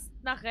zuerst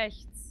nach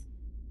rechts.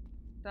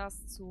 Da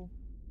ist zu.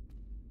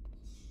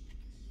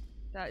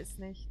 Da ist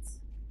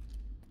nichts.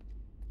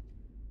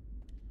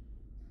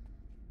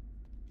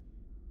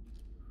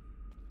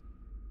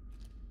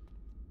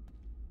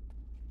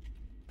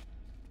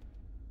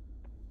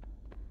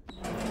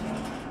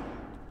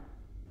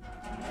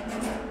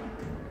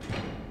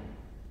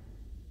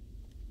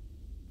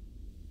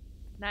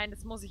 Nein,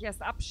 das muss ich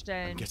erst I'm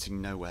abstellen. getting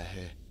nowhere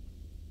here.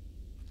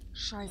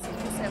 Scheiße,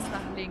 ich muss erst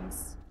nach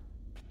links.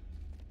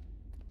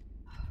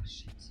 Oh,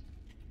 shit.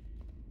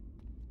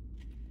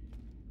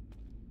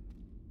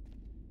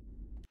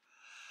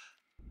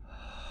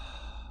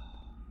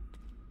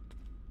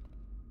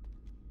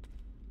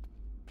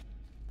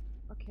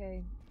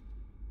 Okay.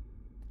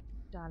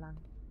 Da lang.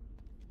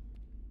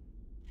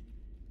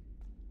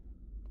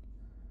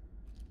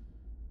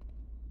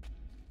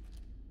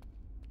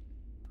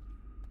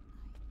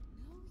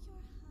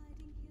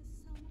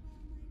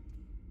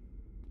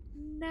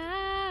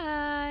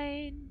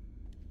 Nein!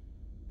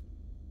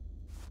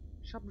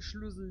 Ich hab einen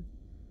Schlüssel.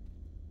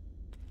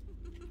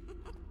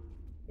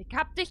 Ich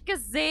hab dich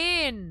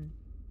gesehen!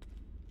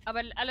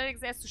 Aber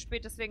allerdings erst zu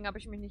spät, deswegen habe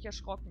ich mich nicht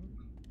erschrocken.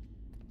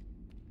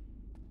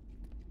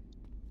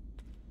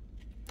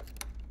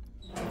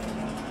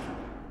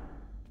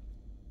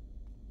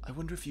 I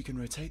wonder if you can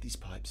rotate these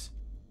pipes.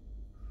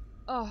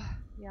 Oh,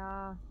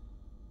 ja.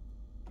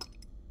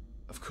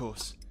 Of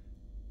course.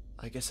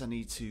 I guess I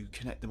need to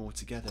connect them all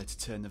together to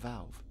turn the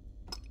valve.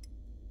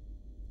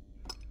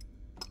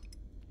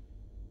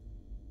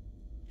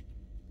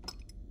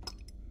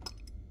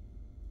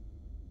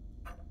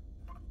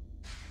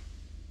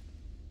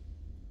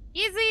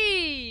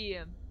 Easy!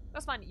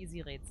 Das war ein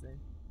Easy-Rätsel.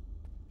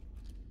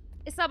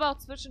 Ist aber auch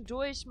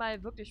zwischendurch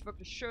mal wirklich,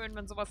 wirklich schön,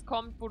 wenn sowas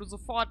kommt, wo du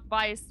sofort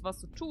weißt,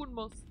 was du tun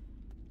musst.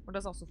 Und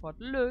das auch sofort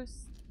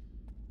löst.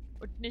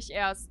 Und nicht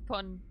erst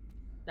von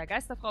der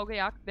Geisterfrau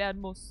gejagt werden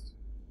musst.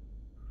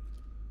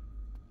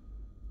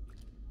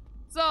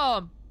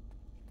 So.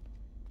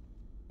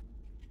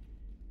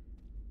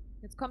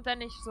 Jetzt kommt der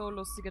nicht so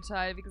lustige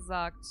Teil, wie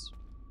gesagt.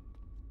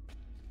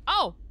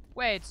 Oh,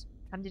 wait.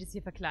 Haben die das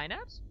hier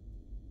verkleinert?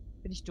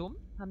 Bin ich dumm?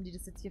 Haben die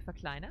das jetzt hier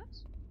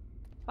verkleinert?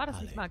 War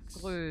das nicht mal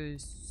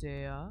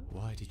größer?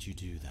 Why did you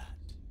do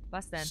that?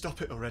 Was denn?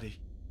 Stop it already.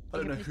 I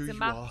don't know who you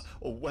are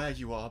or where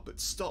you are, but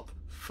stop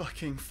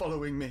fucking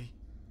following me.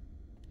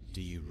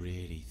 Do you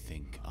really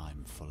think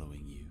I'm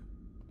following you?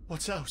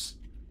 What else?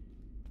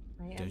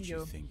 Don't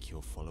you think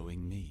you're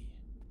following me?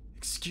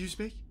 Excuse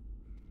me?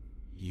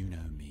 You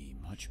know me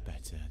much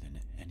better than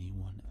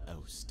anyone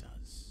else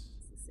does.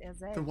 Das ist er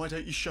selbst. Then why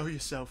don't you show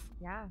yourself?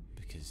 Ja.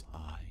 Because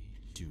I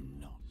do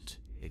not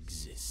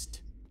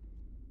exist.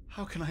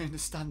 How can I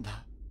understand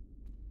that?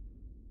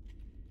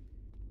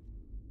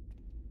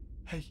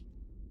 Hey,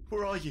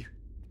 where are you?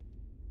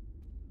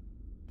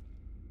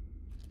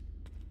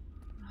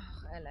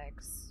 Ach,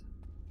 Alex.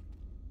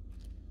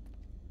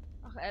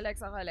 Ach,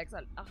 Alex, ach, Alex,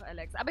 ach,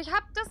 Alex. Aber ich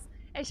hab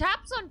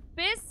so ein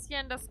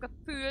bisschen das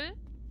Gefühl,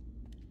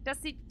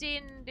 dass sie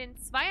den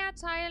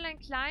Zweierteil ein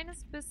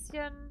kleines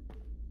bisschen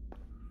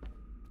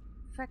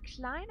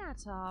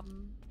verkleinert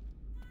haben.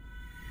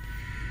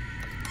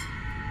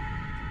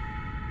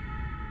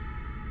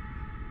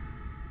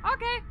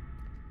 Okay.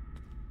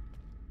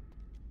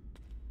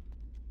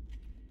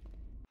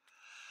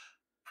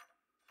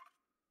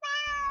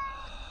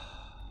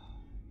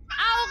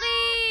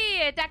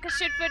 Auri!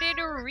 Dankeschön für den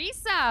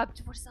Resub.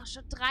 Du wurdest auch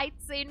schon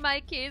 13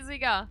 Mal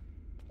käsiger.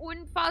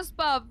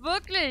 Unfassbar.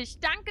 Wirklich.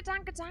 Danke,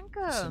 danke,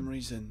 danke. For some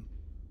reason,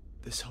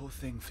 this whole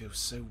thing feels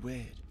so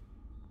weird.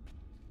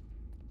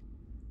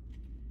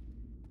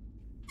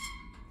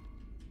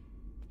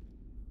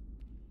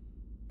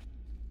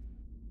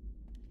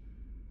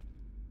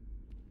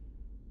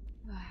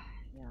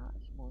 Ja,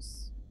 ich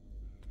muss.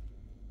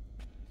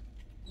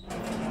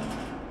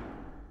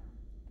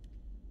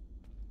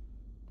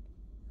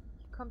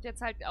 Kommt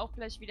jetzt halt auch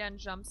gleich wieder ein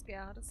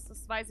Jumpscare.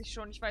 Das weiß ich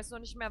schon. Ich weiß nur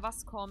nicht mehr,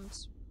 was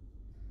kommt.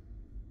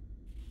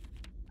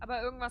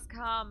 Aber irgendwas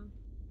kam.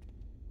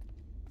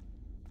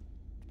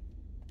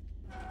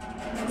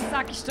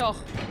 Sag ich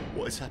doch.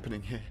 What is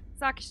happening here?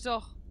 Sag ich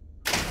doch.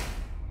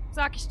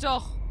 Sag ich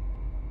doch.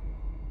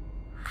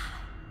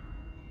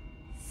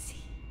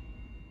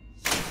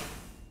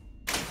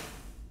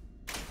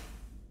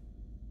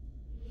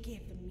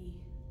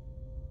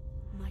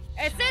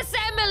 Es ist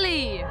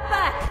Emily!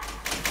 Back!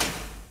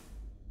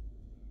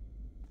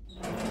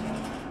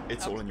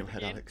 It's all in your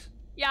head, Alex.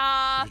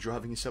 Ja! You're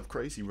driving yourself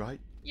crazy, right?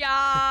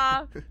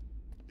 Ja!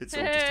 It's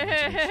all just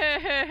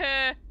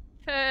imagination.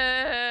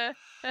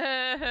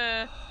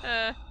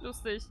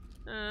 Lustig.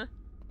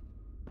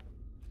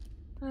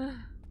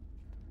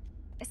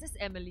 Es ist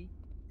Emily.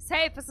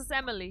 Safe, es ist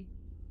Emily.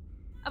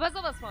 Aber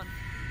sowas von.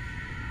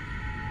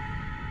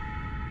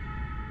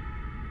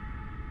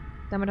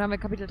 Damit haben wir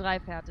Kapitel 3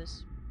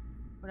 fertig.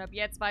 Und ab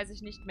jetzt weiß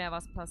ich nicht mehr,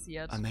 was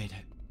passiert. I made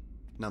it.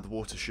 Now the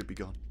water should be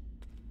gone.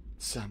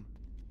 Sam,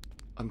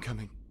 I'm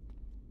coming.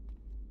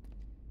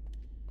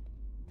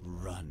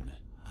 Run,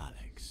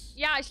 Alex.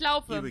 Ja, ich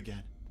laufe. You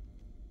again.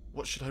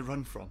 What should I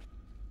run from?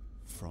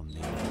 From the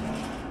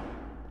illusion.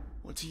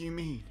 What do you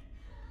mean?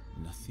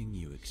 Nothing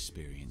you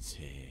experience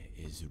here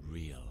is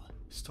real.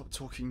 Stop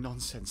talking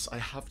nonsense. I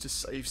have to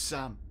save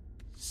Sam.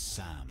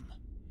 Sam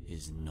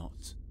is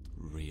not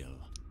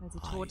real. Weil sie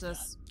tot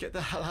ist. Get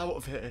the hell out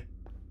of here.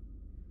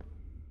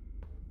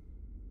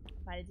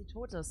 Weil sie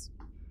tot ist.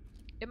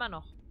 Immer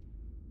noch.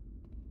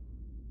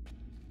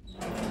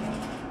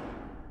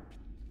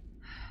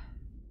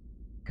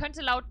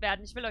 könnte laut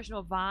werden. Ich will euch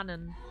nur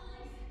warnen.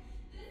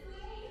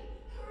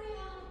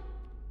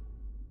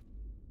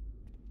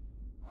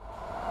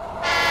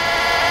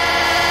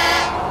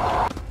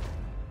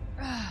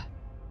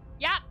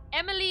 Ja,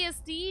 Emily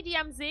ist die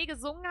am See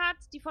gesungen hat,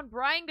 die von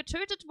Brian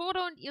getötet wurde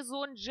und ihr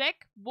Sohn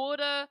Jack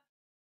wurde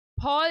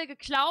Paul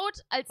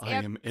geklaut, als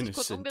er sich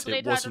kurz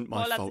umgedreht hat und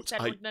Paul hat sich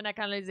dann unten in der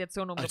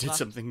Kanalisation umgebracht. I did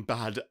something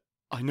bad.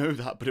 I know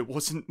that, but it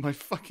wasn't my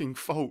fucking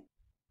fault.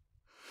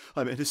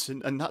 I'm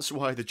innocent, and that's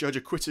why the judge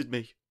acquitted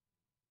me.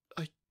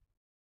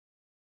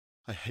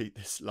 I hate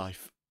this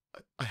life.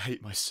 I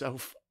hate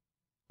myself.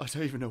 I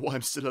don't even know why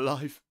I'm still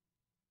alive.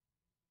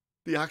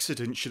 The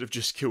accident should have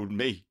just killed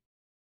me.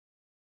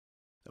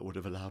 That would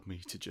have allowed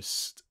me to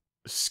just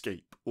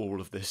escape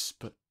all of this,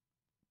 but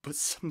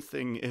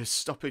something is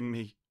stopping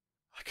me.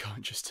 I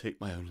can't just take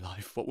my own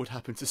life. What would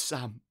happen to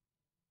Sam?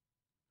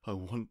 I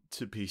want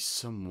to be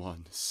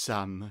someone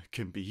Sam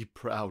can be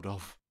proud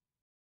of.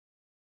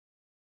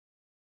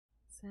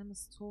 Sam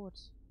ist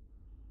tot.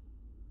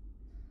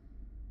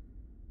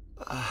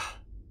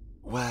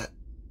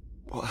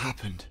 What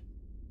happened?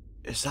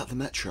 Is that the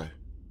metro?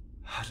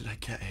 How did I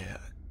get here?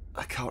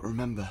 I can't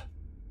remember.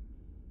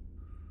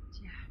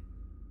 Tja.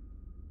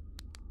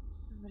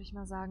 Dann würde ich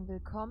mal sagen,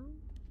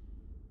 willkommen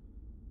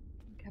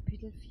in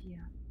Kapitel 4.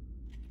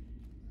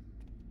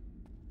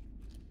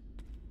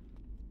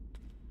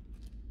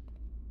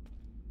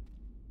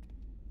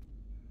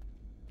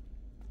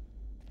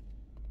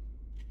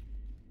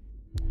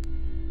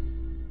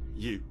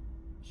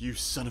 You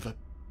son of a...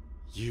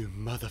 You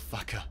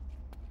motherfucker.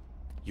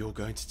 You're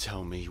going to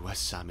tell me where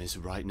Sam is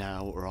right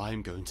now, or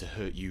I'm going to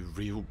hurt you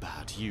real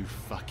bad, you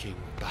fucking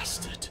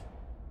bastard.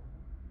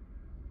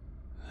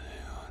 They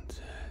are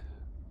dead.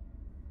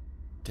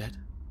 Dead?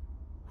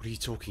 What are you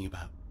talking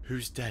about?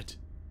 Who's dead?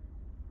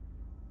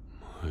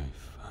 My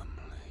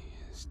family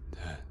is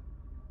dead.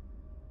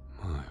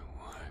 My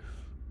wife.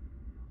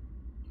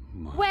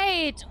 My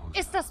Wait, daughter,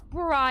 ist das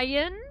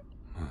Brian?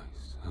 my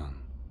son.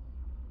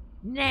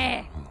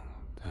 Nee. All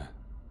dead.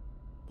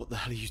 What the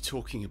hell are you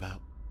talking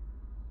about?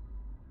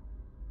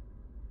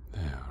 They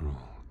are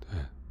all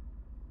dead.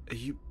 Are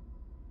you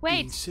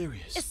Wait, being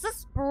serious? ist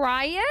das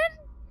Brian?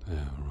 They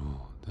are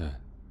all dead.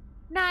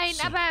 Nein,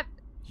 So, aber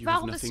you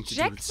have warum nothing ist to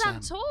do Jack with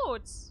dann Sam?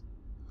 tot?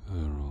 They're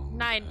all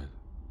Nein. dead.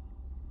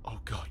 Oh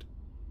God.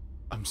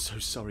 I'm so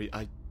sorry.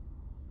 I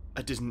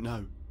didn't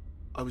know.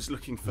 I was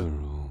looking for... They're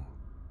all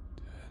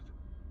dead.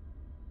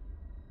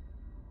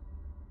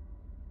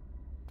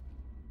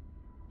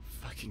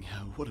 Fucking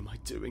hell, what am I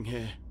doing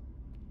here?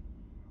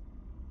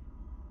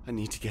 I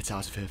need to get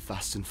out of here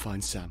fast and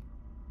find Sam.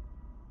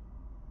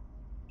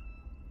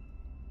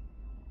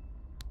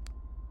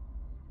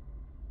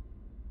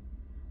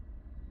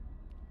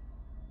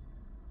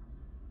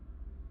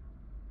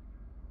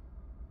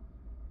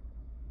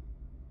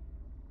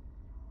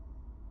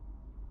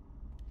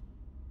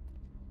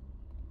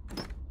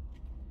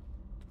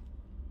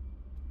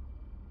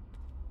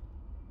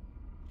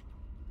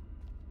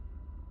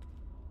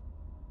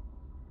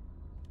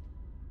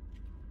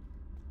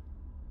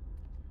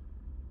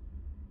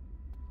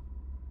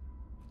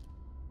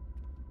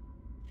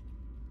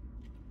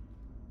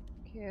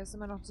 Okay, er ist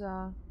immer noch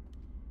da.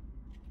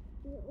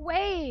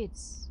 Wait!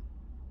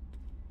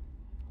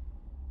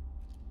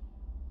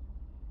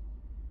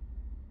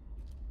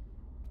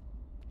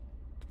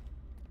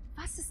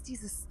 Was ist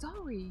diese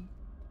Story?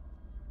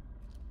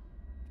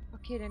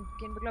 Okay, dann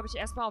gehen wir, glaube ich,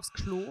 erstmal aufs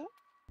Klo.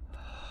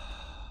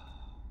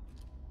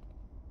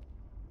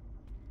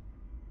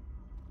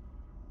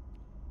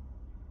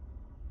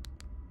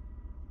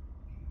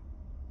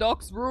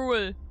 Dogs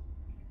Rule.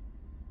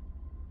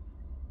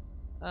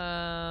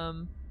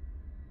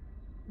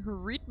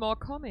 Read more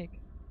comic.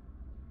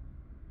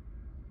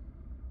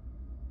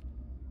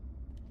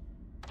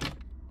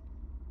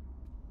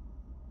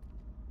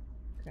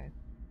 Okay.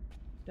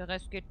 Der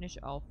Rest geht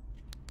nicht auf.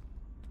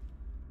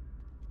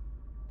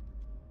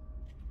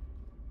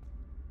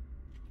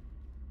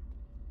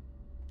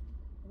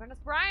 Wenn es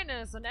Brian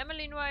ist und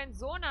Emily nur einen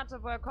Sohn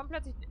hatte, wo er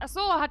komplett...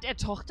 Achso, hat er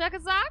Tochter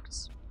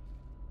gesagt?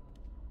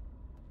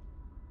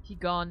 He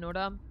gone,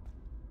 oder?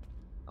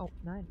 Oh,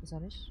 nein, ist er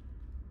nicht.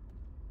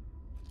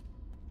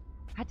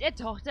 Hat er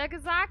Tochter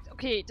gesagt?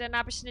 Okay, dann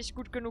habe ich nicht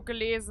gut genug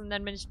gelesen,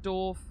 dann bin ich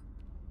doof.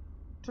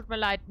 Tut mir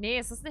leid. Nee,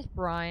 es ist nicht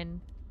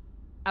Brian.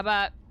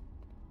 Aber...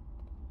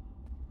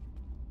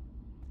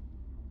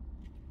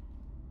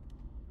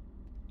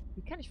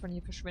 Wie kann ich von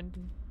hier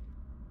verschwinden?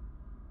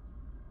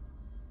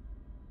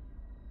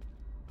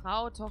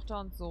 Frau, Tochter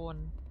und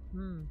Sohn.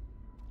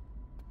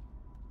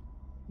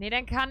 Nee,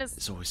 dann kann es...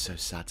 It's always so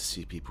sad to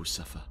see people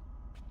suffer.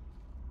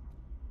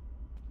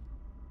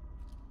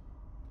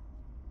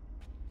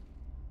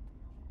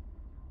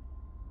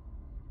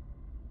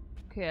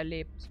 Okay, er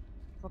lebt.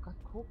 Ich wollte gerade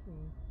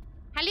gucken.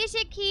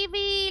 Hallöchen,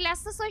 Kiwi!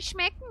 Lasst es euch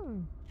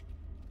schmecken!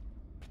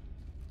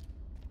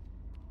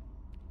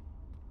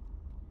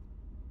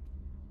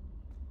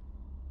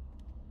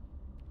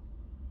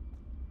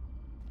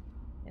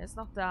 Er ist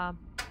noch da.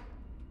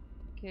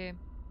 Okay.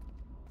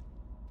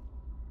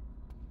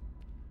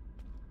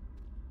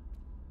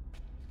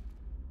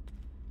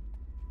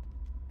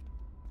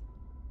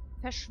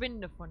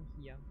 Verschwinde von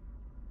hier.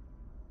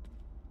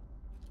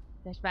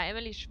 Vielleicht war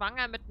Emily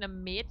schwanger mit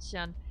einem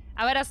Mädchen.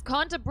 Aber das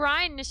konnte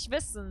Brian nicht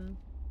wissen.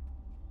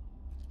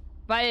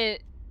 Weil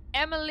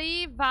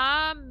Emily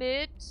war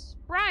mit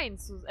Brian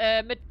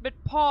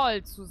mit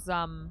Paul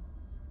zusammen.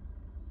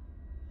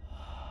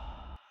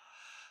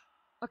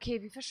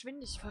 Okay, wie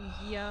verschwinde ich von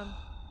hier?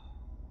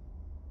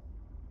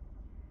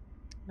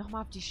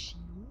 Nochmal auf die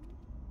Schienen?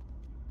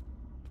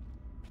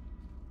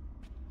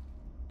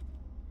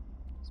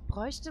 Ich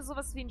bräuchte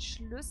sowas wie einen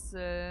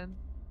Schlüssel.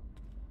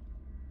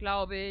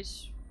 Glaube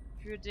ich.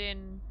 Für die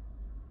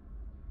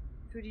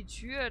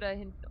Tür da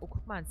hinten. Oh,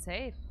 guck mal, ein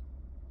Safe.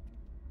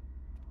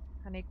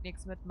 Kann ich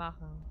nichts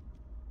mitmachen.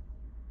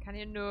 Kann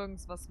hier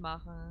nirgends was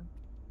machen.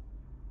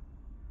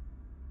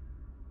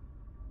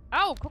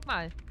 Oh, guck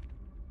mal.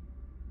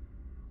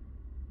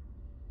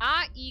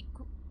 AI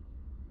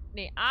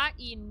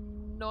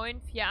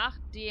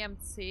 948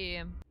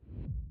 DMC.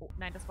 Oh,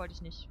 nein, das wollte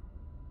ich nicht.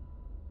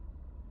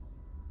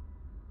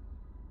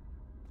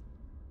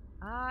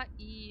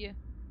 AI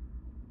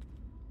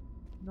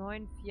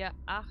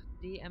 948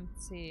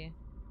 DMC.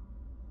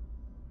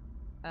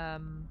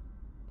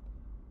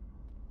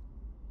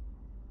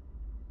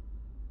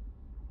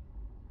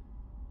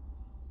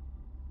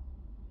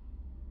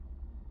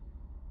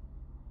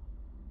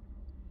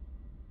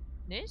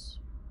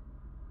 Nicht?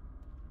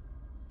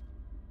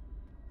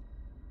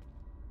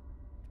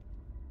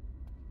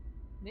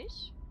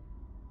 Nicht?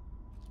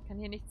 Ich kann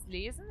hier nichts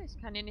lesen. Ich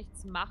kann hier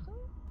nichts machen.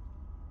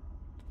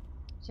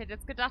 Ich hätte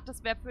jetzt gedacht,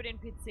 das wäre für den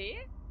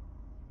PC.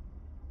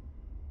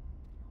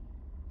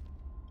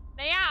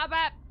 Naja, aber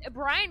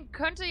Brian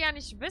könnte ja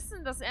nicht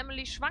wissen, dass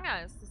Emily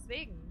schwanger ist.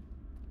 Deswegen.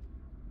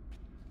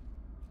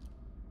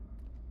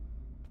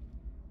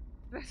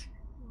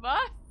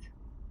 Was?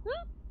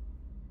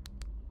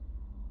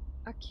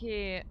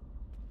 Okay.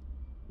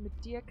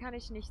 Mit dir kann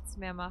ich nichts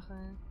mehr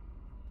machen.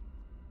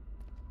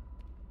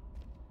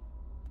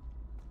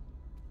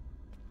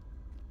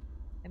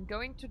 I'm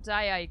going to die,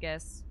 I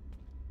guess.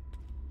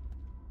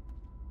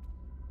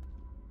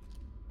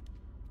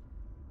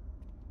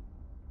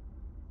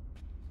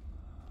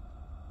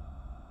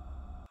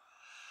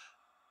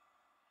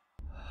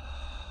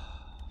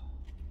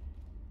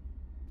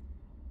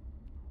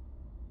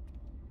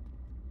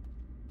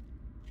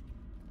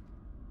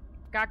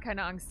 Gar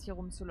keine Angst, hier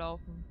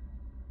rumzulaufen.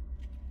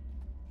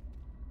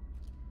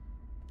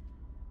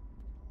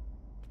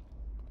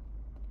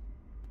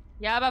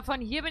 Ja, aber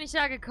von hier bin ich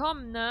ja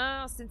gekommen,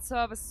 ne? Aus den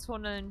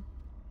Servicetunneln.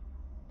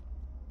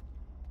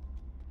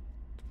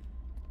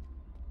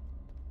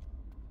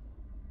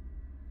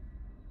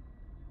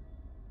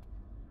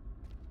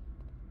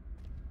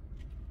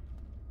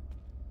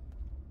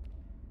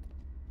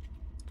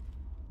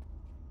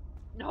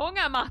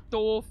 Hunger macht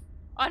doof.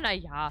 Ah,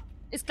 naja.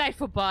 Ist gleich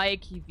vorbei,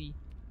 Kiwi.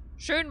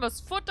 Schön was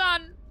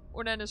futtern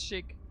und dann ist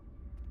schick.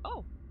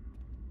 Oh.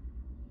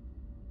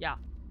 Ja.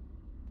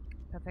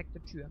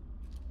 Perfekte Tür.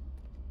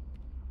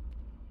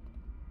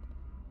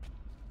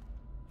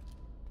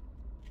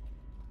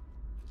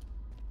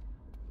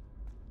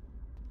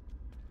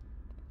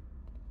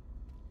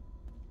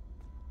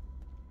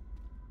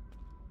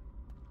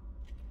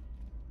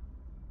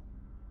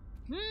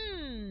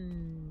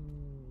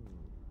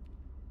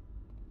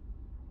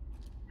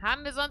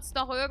 Haben wir sonst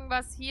noch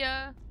irgendwas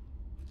hier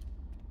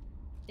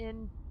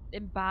im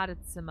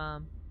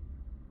Badezimmer?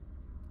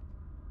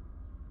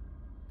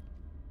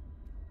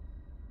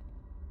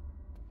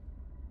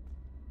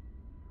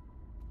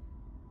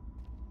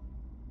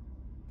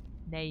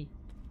 Nee.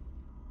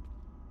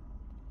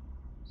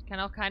 Ich kann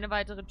auch keine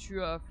weitere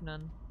Tür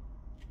öffnen.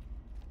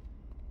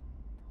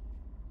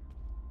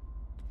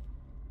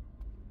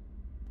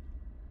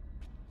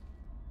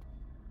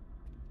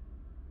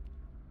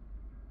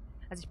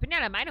 Also ich bin ja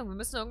der Meinung, wir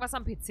müssen irgendwas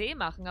am PC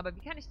machen. Aber wie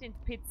kann ich den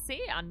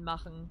PC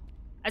anmachen?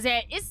 Also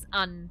er ist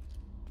an.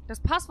 Das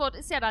Passwort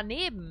ist ja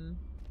daneben.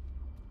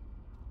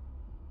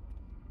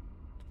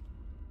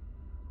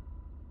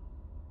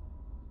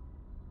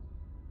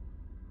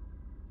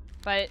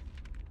 Weil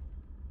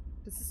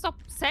das ist doch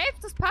safe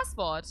das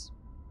Passwort.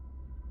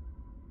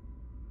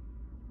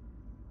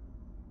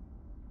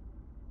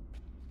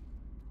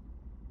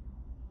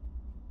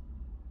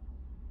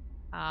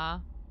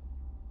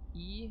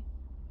 AI.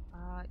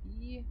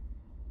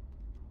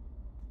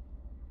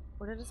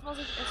 Oder das muss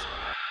ich erst...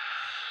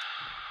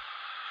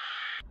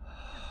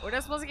 Oder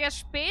das muss ich erst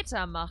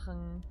später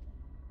machen.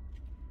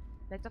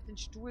 Vielleicht auf den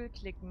Stuhl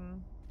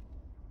klicken.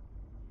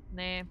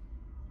 Nee.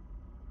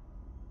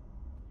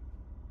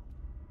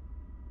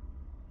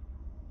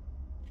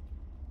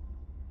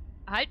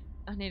 Halt.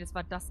 Ach nee, das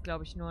war das,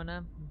 glaube ich, nur,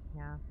 ne?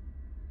 Ja.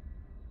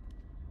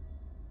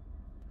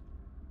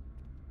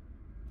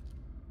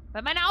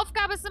 Weil meine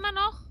Aufgabe ist immer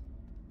noch...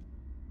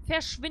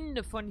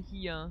 Verschwinde von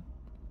hier.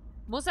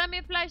 Muss er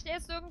mir vielleicht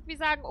erst irgendwie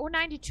sagen, oh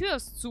nein, die Tür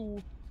ist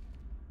zu.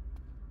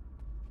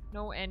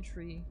 No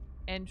entry.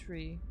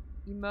 Entry.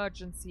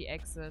 Emergency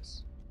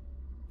exit.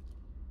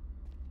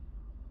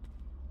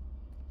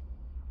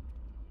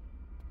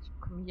 Ich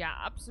komme hier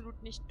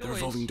absolut nicht durch. The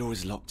revolving door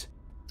is locked.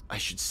 I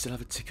should still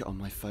have a ticket on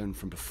my phone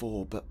from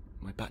before, but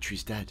my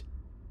battery's dead.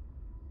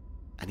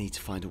 I need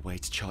to find a way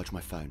to charge my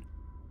phone.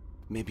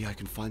 Maybe I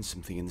can find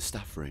something in the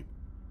staff room.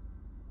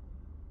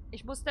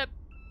 Ich musste...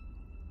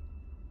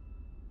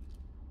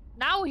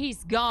 Now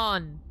he's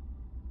gone.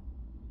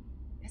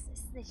 Das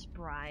ist nicht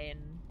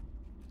Brian.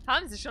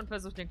 Haben Sie schon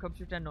versucht, den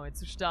Computer neu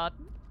zu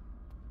starten?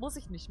 Muss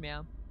ich nicht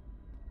mehr.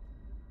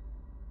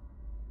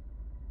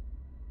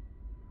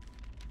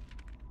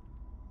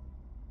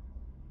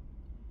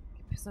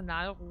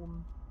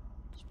 Personalroom.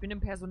 Ich bin im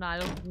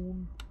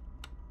Personalroom.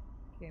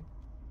 Okay.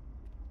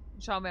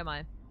 Schauen wir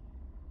mal.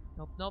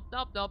 Nope, nope,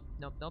 nope, nope.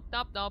 Nope, nope,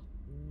 nope, nope.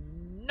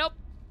 Nope.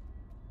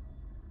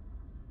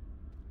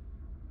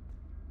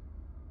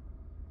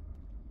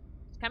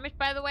 Ich kann mich,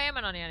 by the way,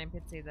 immer noch nicht an den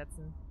PC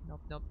setzen.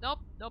 Nope, nope,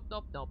 nope, nope,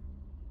 nope, nope.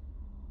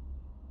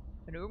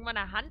 Wenn irgendwann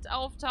eine Hand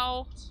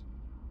auftaucht...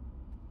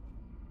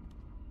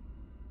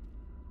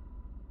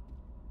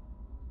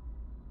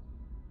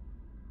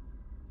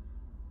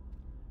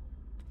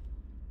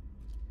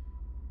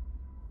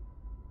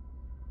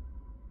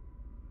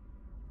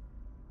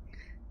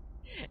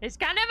 Ich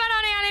kann immer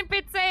noch nicht an den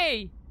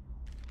PC.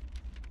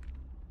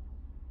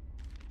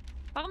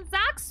 Warum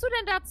sagst du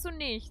denn dazu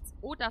nichts?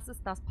 Oh, das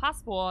ist das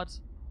Passwort.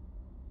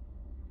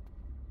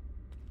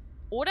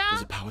 Oder?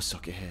 There's a power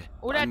socket here.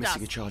 Oder I'm das.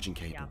 missing a charging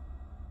cable. Ja.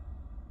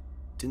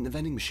 Didn't the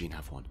vending machine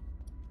have one?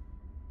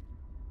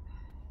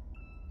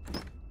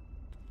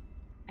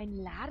 Ein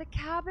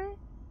Ladekabel?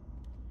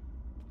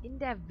 In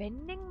der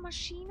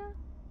Vending-Maschine?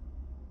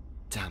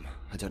 Damn,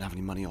 I don't have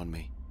any money on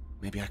me.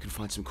 Maybe I can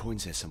find some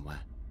coins here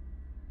somewhere.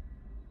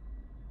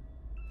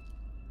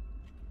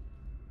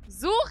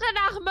 Suche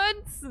nach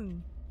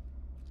Münzen!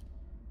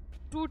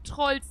 Du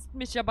trollst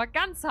mich aber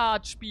ganz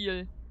hart,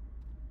 Spiel.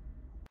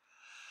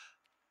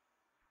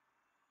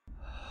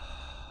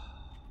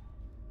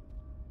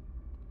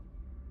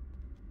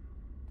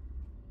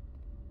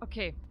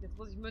 Okay, jetzt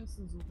muss ich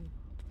Münzen suchen.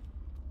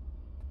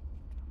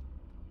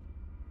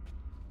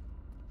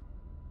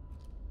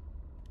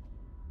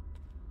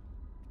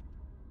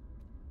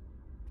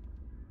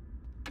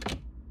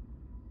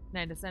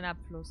 Nein, das ist ein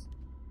Abfluss.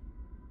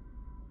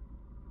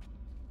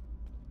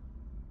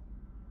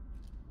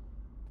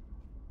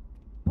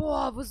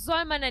 Boah, wo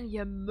soll man denn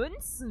hier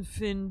Münzen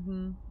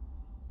finden?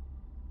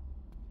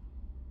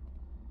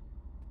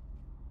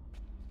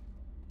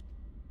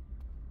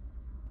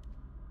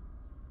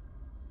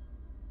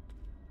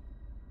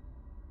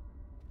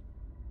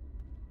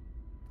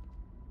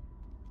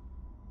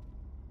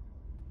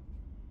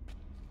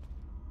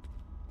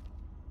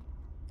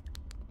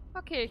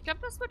 Okay, ich glaube,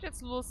 das wird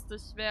jetzt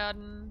lustig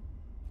werden.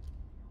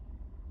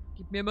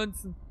 Gib mir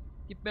Münzen.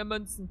 Gib mir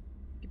Münzen.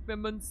 Gib mir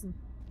Münzen.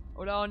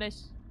 Oder auch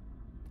nicht.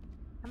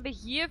 Haben wir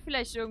hier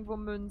vielleicht irgendwo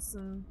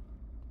Münzen?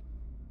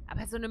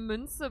 Aber so eine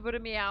Münze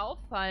würde mir ja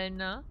auffallen,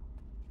 ne?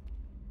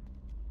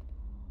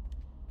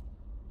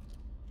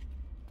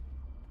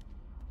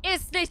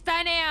 Ist nicht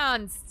dein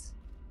Ernst!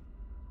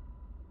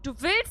 Du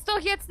willst doch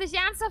jetzt nicht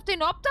ernsthaft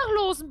den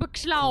Obdachlosen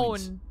beklauen!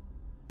 Coins.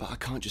 But I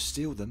can't just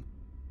steal them.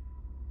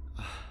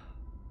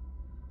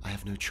 I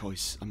have no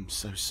choice. I'm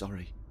so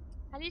sorry.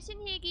 Hallöchen,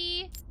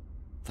 Higi.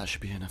 That should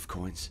be enough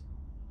coins.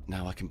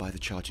 Now I can buy the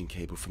charging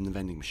cable from the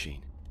vending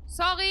machine.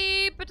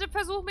 Sorry, bitte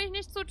versuch mich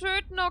nicht zu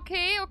töten,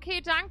 okay?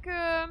 Okay,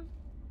 danke.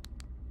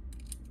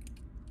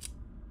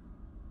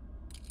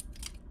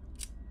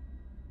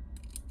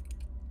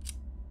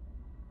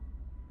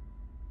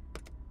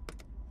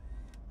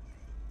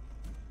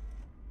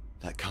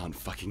 That can't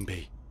fucking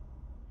be.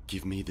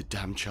 Give me the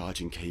damn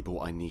charging cable.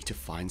 I need to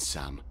find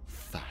Sam.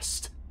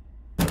 Fast.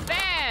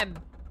 Bam!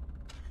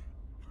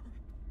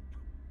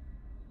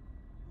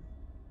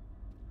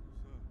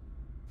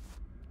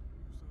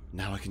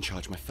 Now I can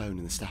charge my phone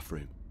in the staff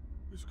room.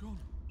 It's gone.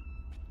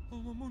 All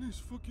my money's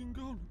fucking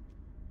gone.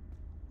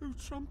 Who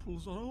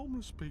tramples on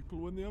homeless people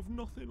when they have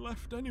nothing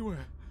left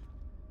anywhere?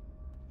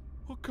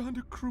 What kind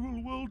of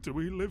cruel world do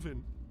we live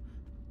in?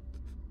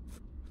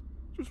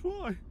 Just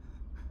why?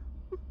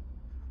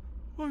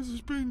 Why is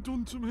this being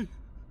done to me?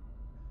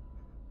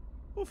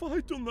 What have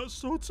I done that's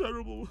so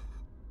terrible?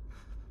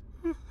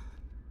 I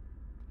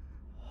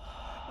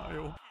hope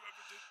whoever did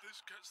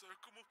this gets their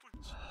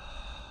comeuppance.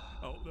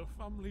 I hope the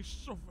families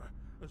suffer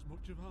as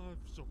much as I've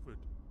suffered.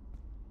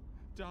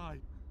 Die.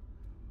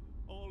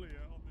 All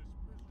here on this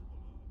miserable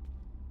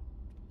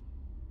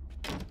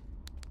earth.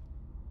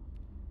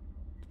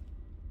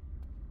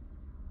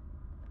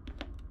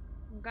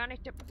 Gar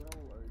nicht der...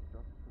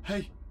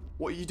 Hey,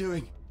 what are you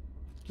doing?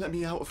 Let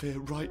me out of here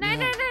right Nein,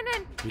 now. nein, nein,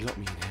 nein. You locked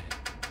me in here.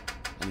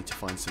 I need to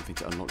find something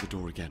to unlock the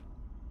door again.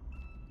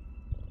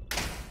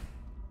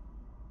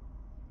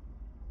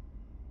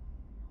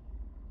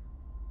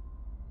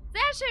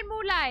 Sehr schön,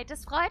 Moonlight.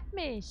 Das freut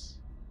mich.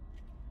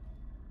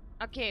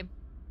 Okay.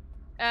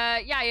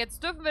 Ja,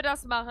 jetzt dürfen wir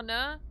das machen,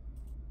 ne?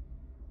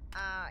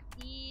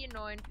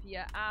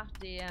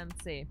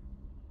 AI948DMC.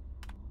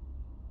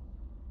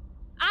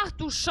 Ach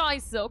du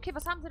Scheiße. Okay,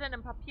 was haben sie denn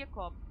im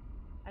Papierkorb?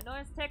 Ein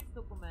neues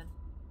Textdokument.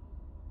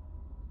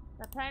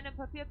 Dateien im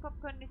Papierkorb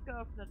können nicht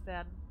geöffnet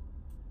werden.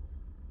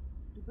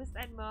 Du bist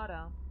ein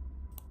Mörder.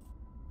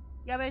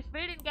 Ja, aber ich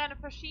will den gerne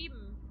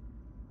verschieben.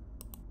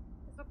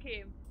 Ist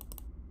okay.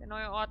 Der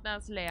neue Ordner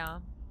ist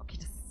leer. Okay,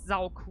 das ist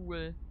sau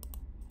cool.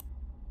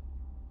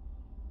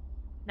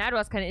 Na, du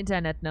hast kein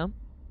Internet, ne?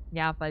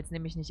 Ja, weil es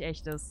nämlich nicht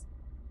echt ist.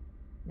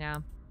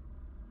 Ja.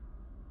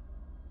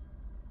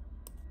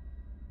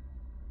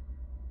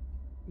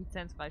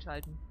 Lizenz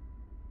freischalten.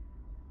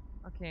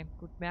 Okay,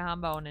 gut. Mehr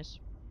haben wir auch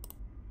nicht.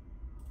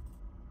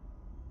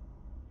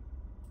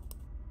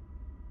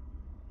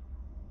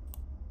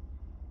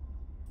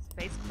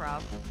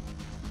 Spacecraft.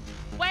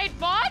 Wait,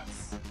 what?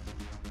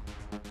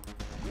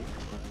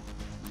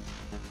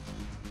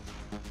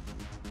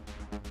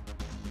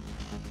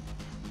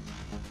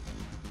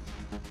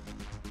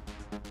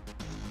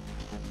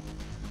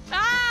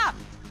 Ah!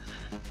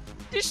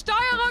 Die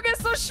Steuerung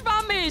ist so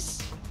schwammig.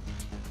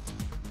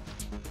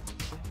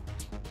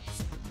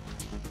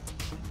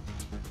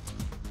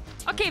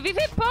 Okay, wie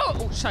viel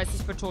Punkte? Oh, scheiße,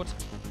 ich bin tot.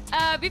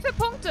 Wie viele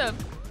Punkte?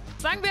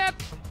 Sagen wir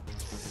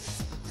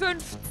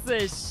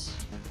 50.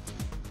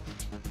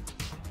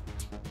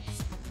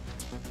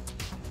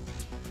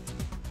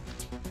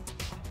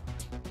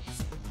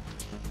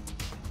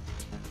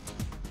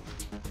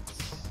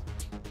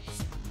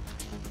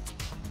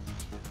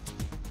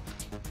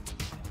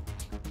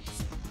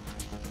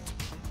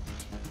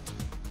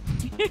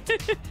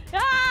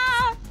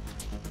 Ah!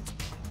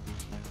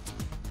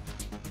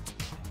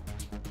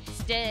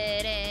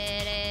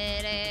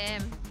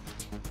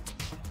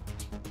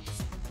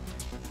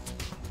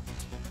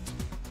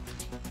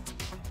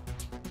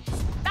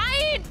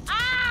 Nein!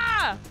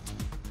 Ah!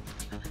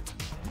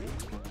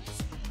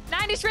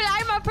 Nein, ich will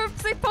einmal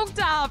 50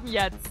 Punkte haben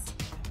jetzt.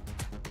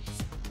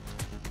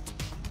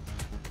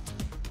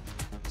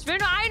 Ich will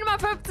nur einmal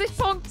 50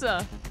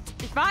 Punkte.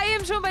 Ich war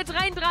eben schon bei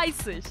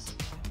 33.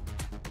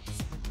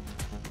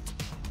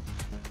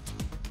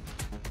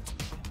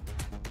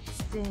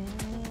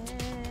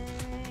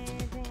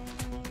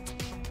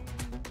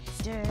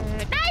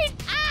 Nein!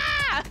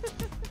 Ah!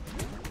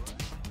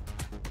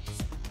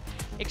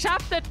 Ich schaff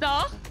das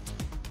noch.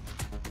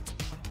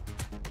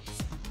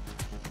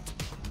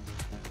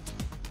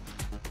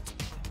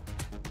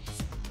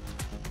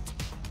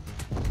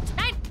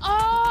 Nein!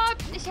 Oh,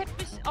 ich hätte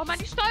mich... Oh Mann,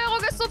 die Steuerung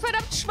ist so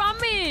verdammt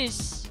schwammig.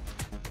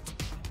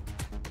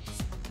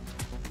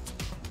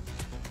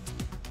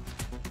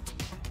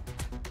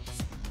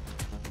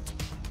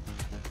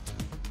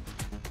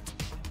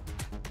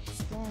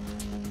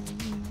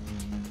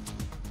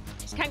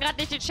 Ich kann gerade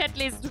nicht den Chat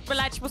lesen. Tut mir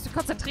leid, ich muss mich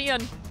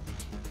konzentrieren.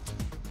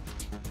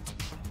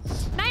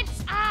 Nein!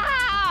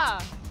 Ah!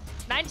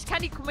 Nein, ich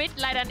kann die Kometen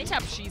leider nicht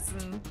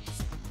abschießen.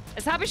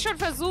 Das habe ich schon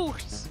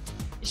versucht.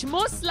 Ich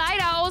muss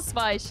leider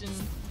ausweichen.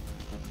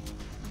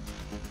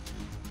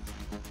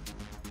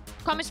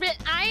 Komm, ich will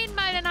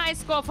einmal einen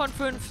Highscore von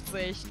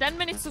 50. Dann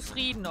bin ich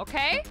zufrieden,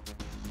 okay?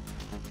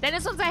 Dann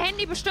ist unser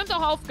Handy bestimmt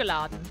auch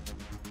aufgeladen.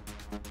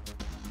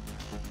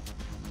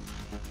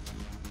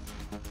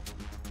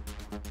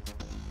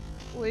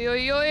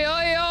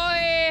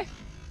 Uiuiuiui.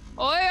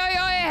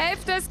 Uiuiui,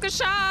 Hälfte ist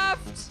geschafft.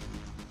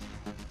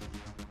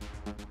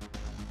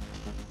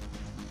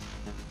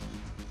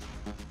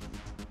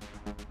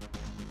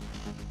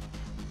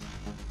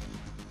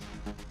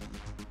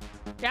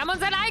 Wir haben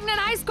unseren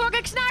eigenen Highscore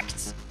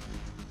geknackt.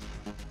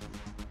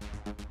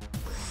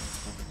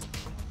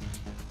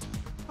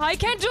 I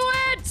can do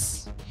it.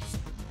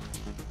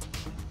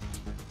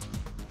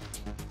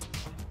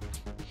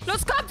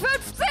 Los, komm,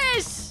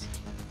 50.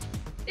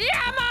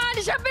 Ja, Mann,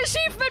 ich habe ein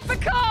Achievement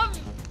bekommen.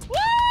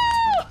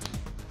 Woo!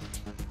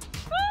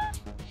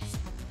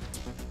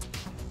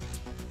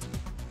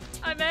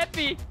 I'm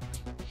happy.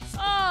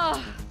 Oh.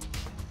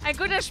 Ein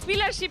guter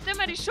Spieler schiebt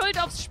immer die Schuld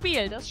aufs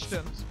Spiel, das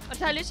stimmt. Und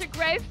Talische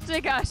Grave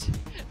triggert.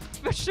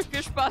 Ich wünsche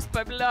viel Spaß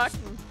beim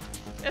Lurken.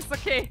 Ist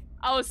okay.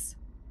 Aus.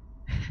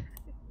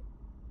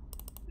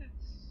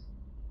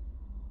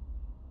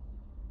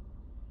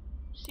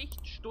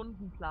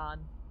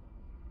 Schichtstundenplan.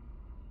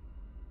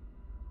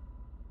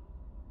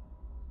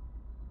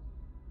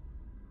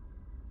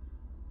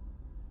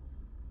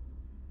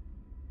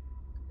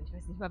 Ich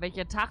weiß nicht mal,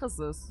 welcher Tag es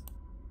ist.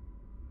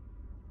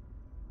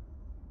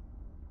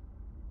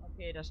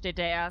 Okay, da steht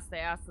der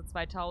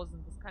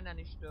 1.1.2000. Das kann ja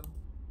nicht stimmen.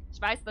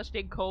 Ich weiß, da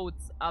stehen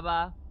Codes,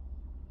 aber...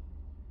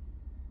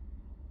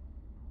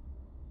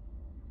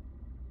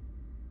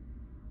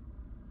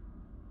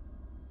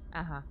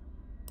 Aha.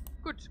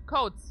 Gut,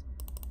 Codes.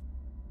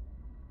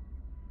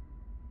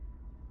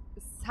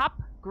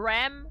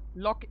 Subgram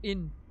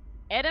Login.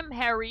 Adam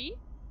Harry.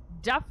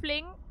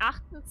 Duffling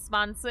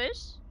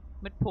 28.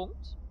 Mit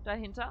Punkt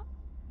dahinter.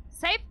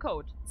 Safe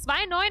Code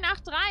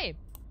 2983.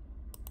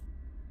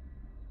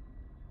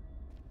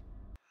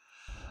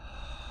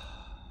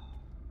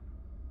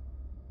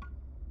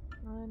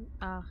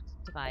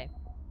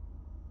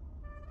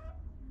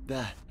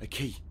 There, a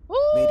key.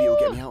 Maybe it'll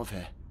get me out of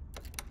here.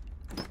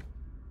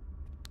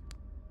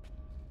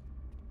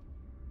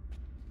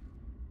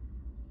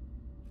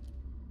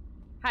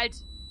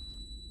 Halt.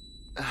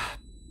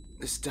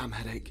 This damn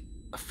headache.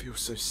 I feel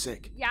so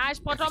sick. Ja,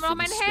 ich brauche doch noch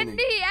mein Everything's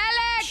Handy, spinning.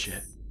 Alex!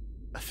 Shit.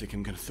 I think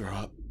I'm gonna throw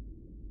up.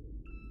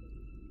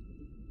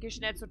 Geh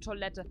schnell zur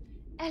Toilette.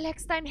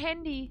 Alex, dein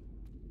Handy.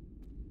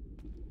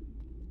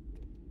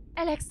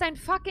 Alex, dein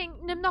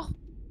fucking... Nimm noch...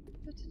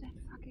 Bitte dein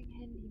fucking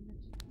Handy mit.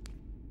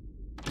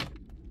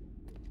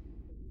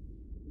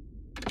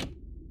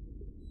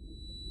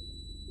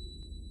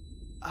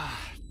 Ah.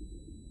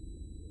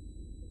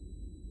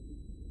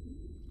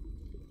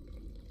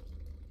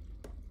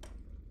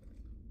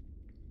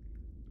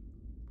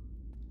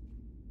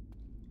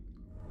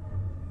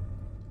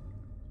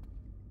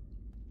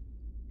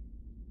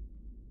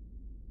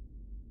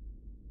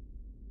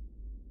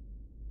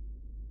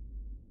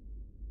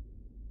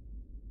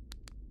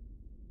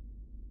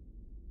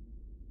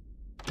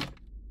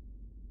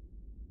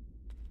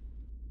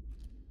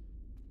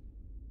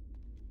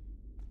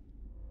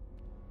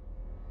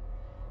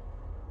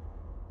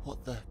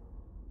 What the... Das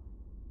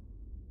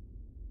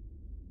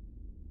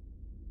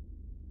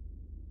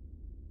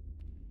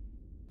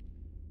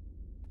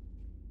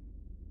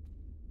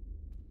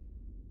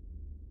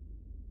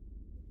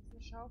ist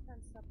eine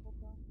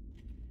Schaufensterpuppe.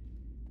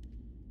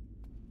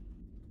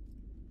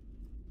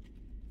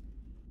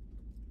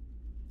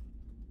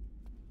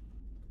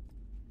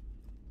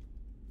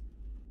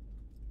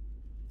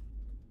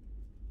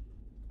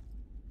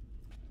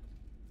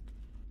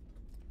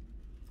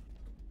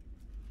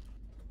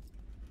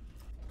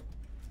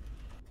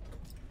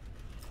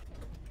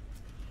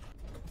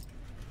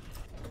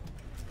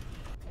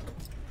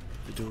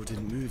 The door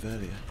didn't move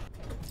earlier.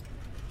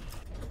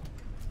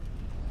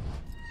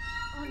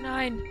 Oh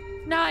nein!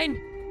 Nein!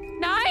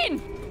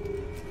 Nein!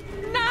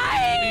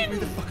 Nein! Leave me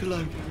the fuck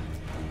alone.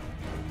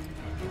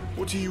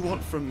 What do you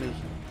want from me?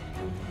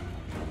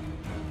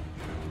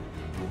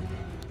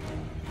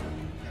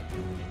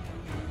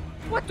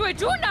 What do I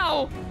do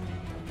now?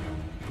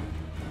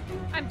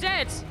 I'm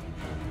dead.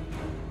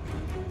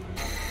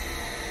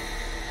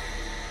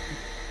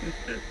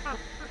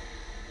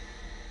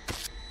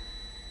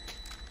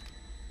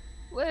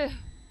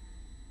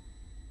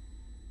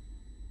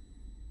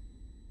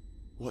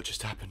 What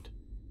just happened?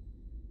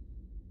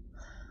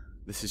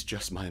 This is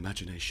just my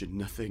imagination,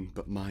 nothing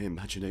but my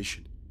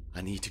imagination.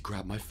 I need to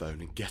grab my phone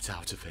and get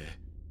out of here.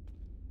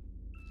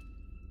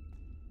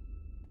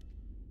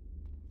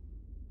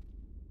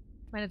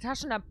 Meine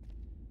Taschenlampe.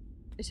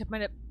 Ich hab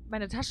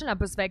meine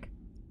Taschenlampe ist weg.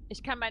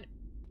 Ich kann meine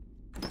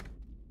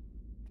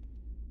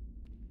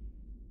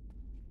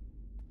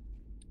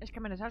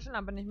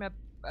Taschenlampe nicht mehr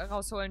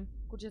rausholen.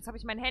 Gut, jetzt habe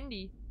ich mein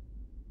Handy.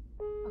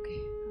 Okay.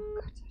 Oh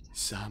Gott. Alter.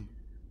 Sam,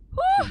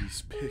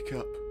 please pick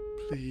up,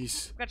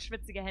 please. Ich hab grad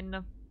schwitzige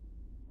Hände.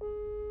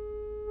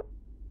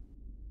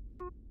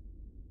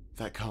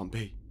 That can't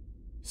be.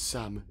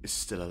 Sam is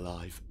still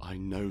alive. I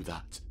know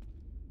that.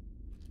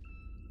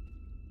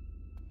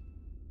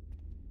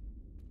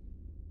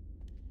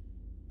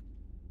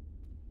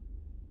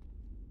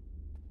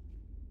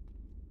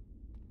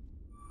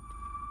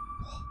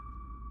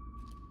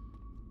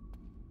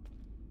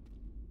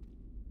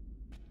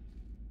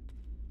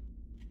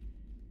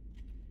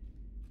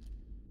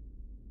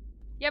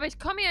 Ja, aber ich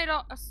komme hier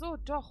doch... Ach so,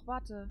 doch,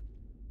 warte.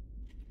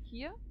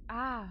 Hier?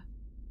 Ah.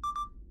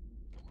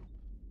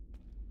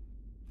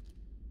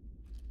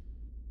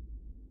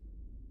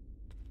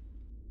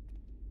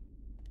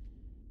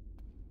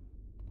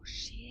 Oh,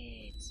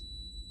 shit.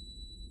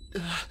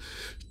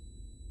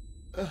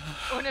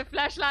 Ohne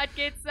Flashlight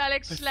geht's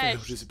Alex I schlecht.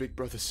 failed as a big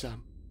brother,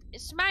 Sam.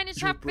 Ich meine,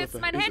 ich Your hab jetzt brother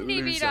mein is a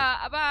Handy loser. wieder,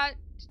 aber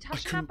die couldn't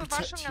Taschenlampe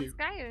war schon protect ganz you.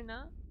 geil,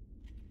 ne?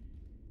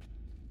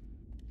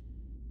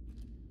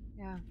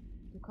 Ja,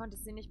 du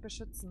konntest sie nicht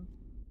beschützen,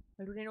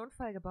 weil du den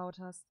Unfall gebaut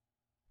hast.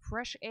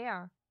 Fresh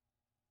Air.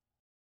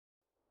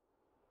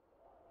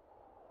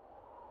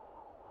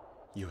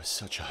 You are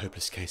such a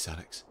hopeless case,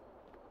 Alex.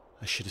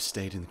 I should have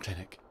stayed in the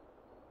clinic.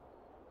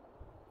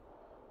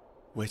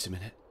 Wait a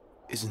minute.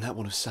 Isn't that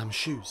one of Sam's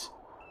shoes?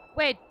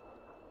 Wait.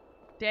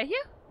 Der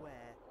hier?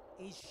 Where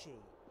is she?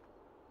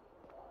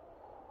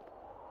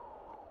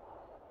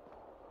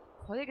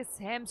 Folge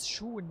Sams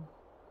Schuhen.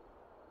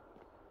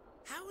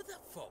 How the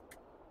fuck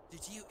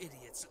did you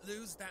idiots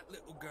lose that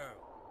little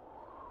girl?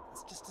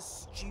 It's just a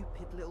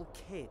stupid little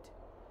kid.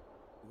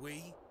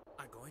 We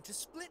are going to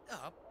split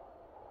up.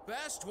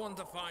 First one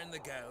to find the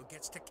girl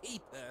gets to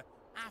keep her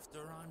after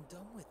I'm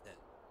done with her.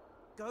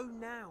 Go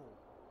now.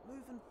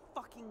 Move and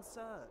fucking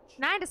search.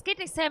 Nein, das geht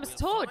nicht. Sam ist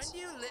tot. Find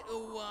you,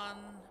 little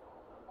one.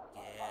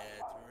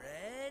 Get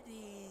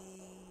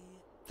ready.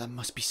 That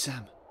must be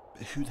Sam.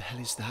 But who the hell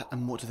is that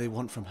and what do they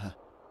want from her?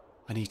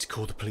 I need to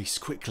call the police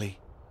quickly.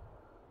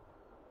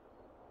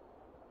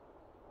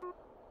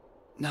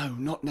 No,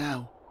 not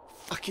now.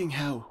 Fucking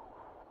hell.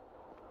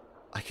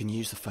 I can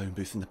use the phone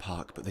booth in the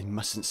park, but they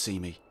mustn't see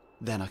me.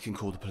 Then I can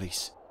call the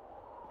police.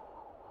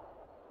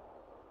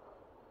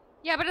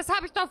 Ja, aber das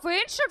habe ich doch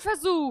vorhin schon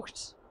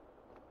versucht.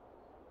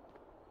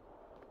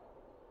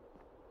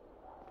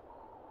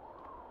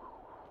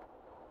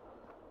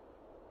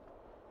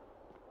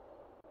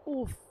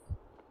 Uff.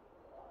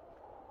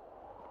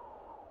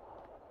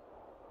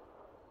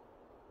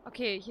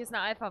 Okay, hier ist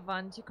eine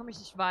Alpha-Wand. Hier komme ich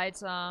nicht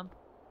weiter.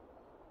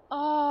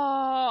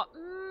 Oh,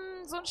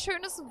 so ein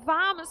schönes,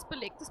 warmes,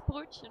 belegtes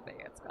Brötchen wäre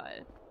jetzt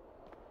geil.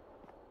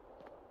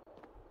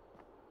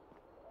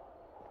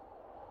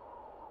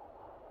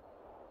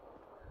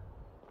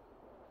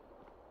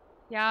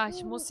 Ja,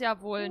 ich muss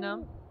ja wohl,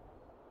 ne?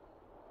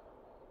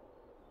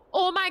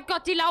 Oh mein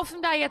Gott, die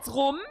laufen da jetzt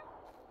rum?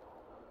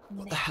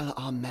 What the hell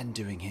are men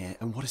doing here,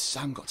 and what has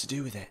Sam got to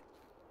do with it?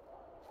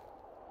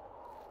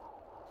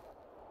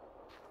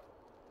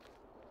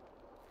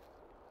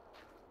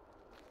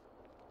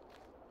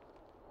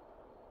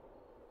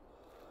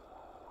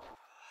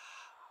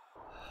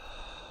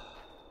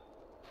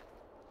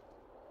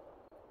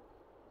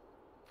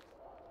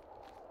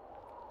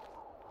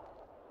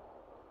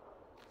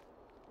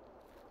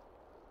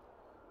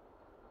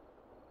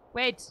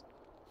 Wait.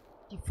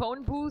 Die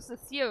Phone Booth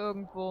ist hier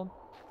irgendwo.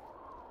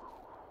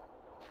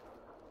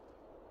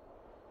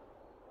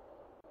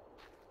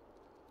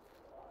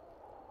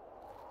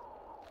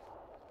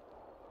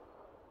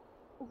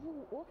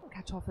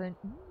 Ofenkartoffeln.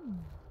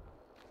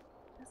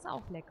 Das ist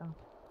auch lecker.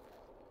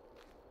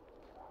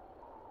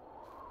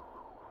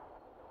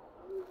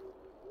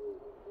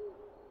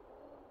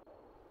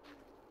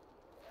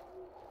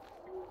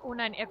 Oh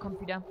nein, er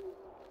kommt wieder.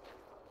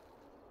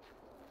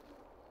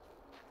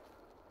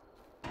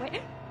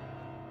 Wait.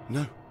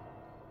 No.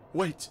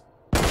 Wait.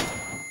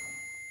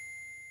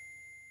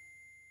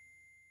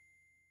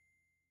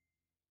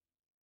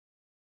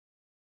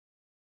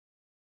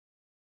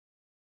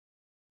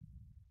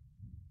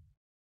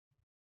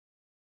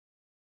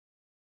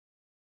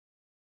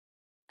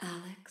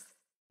 Alex.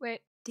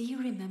 Wait. Do you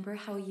remember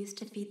how we used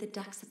to feed the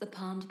ducks at the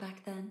pond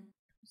back then?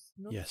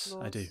 Yes,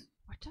 I do.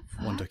 What the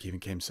fuck? One duck even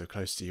came so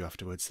close to you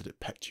afterwards that it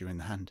pecked you in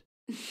the hand.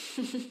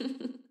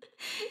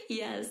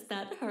 Yes,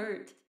 that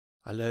hurt.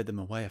 I lured them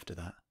away after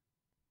that.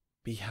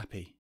 Be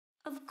happy.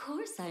 Of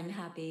course I'm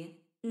happy.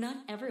 Not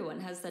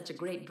everyone has such a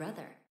great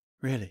brother.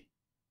 Really?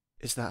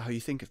 Is that how you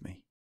think of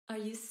me? Are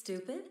you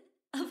stupid?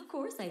 Of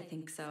course I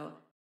think so.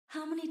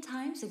 How many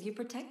times have you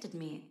protected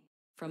me?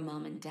 From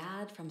mom and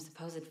dad, from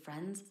supposed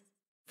friends,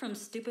 from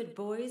stupid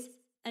boys,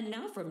 and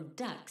now from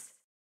ducks.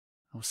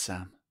 Oh,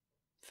 Sam,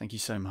 thank you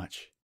so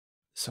much.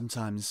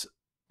 Sometimes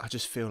I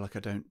just feel like I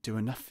don't do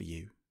enough for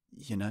you,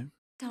 you know?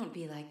 Don't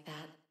be like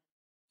that.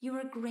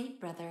 You're a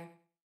great brother.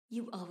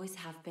 You always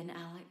have been,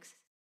 Alex.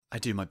 I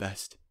do my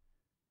best.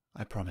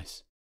 I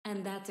promise.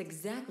 And that's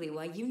exactly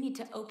why you need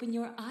to open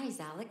your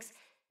eyes, Alex.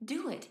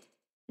 Do it.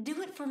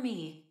 Do it for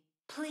me.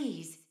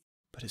 Please.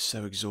 But it's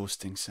so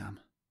exhausting, Sam.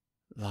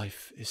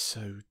 Life is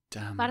so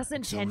damn War das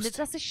intended,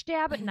 dass ich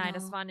sterbe? I Nein, know,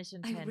 das war nicht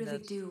intended. I really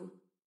do.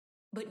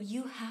 But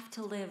you have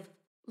to live.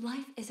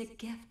 Life is a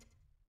gift.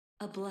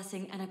 A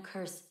blessing and a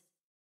curse.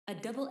 A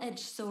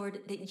double-edged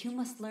sword that you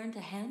must learn to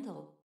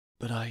handle.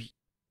 But I...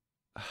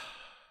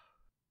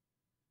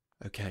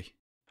 Okay,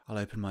 I'll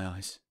open my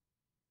eyes.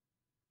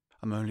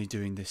 I'm only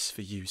doing this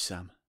for you,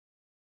 Sam.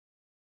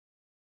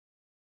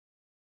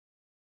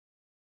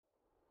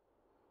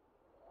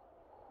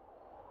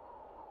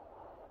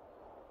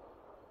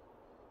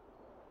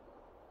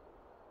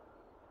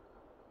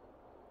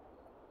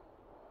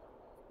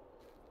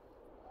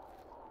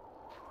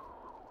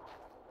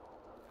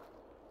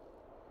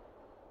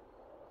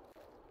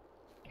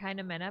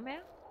 Keine Männer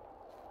mehr?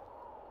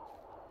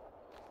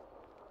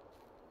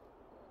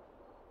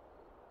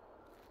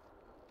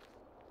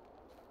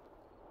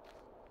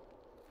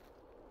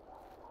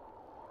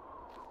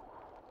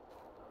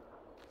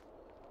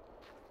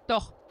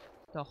 Doch,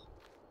 doch.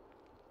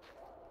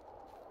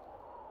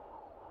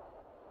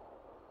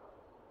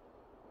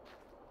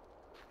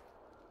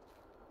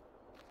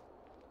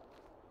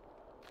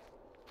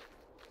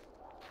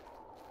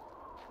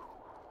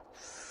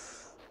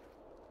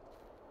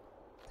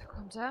 Da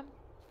kommt er.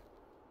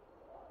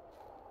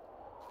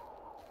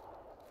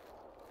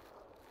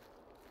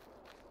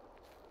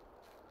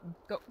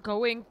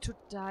 Going to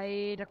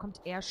die. Da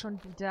kommt er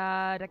schon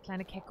wieder, der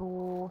kleine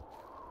Kecko.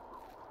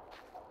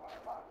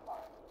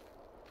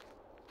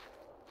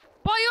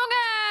 Boah,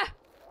 Junge!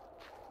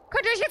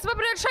 Könnt ihr euch jetzt mal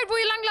bitte entscheiden, wo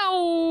ihr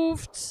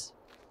langlauft?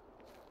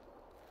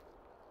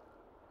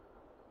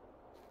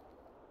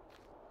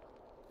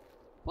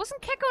 Wo ist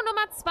denn Kecko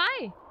Nummer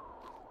 2?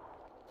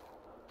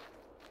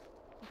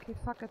 Okay,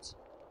 fuck it.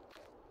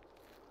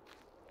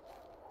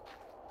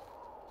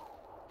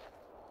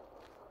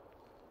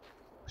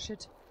 Oh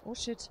shit. Oh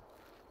shit.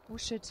 Oh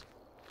shit.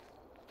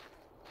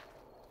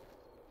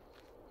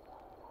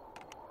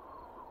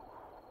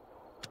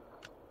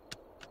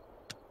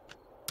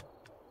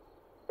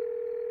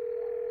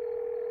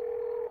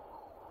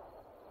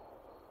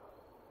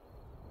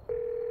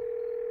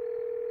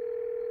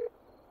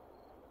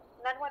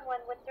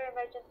 What's your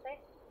emergency?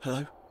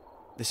 Hello?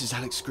 This is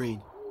Alex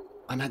Green.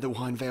 I'm at the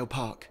Winevale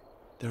Park.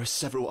 There are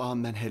several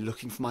armed men here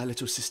looking for my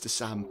little sister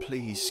Sam.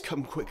 Please,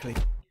 come quickly.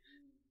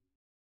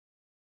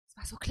 Es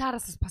war so klar,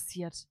 dass es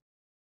passiert.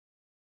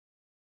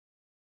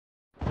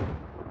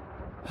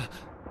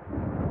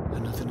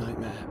 Another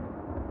nightmare.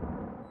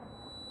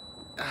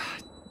 Ah,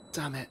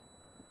 damn it.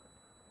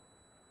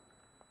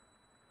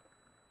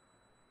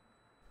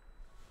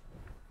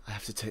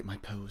 have to take my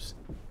pills.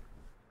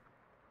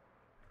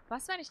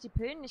 Was, wenn ich die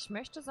Pillen nicht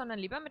möchte, sondern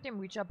lieber mit dem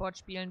Ouija-Board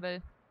spielen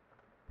will?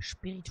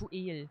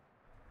 Spirituell.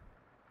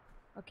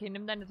 Okay,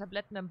 nimm deine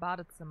Tabletten im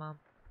Badezimmer.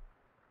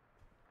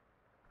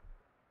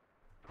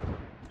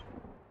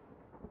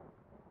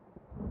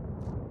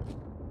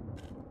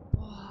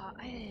 Boah,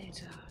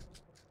 Alter.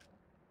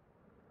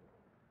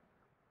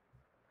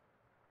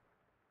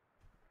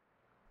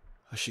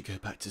 I should go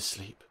back to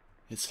sleep.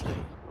 It's late.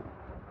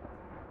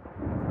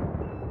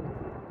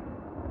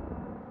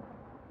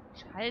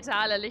 Schalte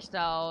alle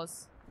Lichter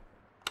aus.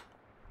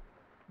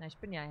 Na, ich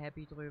bin ja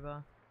happy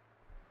drüber.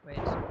 Wait.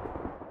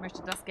 Ich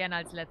möchte das gerne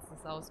als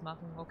letztes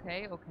ausmachen.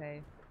 Okay,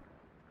 okay.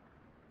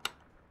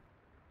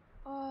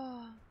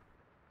 Oh.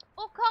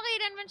 Oh, Cory,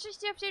 dann wünsche ich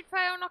dir auf jeden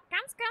Fall auch noch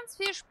ganz, ganz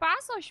viel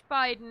Spaß, euch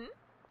beiden.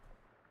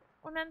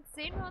 Und dann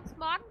sehen wir uns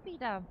morgen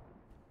wieder.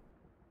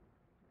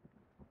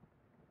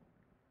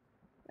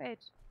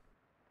 Wait.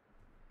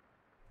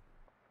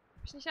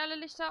 Hab ich nicht alle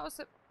Lichter aus...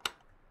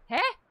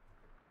 Hä?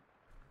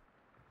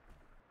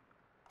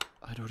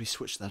 I'd already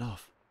switched that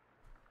off.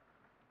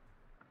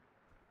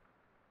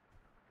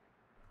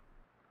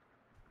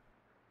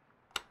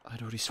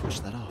 I'd already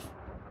switched that off.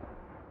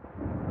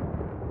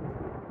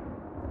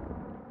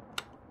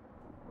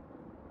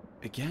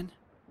 Again?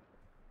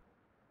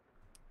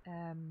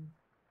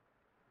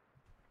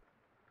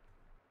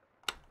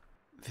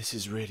 This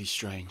is really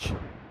strange.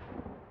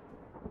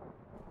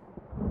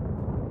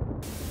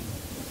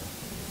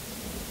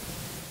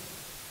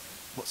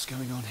 What's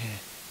going on here?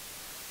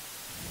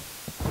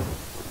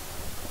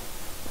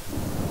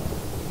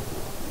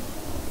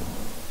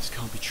 This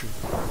can't be true.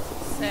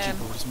 The Ouija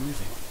board is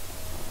moving.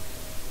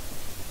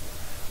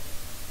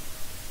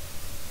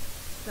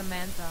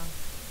 Samantha.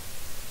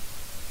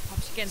 Hab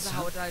ich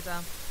Gänsehaut,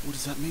 Alter. What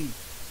does that mean?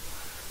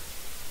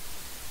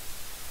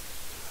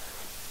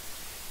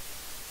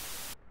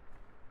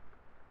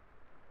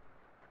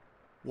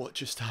 What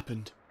just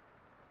happened?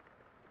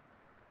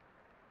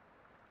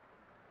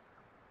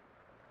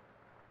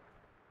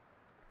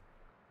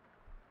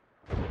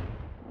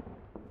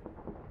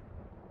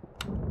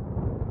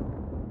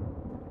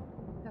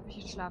 Darf ich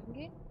jetzt schlafen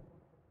gehen?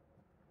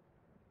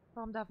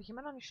 Warum darf ich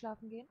immer noch nicht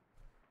schlafen gehen?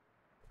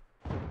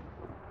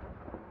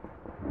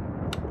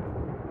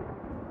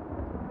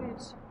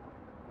 Wait.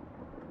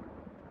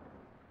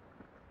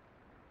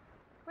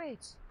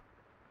 Wait.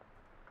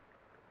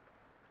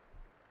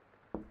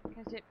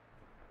 Kann ich den...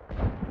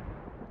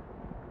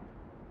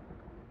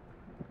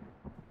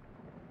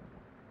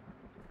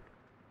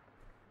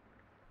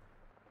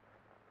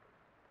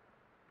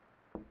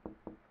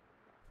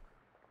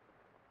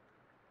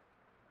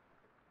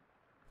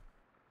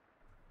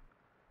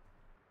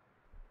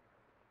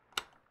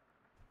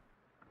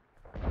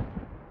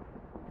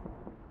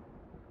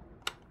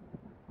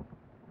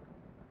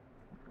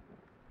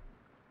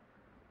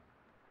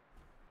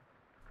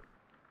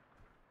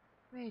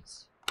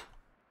 Wait.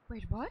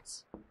 Wait,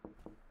 what?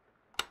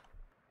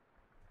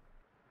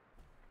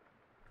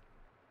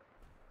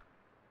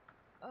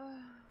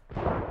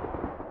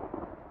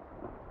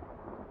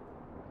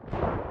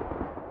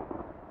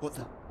 What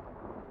the?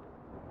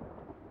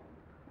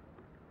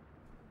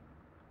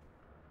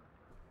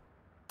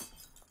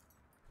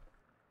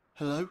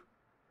 Hello?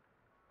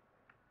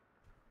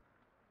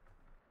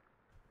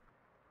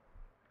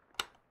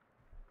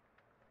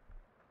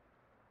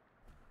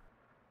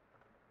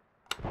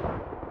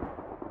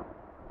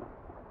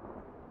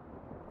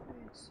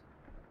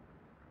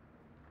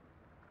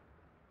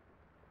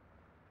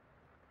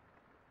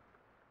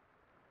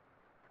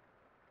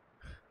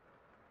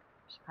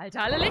 Halte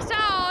alle Lichter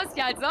aus!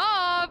 Ja, als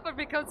ob! Und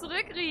wir kommen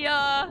zurück,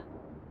 Ria!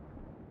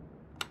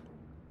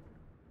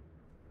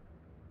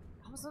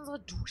 Warum ist unsere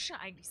Dusche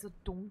eigentlich so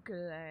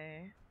dunkel,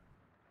 ey?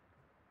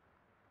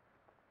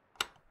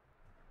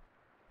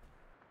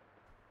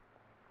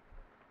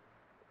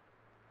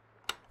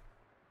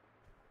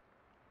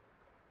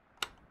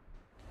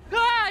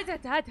 Ta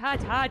ta ta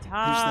ta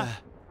ta!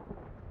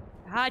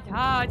 Ta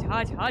ta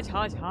ta ta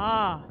ta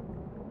ta!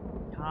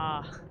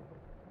 Ta!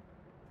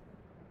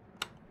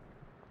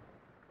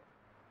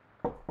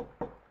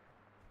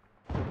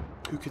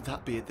 Who could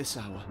that be at this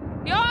hour?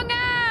 Junge!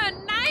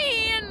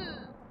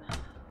 Nein!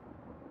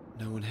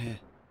 No one here.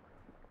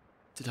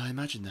 Did I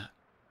imagine that?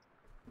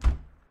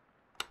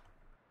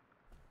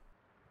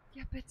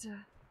 Ja,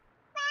 bitte.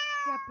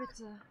 Ja,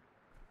 bitte.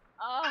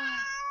 Oh.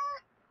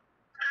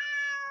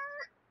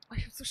 Oh,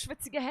 ich hab so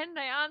schwitzige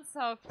Hände,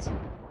 ernsthaft.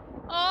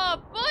 Oh,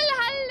 Bull,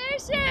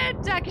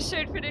 Hallöchen!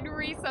 Dankeschön für den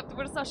Resub. Du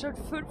wurdest auch schon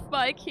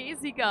 5-mal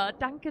käsiger.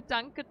 Danke,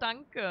 danke,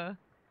 danke.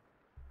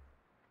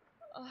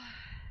 Oh.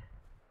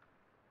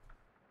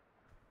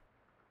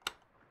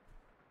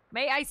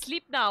 May I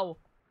sleep now?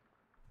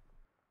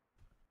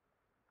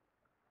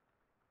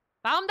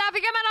 Warum darf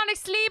ich immer noch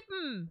nicht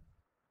sleepen?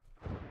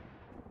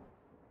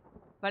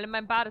 Weil in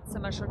meinem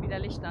Badezimmer schon wieder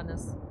Licht an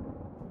ist.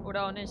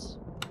 Oder auch nicht.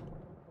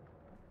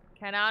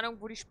 Keine Ahnung,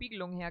 wo die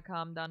Spiegelung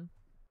herkam dann.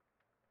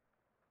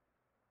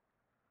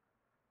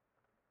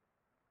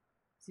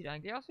 Sieht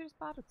eigentlich aus wie das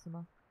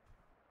Badezimmer.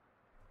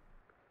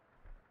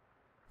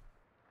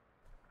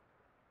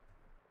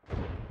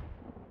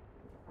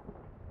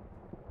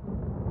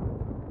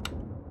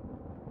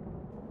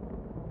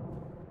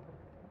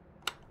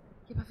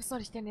 soll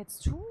ich denn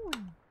jetzt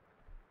tun?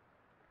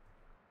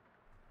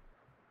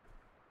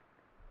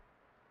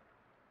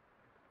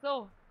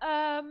 So,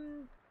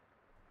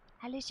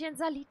 Hallöchen,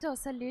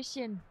 Salitos,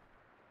 Hallöchen.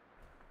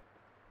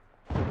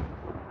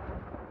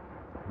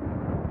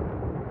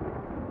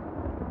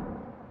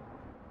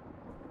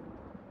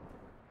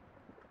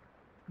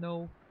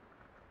 No.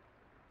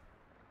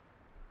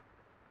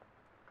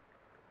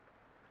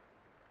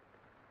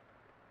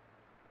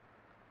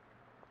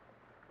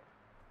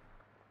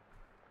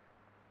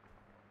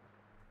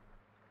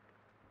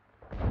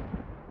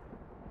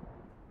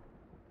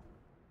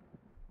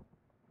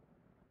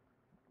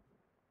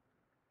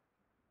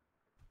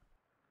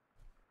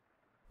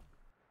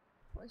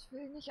 Boah, ich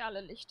will nicht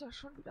alle Lichter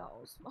schon wieder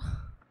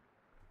ausmachen.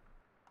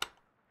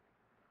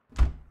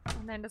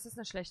 Oh nein, das ist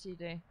eine schlechte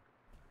Idee.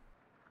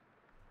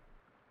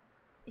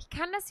 Ich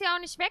kann das ja auch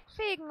nicht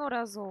wegfegen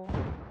oder so.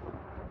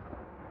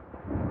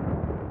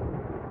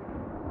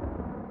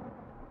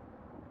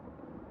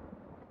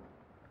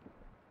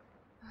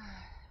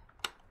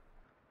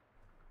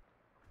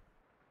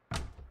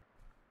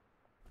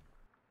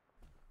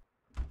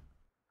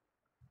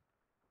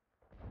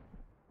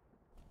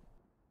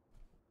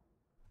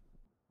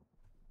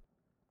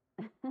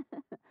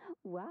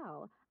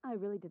 Wow, I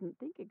really didn't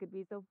think it could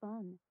be so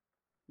fun.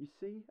 You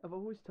see, I've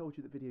always told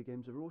you that video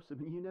games are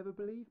awesome and you never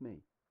believe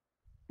me.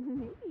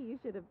 Maybe you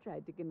should have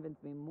tried to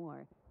convince me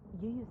more.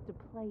 You used to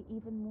play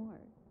even more.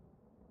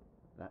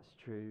 That's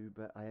true,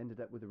 but I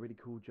ended up with a really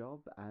cool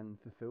job and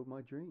fulfilled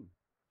my dream.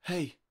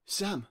 Hey,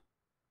 Sam.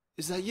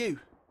 Is that you?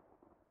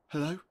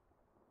 Hello?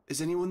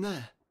 Is anyone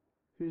there?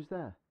 Who's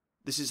there?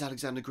 This is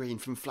Alexander Green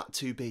from Flat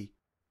 2B.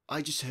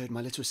 I just heard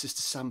my little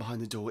sister Sam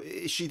behind the door.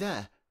 Is she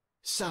there?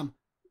 Sam,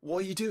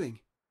 what are you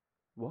doing?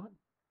 What?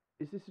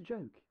 Is this a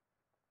joke?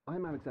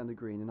 I'm Alexander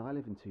Green and I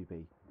live in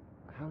 2B.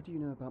 How do you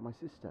know about my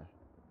sister?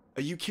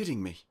 Are you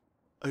kidding me?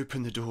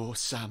 Open the door,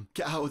 Sam.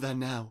 Get out of there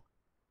now.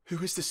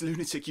 Who is this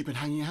lunatic you've been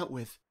hanging out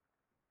with?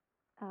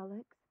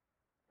 Alex?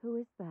 Who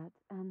is that?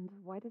 And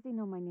why does he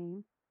know my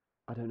name?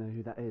 I don't know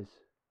who that is.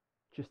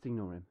 Just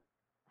ignore him.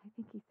 I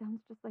think he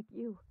sounds just like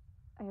you.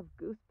 I have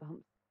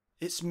goosebumps.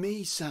 It's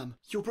me, Sam.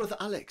 Your brother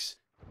Alex.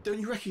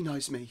 Don't you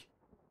recognise me?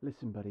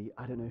 Listen, buddy,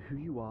 I don't know who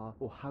you are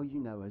or how you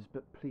know us,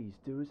 but please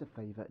do us a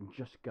favour and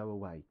just go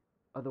away.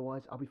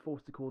 Otherwise, I'll be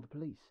forced to call the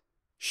police.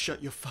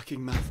 Shut your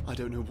fucking mouth. I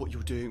don't know what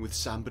you're doing with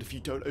Sam, but if you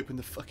don't open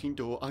the fucking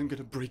door, I'm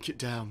gonna break it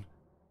down.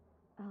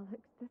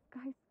 Alex, this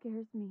guy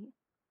scares me.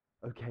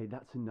 Okay,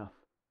 that's enough.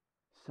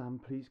 Sam,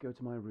 please go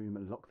to my room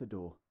and lock the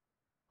door.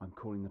 I'm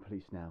calling the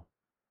police now.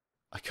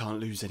 I can't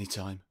lose any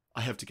time.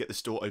 I have to get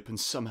this door open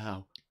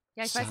somehow.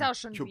 Ja, ich Sam, weiß auch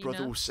schon your wie,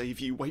 brother ne? will save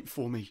you. Wait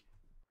for me.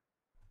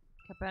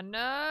 Ich hab ja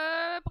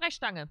eine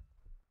Brechstange.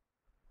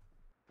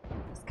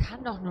 Das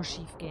kann doch nur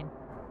schief gehen.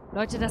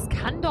 Leute, das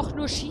kann doch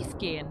nur schief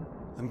gehen.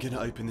 I'm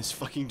gonna open this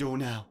fucking door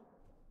now.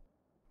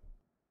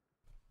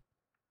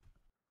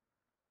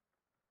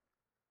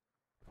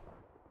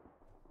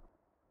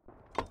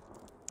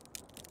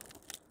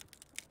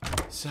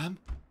 Sam,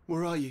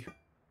 where are you?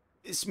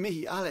 It's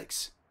me,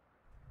 Alex.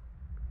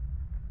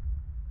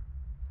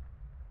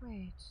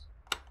 Wait.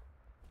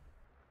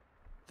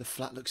 The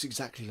flat looks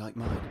exactly like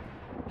mine.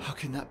 How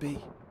can that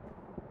be?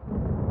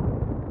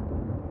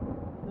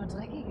 Nur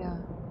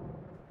dreckiger.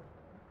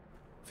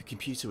 The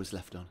computer was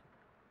left on.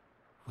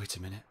 Wait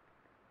a minute.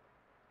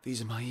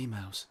 These are my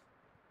emails.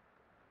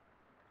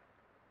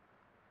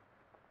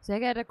 Sehr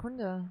geehrter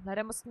Kunde,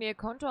 leider mussten wir Ihr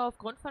Konto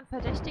aufgrund von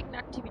verdächtigen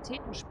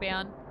Aktivitäten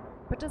sperren.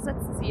 Bitte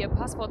setzen Sie Ihr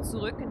Passwort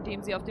zurück,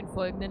 indem Sie auf den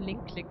folgenden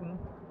Link klicken.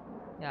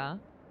 Ja.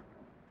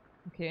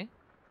 Okay.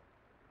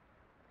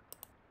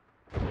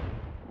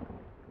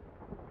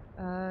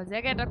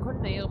 Sehr geehrter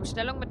Kunde, Ihre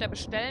Bestellung mit der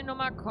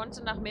Bestellnummer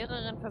konnte nach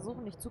mehreren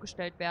Versuchen nicht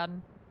zugestellt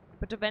werden.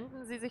 Bitte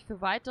wenden Sie sich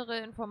für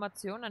weitere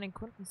Informationen an den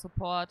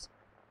Kundensupport.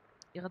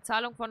 Ihre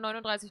Zahlung von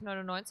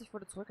 39,99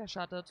 wurde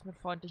zurückerstattet. Mit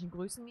freundlichen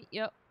Grüßen,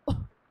 Ihr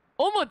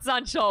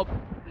Umut-Sandshop.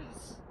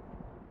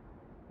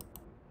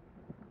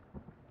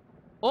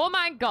 Oh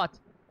mein Gott.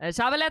 Ich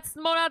habe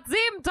letzten Monat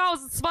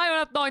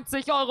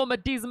 7.290 €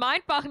 mit diesem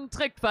einfachen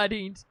Trick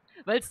verdient.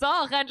 Willst du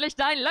auch endlich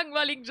deinen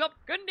langweiligen Job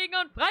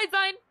kündigen und frei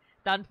sein?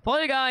 Dann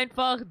folge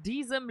einfach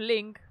diesem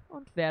Link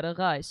und werde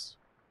reich.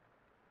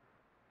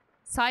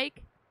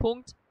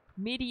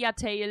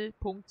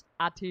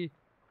 Psych.mediatail.at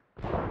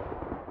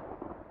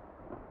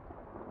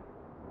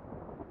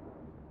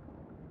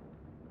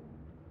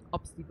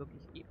Ob es die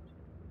wirklich gibt.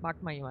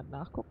 Mag mal jemand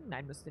nachgucken?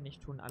 Nein, müsst ihr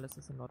nicht tun. Alles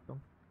ist in Ordnung.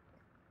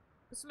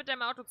 Bist du mit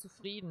deinem Auto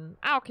zufrieden?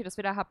 Ah, okay, das ist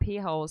wieder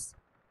HP-Haus.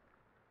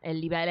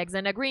 Lieber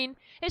Alexander Green,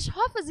 ich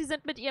hoffe, Sie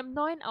sind mit Ihrem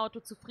neuen Auto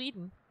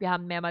zufrieden. Wir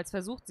haben mehrmals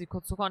versucht, Sie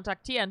kurz zu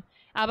kontaktieren,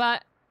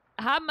 haben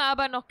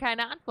aber noch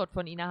keine Antwort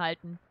von Ihnen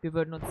erhalten. Wir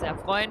würden uns sehr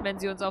freuen, wenn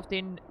Sie uns auf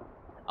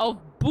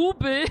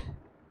Bubel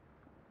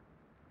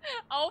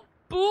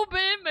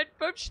mit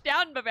 5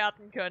 Sternen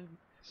bewerten können.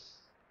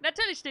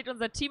 Natürlich steht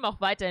unser Team auch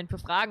weiterhin für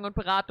Fragen und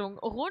Beratungen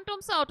rund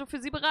ums Auto für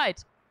Sie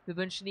bereit. Wir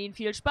wünschen Ihnen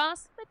viel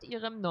Spaß mit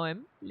Ihrem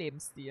neuen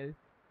Lebensstil.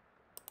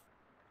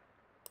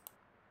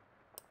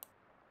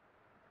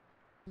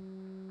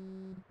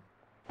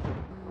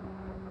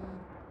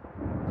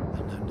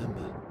 unknown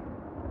number.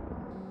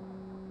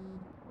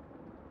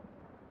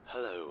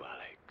 Hello,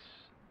 Alex.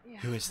 Ja,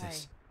 Who is hi.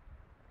 this?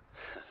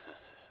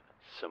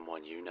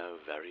 Someone you know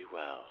very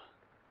well.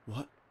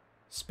 What?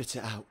 Spit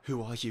it out.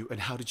 Who are you and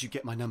how did you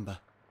get my number?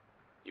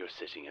 You're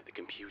sitting at the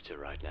computer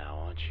right now,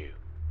 aren't you?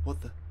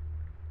 What the?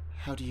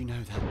 How do you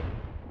know that?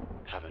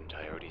 Haven't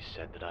I already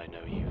said that I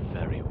know you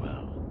very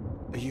well?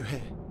 Are you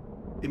here?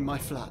 In my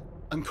flat?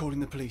 I'm calling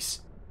the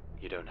police.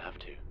 You don't have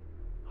to.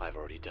 I've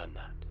already done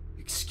that.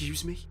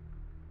 Excuse me?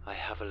 I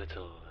have a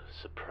little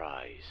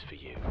surprise for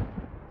you.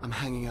 I'm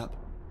hanging up.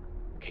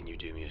 Can you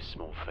do me a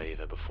small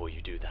favor before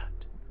you do that?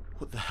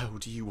 What the hell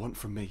do you want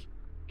from me?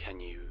 Can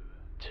you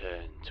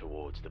turn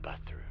towards the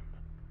bathroom?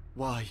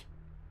 Why?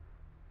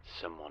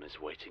 Someone is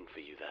waiting for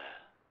you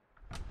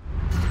there.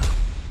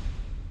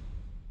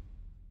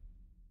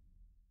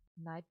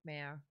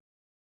 Nightmare.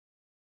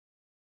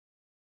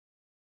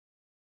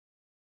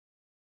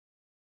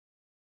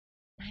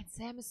 Nein,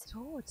 Sam ist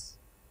tot.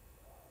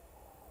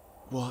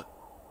 What?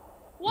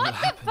 What the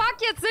happened?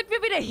 fuck? Jetzt sind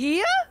wir wieder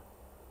hier?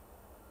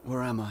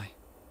 Where am I?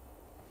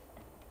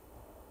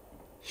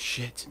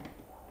 Shit.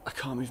 I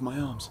can't move my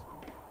arms.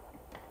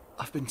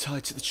 I've been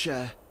tied to the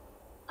chair.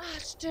 Ah,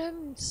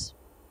 stimmt.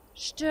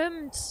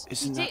 Stimmt.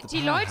 Isn't that the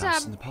Die Leute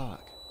powerhouse in haben... the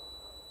park?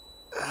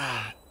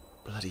 Ah,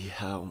 bloody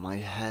hell, my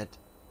head.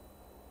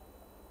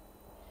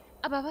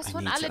 Aber was I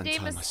von need to alledem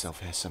untie ist... myself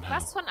here somehow.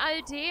 Was von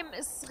all dem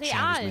ist The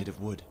chair is real? made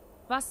of wood.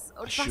 Was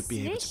I und should was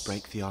be able to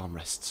break nicht? the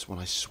armrests when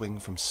I swing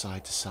from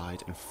side to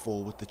side and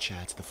forward the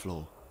chair to the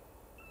floor.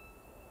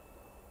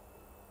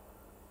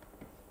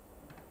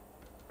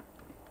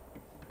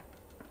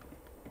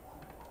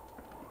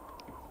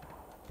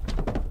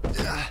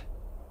 Ah.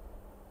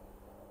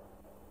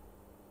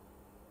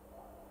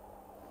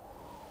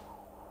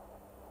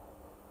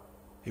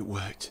 It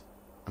worked.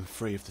 I'm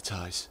free of the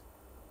ties.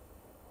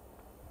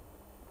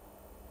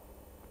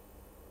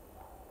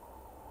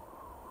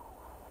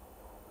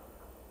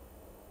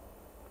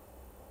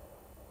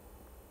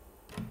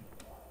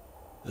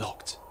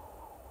 Locked.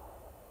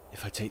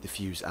 If I take the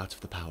fuse out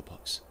of the power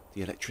box,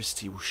 the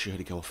electricity will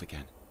surely go off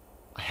again.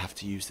 I have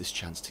to use this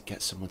chance to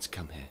get someone to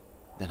come here,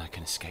 then I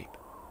can escape.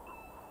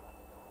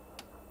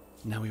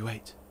 Now we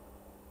wait.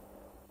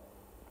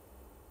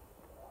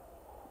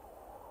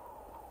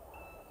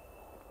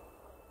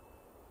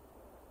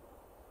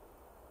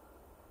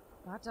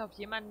 Warte auf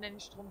jemanden, der den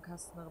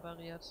Stromkasten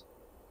repariert.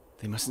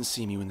 They mustn't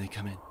see me when they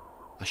come in.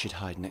 I should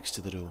hide next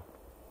to the door.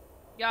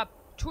 Ja,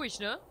 tu ich,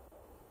 ne?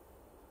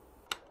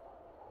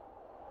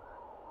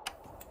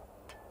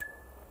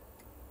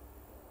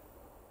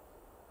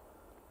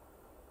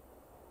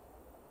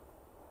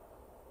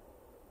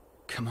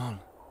 Come on.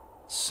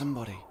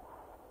 Somebody.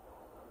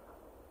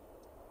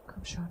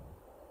 Komm schon.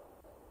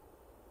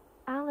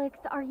 Alex,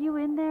 are you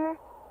in there?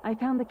 I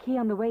found the key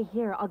on the way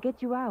here. I'll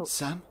get you out.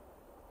 Sam?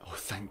 Oh,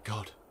 thank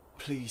God.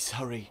 Please,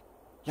 hurry.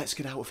 Let's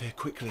get out of here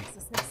quickly. Das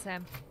ist nicht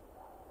Sam.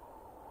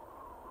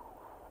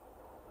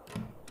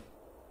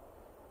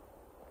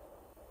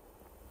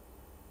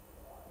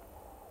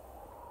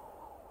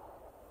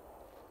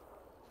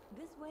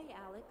 This way,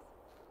 Alex.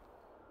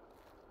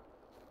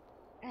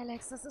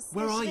 Alex, das ist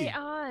Where are nicht you?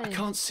 real. I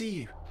can't see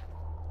you.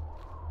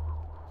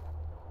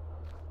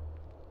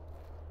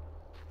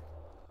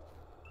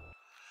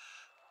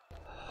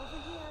 Over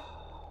here.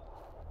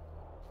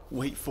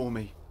 Wait for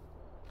me.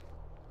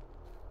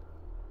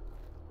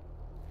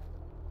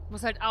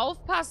 Muss halt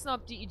aufpassen,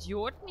 ob die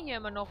Idioten hier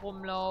immer noch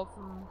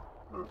rumlaufen.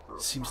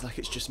 Seems like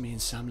it's just me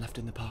and Sam left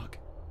in the park.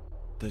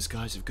 Those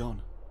guys have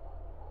gone.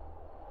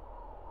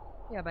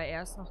 Ja, aber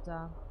er ist noch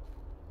da.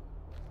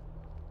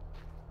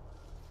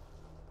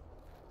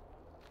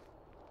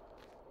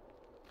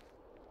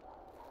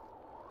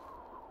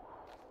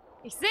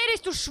 Ich seh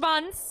dich, du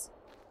Schwanz!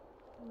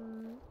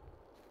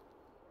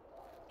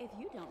 If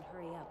you don't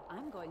hurry up,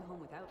 I'm going home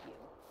without you.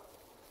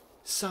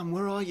 Sam,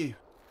 where are you?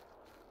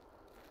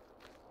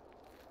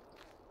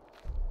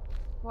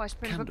 Boah, ich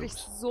bin Candles. wirklich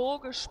so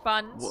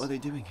gespannt. What are they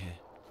doing here?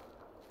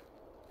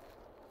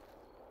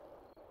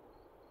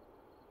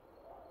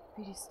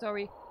 Wie die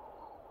Story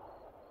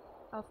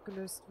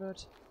aufgelöst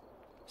wird.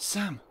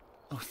 Sam!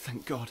 Oh,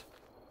 thank God.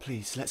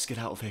 Please, let's get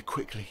out of here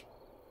quickly.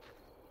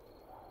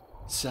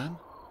 Sam?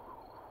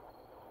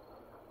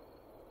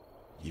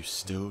 You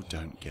still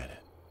don't get it.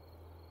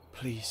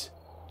 Please,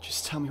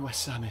 just tell me where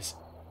Sam is.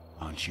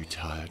 Aren't you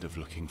tired of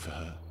looking for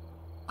her?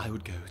 I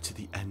would go to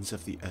the ends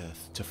of the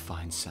earth to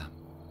find Sam.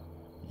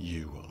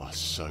 You are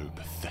so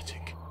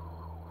pathetic.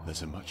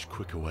 There's a much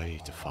quicker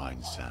way to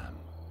find Sam.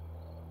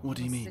 What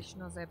do you Muss mean? sich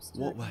nur selbst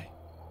What töten. way?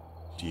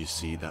 Do you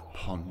see that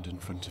pond in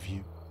front of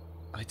you?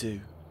 I do.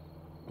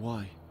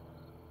 Why?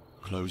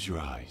 Close your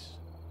eyes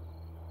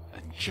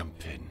and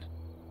jump in.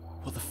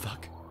 What the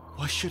fuck?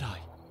 Why should I?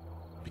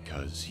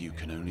 Because you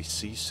can only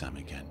see Sam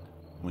again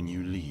when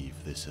you leave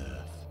this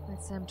earth.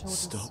 Weil Sam tot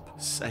ist. Stop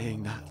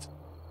saying that.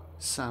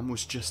 Sam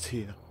was just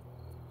here.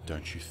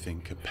 Don't you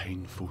think a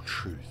painful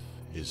truth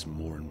is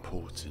more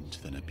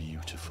important than a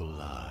beautiful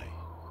lie?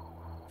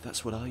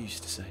 That's what I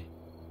used to say.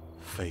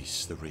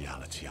 Face the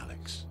reality,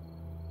 Alex.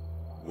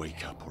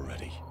 Wake up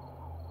already.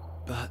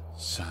 But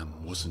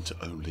Sam wasn't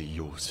only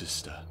your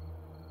sister.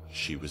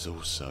 She was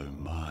also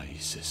my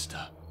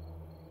sister.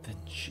 Then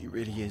she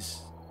really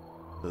is.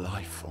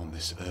 Life on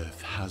this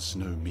earth has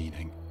no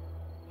meaning.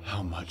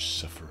 How much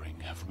suffering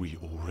have we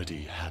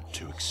already had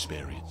to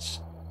experience?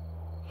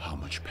 How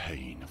much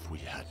pain have we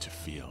had to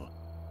feel?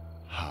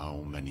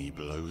 How many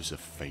blows of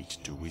fate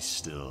do we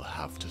still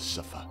have to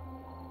suffer?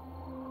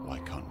 Why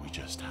can't we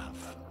just have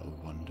a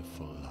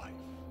wonderful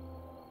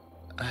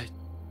life?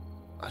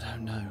 I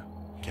don't know.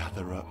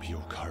 Gather up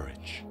your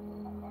courage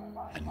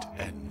and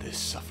end this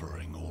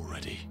suffering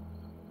already.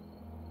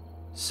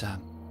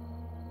 Sam,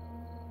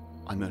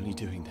 I'm only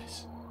doing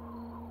this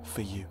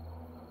for you.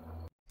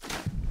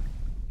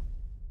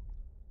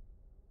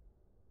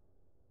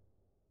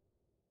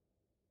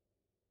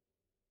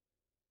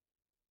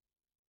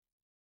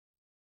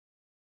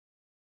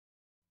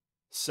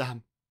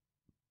 Sam,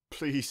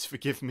 please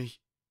forgive me.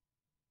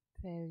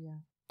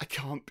 Failure. I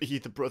can't be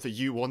the brother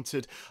you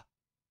wanted.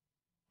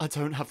 I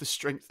don't have the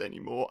strength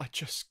anymore. I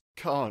just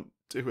can't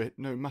do it,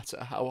 no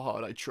matter how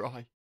hard I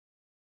try.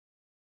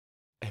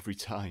 Every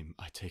time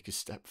I take a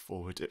step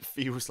forward, it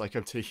feels like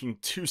I'm taking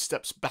 2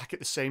 steps back at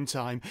the same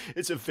time.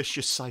 It's a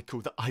vicious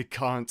cycle that I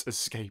can't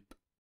escape.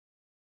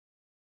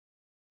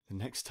 The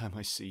next time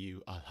I see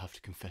you, I'll have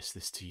to confess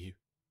this to you.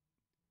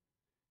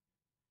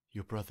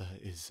 Your brother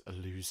is a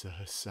loser,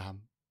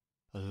 Sam.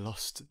 A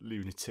lost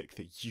lunatic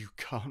that you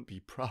can't be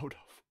proud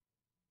of.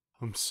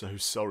 I'm so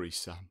sorry,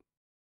 Sam.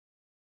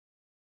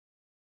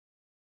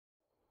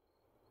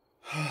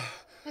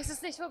 Es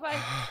ist nicht vorbei.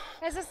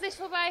 Es ist nicht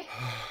vorbei.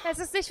 Es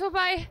ist nicht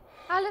vorbei.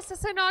 Alles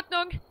ist in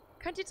Ordnung.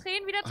 Könnt die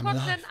Tränen wieder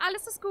trocknen.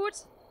 Alles ist gut.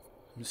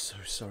 I'm so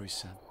sorry,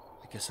 Sam.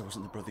 I guess I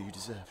wasn't the brother you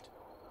deserved.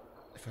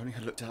 If only I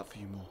looked out for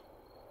you more.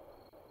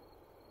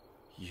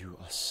 You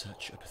are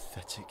such a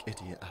pathetic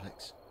idiot,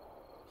 Alex.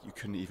 You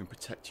couldn't even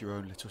protect your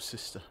own little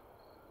sister.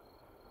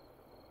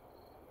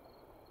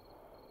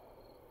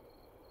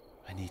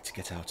 I need to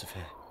get out of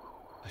here.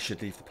 I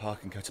should leave the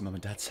park and go to Mum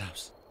and Dad's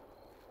house.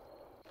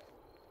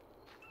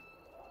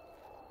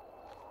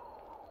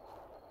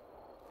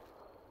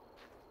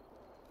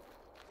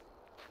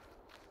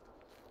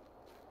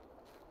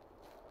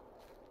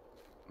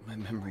 My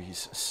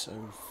memories are so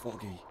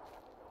foggy.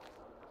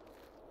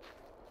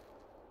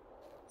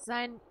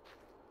 Sein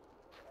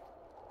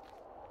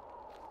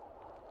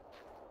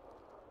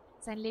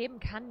Leben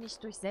kann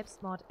nicht durch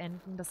Selbstmord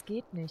enden. Das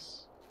geht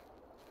nicht.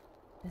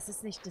 Das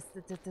ist nicht,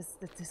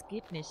 das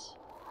geht nicht.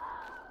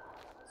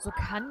 So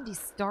kann die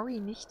Story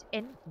nicht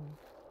enden.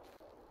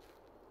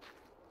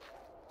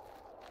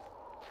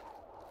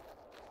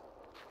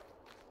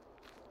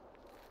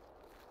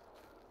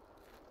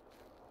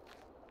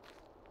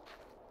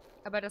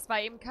 Aber das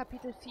war eben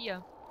Kapitel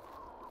 4.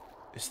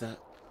 Is that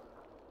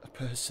a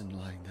person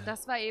lying there?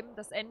 Das war eben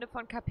das Ende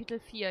von Kapitel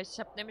 4. Ich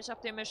habe nämlich auf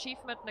dem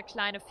Achievement eine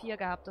kleine 4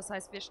 gehabt. Das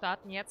heißt, wir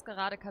starten jetzt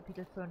gerade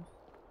Kapitel 5.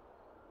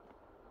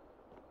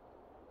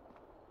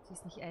 Sie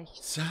ist nicht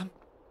echt. Sam?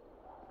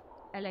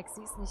 Alex,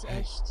 sie ist nicht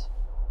echt.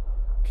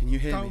 Can you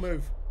hear Don't me?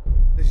 move.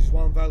 This is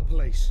Warrenvale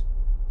Police.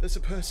 There's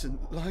a person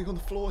lying on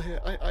the floor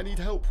here. I need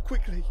help,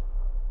 quickly.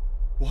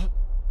 What?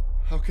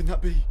 How can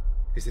that be?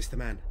 Is this the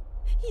man?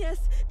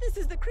 Yes, this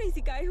is the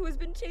crazy guy who has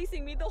been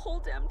chasing me the whole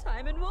damn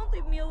time and won't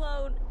leave me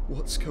alone.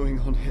 What's going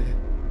on here?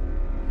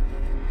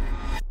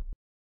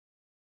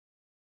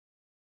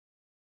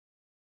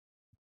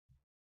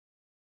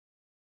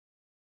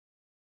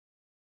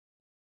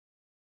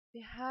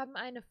 Wir haben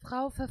eine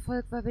Frau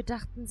verfolgt, weil wir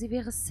dachten, sie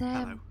wäre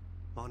Sam.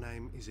 Hello, my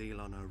name is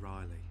Elon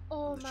O'Reilly.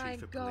 Oh I'm the my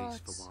Chief of God. Police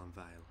for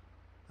Warrenvale.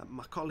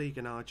 My colleague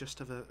and I just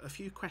have a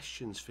few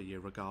questions for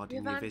you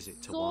regarding Wir your waren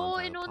visit to so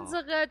Warrenvale in Park.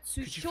 unsere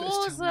Could you first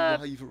Psychose. tell me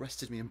why you've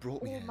arrested me and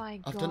brought me Oh here? my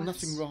I've God. done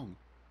nothing wrong.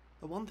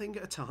 One thing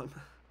at a time.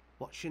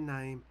 What's your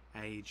name,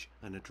 age,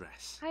 and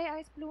address?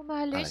 Hi, Eisblume,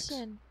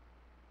 Hallöchen.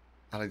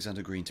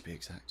 Alexander Green, to be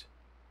exact.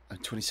 I'm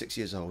 26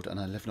 years old and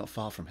I live not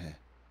far from here.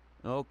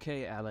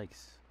 Okay,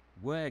 Alex.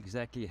 Where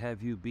exactly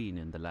have you been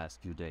in the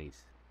last few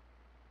days?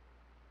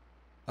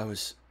 I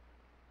was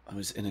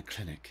in a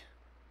clinic.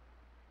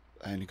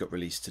 I only got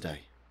released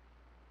today.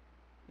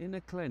 In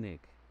a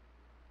clinic?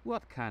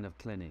 What kind of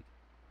clinic?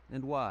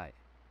 And why?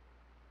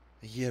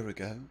 A year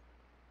ago,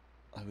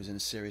 I was in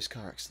a serious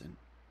car accident.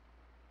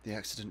 The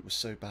accident was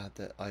so bad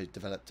that I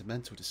developed a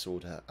mental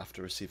disorder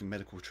after receiving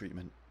medical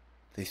treatment.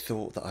 They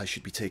thought that I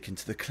should be taken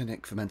to the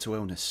clinic for mental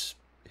illness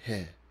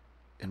here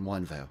in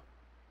Winevale.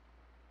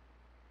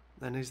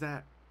 And is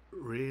that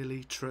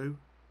really true?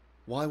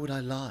 Why would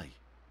I lie?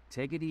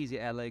 Take it easy,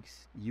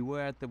 Alex. You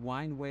were at the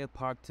Winevale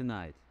Park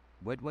tonight.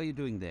 What were you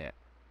doing there?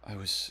 I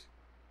was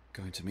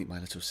going to meet my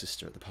little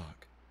sister at the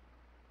park.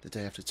 The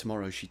day after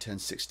tomorrow she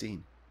turns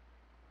 16.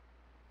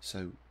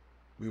 So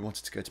we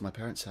wanted to go to my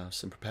parents'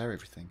 house and prepare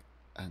everything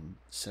and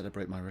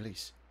celebrate my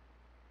release.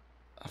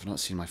 I've not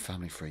seen my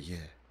family for a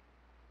year.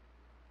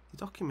 The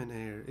document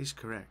here is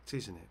correct,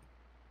 isn't it?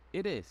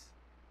 It is.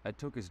 I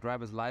took his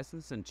driver's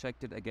license and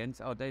checked it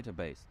against our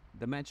database.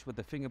 The match with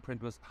the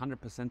fingerprint was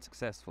 100%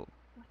 successful.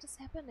 What is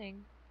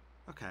happening?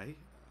 Okay,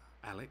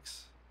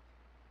 Alex.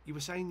 You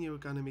were saying you were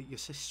going to meet your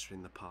sister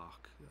in the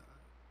park.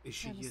 Is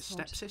she your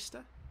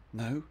stepsister?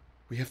 No,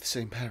 we have the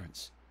same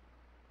parents.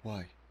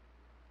 Why?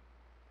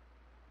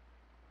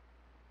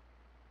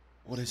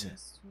 What is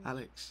it?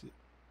 Alex,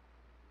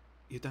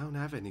 you don't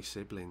have any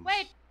siblings.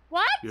 Wait,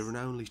 what? You're an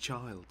only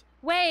child.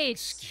 Wait.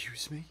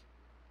 Excuse me?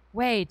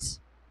 Wait.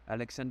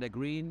 Alexander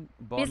Green,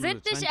 born Wir on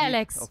sind the nicht 20th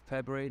Alex. of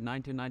February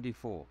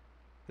 1994.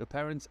 Your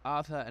parents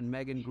Arthur and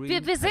Megan Green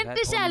Wir have sind had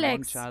nicht only one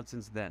Alex. child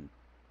since then.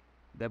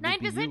 That Nein, would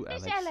be wir sind you,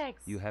 nicht Alex.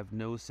 Alex. You have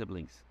no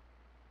siblings.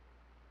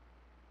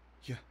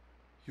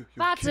 You're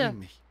Warte, kidding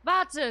me.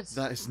 wartet.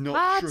 That is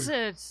not true.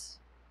 Wartet.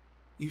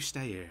 You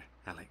stay here,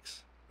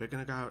 Alex. We're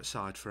going to go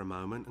outside for a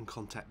moment and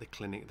contact the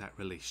clinic that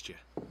released you.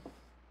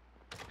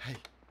 Hey,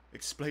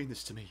 explain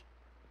this to me.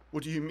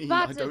 What do you mean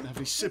Wartet. I don't have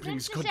any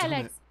siblings? Wir sind God nicht damn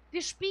Alex. it.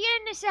 Wir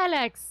spielen nicht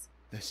Alex.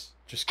 This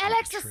just can't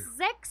Alex be true. ist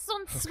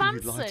How can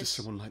you lie to 26.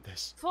 someone like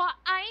this? Vor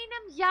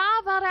einem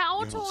Jahr war der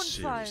You're not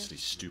Autounfall. seriously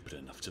stupid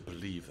enough to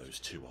believe those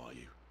two, are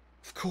you?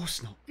 Of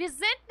course not. Wir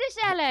sind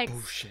nicht Alex.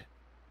 Bullshit.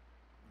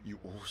 You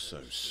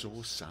also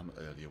saw Sam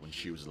earlier when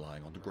she was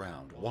lying on the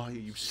ground. Why are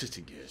you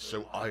sitting here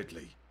so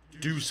idly?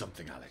 Do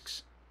something,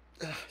 Alex.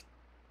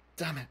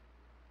 Damn it.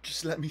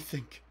 Just let me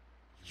think.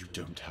 You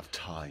don't have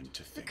time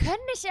to Wir think.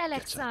 können nicht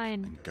Alex Get up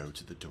sein. and go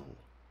to the door.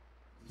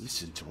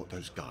 Listen to what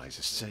those guys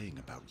are saying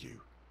about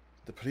you.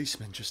 The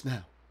policemen just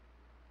now.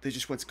 They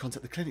just went to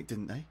contact the clinic,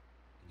 didn't they?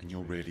 And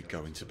you're really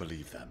going to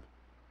believe them.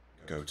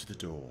 Go to the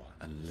door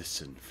and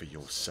listen for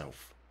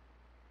yourself.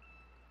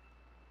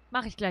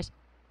 Mach ich gleich.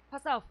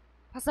 Pass auf,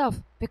 pass auf.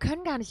 Wir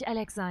können gar nicht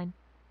Alex sein.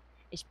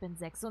 Ich bin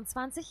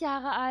 26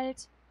 Jahre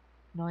alt,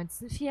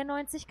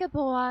 1994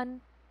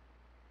 geboren.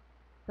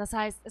 Das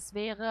heißt, es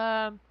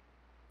wäre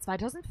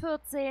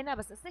 2014,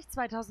 aber es ist nicht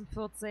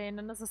 2014,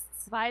 denn es ist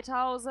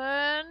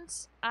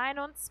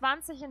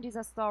 2021 in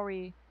dieser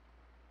Story.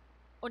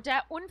 Und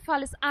der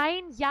Unfall ist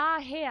ein Jahr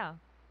her.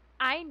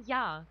 Ein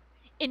Jahr.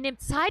 In dem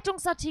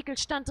Zeitungsartikel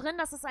stand drin,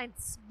 dass es ein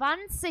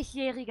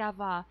 20-Jähriger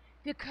war.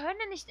 Wir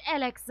können nicht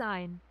Alex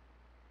sein.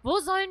 Wo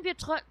sollen wir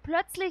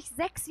plötzlich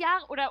 6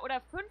 Jahre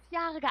oder 5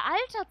 Jahre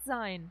gealtert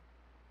sein?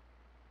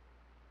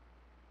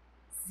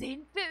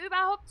 Sind wir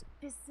überhaupt?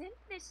 Wir sind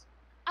nicht.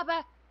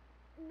 Aber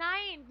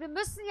nein, wir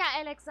müssen ja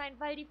Alex sein,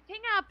 weil die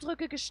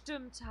Fingerabdrücke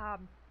gestimmt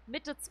haben.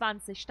 Mitte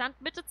 20.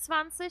 Stand Mitte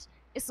 20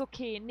 ist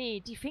okay.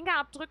 Nee, die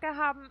Fingerabdrücke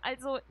haben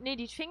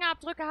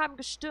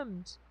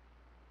gestimmt.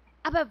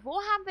 Aber wo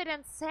haben wir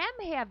denn Sam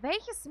her?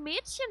 Welches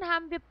Mädchen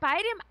haben wir bei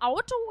dem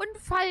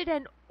Autounfall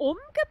denn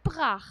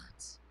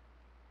umgebracht?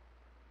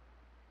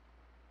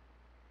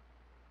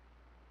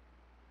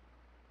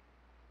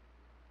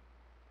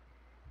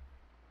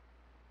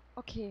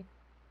 Okay.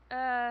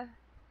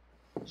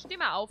 Steh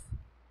mal auf.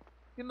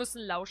 Wir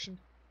müssen lauschen.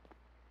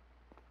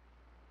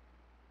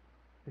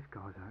 This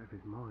guy's out of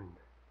his mind.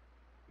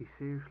 He's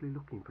seriously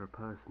looking for a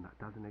person that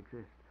doesn't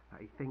exist,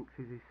 that he thinks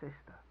is his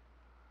sister.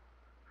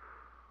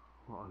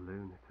 What a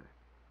lunatic.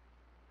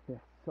 There's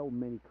so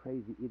many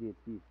crazy idiots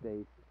these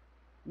days.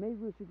 Maybe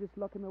we should just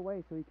lock him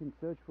away so he can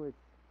search for his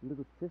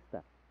little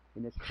sister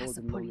in a cold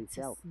and lonely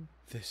cell.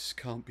 This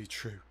can't be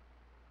true.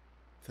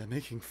 They're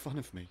making fun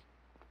of me.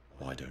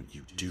 Why don't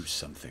you do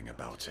something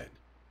about it?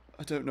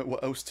 I don't know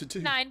what else to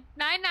do. Nein,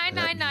 nein, nein,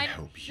 nein, nein.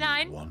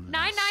 Nein, nein,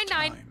 nein,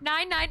 nein,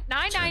 nein, nein, nein,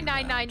 nein,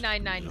 nein, nein,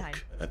 nein, nein, nein.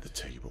 At the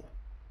table.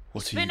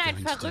 What Ich are you bin ein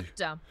going to do?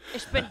 Verrückter.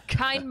 Ich bin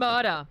kein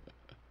Mörder.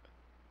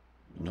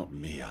 Not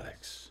me,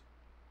 Alex.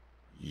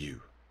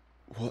 You.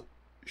 What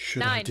should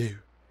Nein. I do?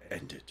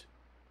 End it.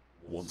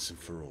 Once and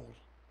for all.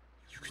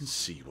 You can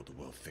see what the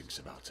world thinks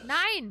about us.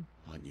 Nein.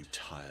 Aren't you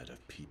tired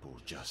of people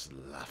just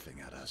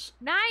laughing at us?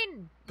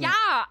 Nein. But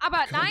Ja,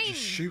 aber you can't nein.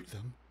 just shoot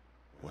them.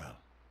 Well,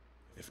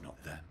 if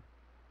not them,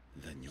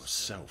 then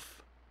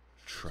yourself.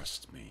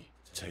 Trust me.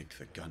 Take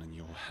the gun in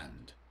your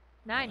hand.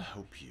 Nein. I'll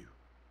help you.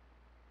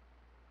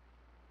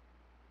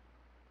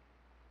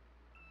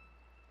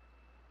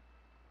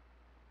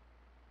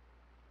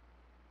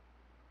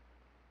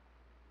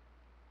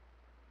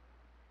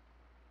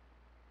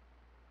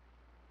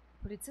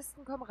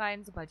 Polizisten kommen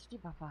rein, sobald ich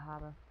die Waffe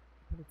habe.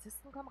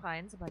 Polizisten kommen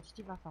rein, sobald ich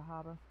die Waffe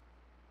habe.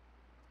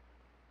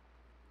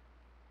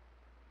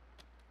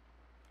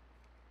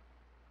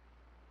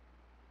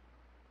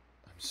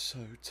 I'm so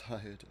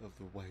tired of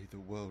the way the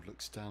world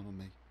looks down on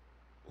me.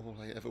 All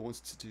I ever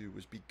wanted to do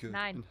was be good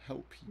Nein. and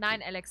help people.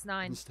 Nein, Alex,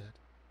 nein. Instead,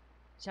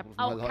 Ich habe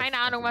all of auch my life keine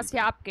I've Ahnung, only was hier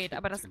been abgeht,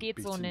 aber das kicked geht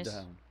and so beaten nicht.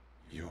 down.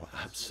 You're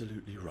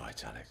absolutely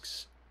right,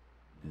 Alex.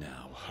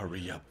 Now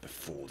hurry up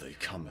before they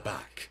come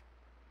back.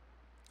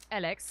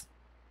 Alex.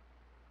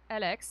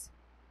 Alex.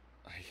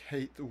 I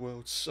hate the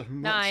world so much.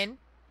 Nein.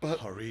 But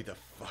hurry the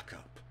fuck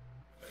up.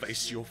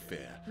 Face your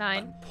fear.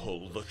 Nein. And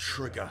pull the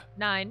trigger.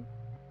 Nein.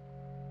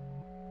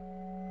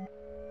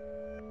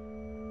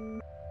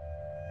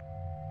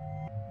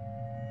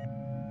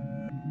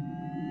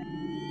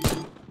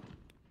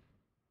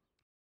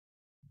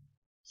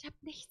 Ich habe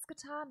nichts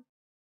getan.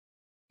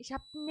 Ich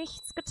habe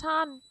nichts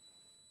getan.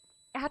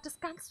 Er hat es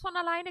ganz von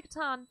alleine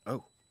getan.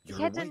 Oh, Ich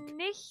you're hätte awake.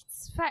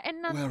 nichts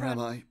verändern Where am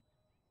können. I?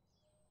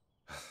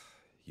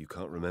 You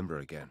can't remember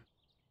again.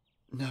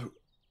 No,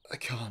 I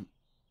can't.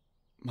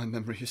 My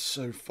memory is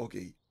so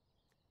foggy.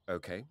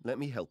 Okay, let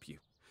me help you.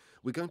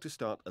 We're going to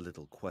start a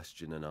little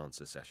question and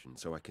answer session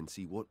so I can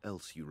see what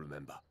else you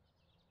remember.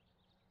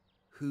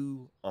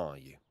 Who are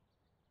you?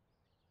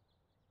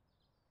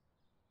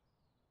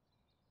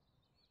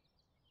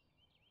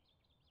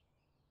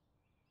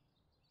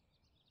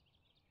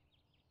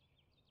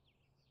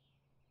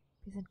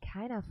 Wir sind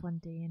keiner von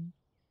denen.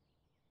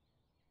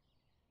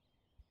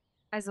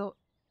 Also,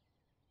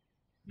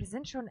 wir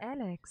sind schon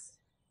Alex.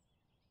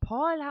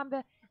 Paul haben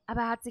wir...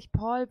 Aber hat sich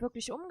Paul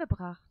wirklich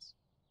umgebracht?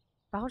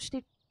 Warum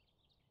steht...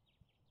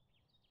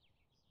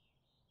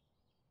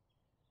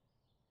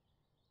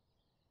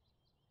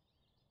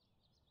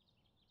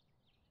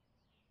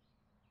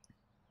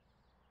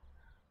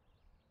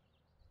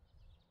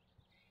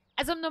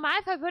 Also im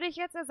Normalfall würde ich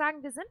jetzt ja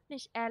sagen, wir sind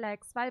nicht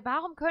Alex, weil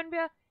warum können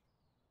wir...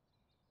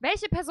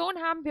 Welche Person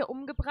haben wir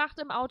umgebracht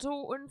im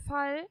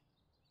Autounfall?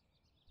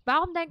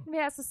 Warum denken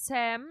wir, es ist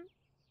Sam?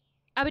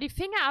 Aber die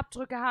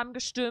Fingerabdrücke haben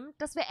gestimmt,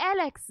 dass wir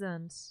Alex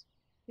sind.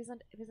 Wir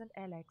sind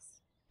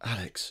Alex.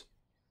 Alex.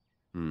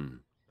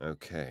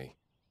 Okay.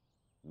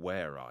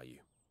 Where are you?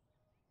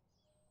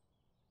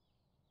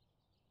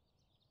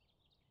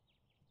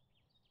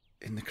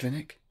 In the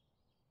clinic?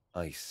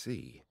 I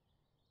see.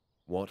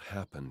 What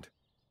happened?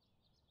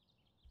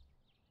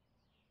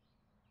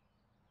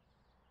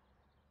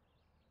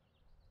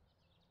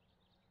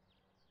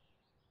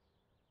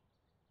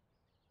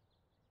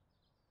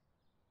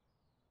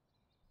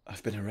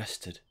 I've been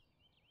arrested.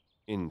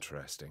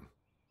 Interesting.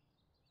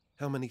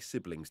 How many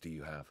siblings do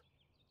you have?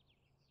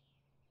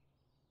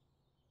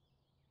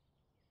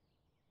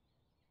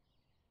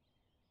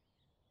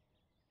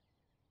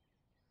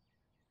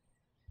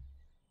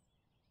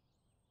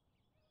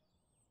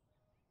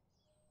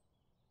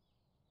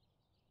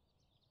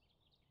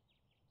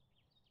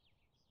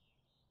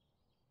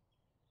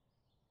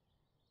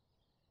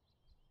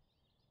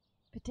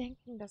 Wir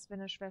denken, dass wir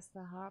eine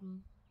Schwester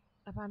haben.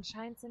 Aber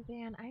anscheinend sind wir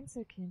ja ein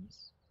Einzelkind.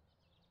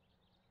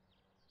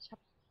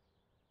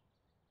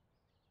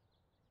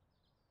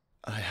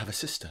 I have a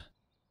sister.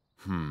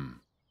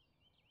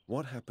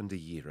 What happened a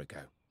year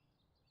ago?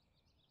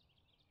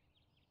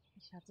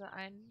 Ich hatte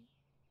einen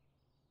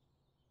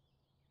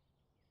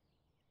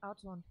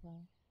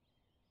Autounfall.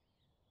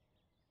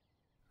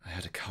 I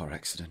had a car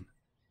accident.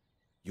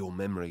 Your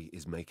memory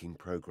is making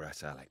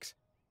progress, Alex.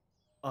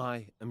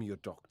 I am your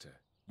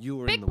doctor.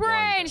 You are Big in the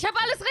Brain! Ich habe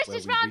alles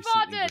richtig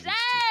beantwortet!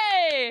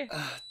 Ey!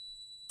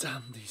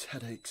 Damn these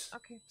headaches.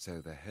 Okay.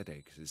 So the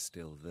headache is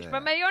still there. Ich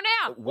bin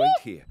Millionär! Wait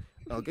here.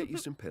 I'll get you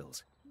some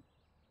pills.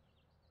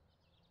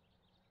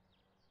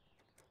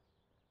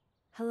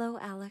 Hello,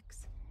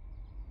 Alex.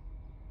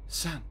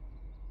 Sam,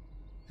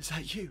 is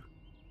that you?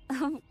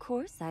 Of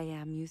course I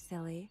am, you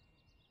silly.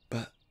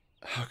 But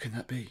how can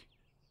that be?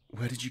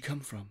 Where did you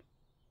come from?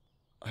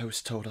 I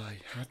was told I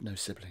had no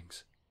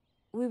siblings.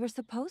 We were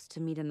supposed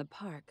to meet in the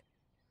park.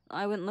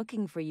 I went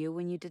looking for you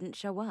when you didn't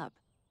show up.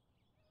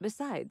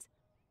 Besides,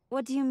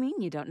 what do you mean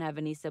you don't have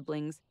any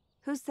siblings?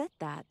 Who said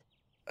that?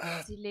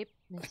 Sie lebt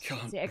nicht. I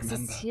can't Sie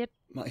existiert,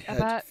 remember. My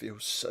head aber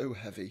feels so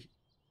heavy.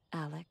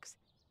 Alex,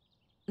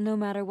 no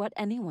matter what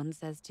anyone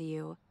says to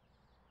you,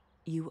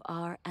 you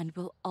are and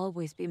will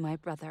always be my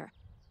brother.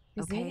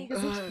 wir sehen Okay? ihr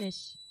Gesicht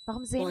nicht.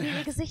 Warum sehen my wir ihr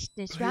head. Gesicht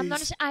nicht? Wir haben noch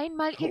nicht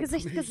einmal ihr Help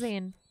Gesicht me.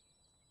 gesehen.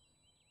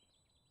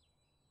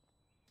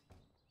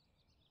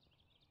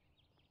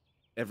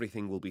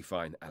 Everything will be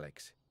fine,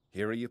 Alex.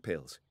 Here are your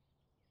pills.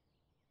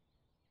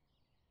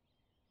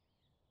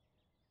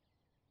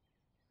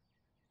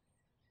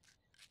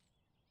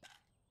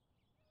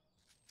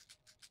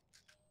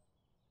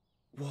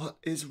 What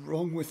is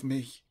wrong with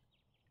me?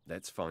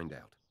 Let's find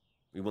out.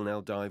 We will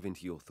now dive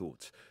into your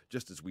thoughts,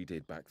 just as we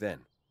did back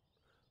then.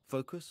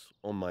 Focus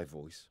on my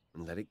voice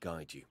and let it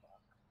guide you.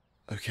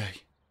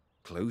 Okay.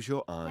 Close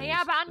your eyes.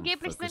 Naja, aber and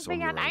angeblich focus sind wir on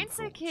ja your ein own thoughts.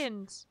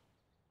 Einzelkind.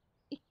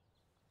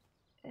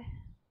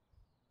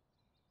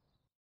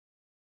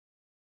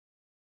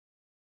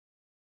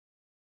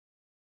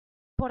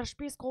 Boah, das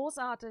Spiel ist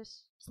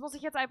großartig. Das muss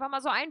ich jetzt einfach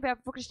mal so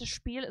einwerfen. Wirklich, das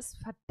Spiel ist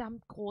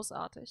verdammt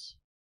großartig.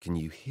 Can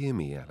you hear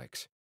me,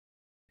 Alex?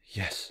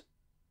 Yes,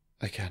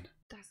 I can.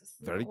 Das ist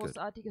ein Very good.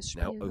 großartiges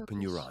Spiel. Now open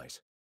wirklich. your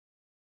eyes.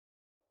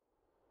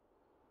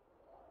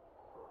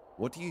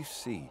 What do you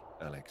see,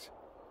 Alex?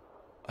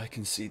 I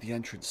can see the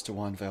entrance to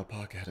Winevale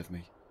Park ahead of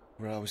me,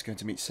 where I was going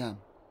to meet Sam.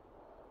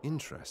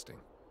 Interesting.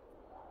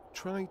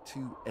 Try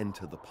to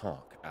enter the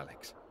park,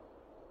 Alex.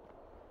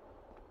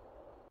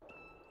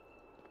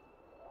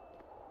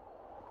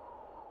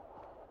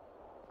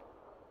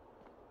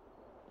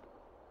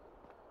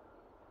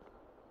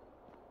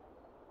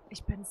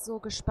 Ich bin so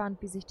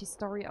gespannt, wie sich die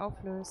Story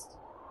auflöst.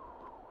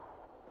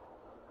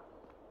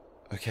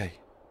 Okay,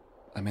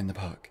 I'm in the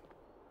park.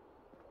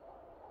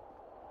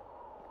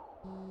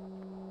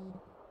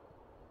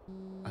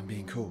 I'm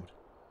being called.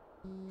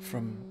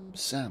 From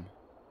Sam.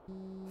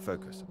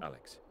 Focus,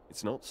 Alex.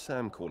 It's not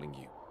Sam calling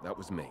you. That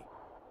was me.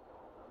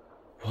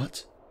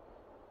 What?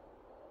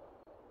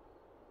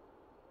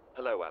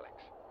 Hello, Alex.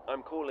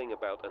 I'm calling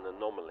about an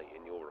anomaly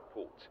in your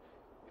report.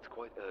 It's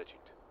quite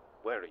urgent.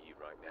 Where are you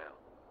right now?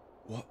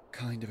 What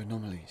kind of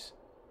anomalies?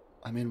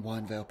 I'm in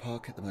Winevale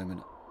Park at the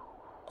moment.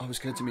 I was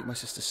going to meet my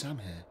sister Sam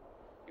here.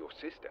 Your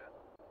sister?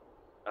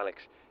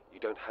 Alex, you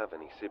don't have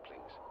any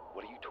siblings.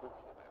 What are you talking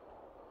about?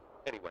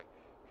 Anyway,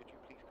 could you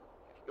please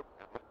come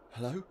here?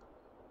 Hello?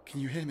 Can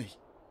you hear me?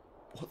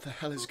 What the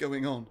hell is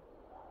going on?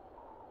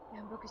 Wir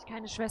haben wirklich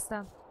keine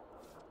Schwester.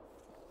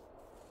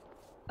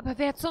 Aber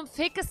wer zum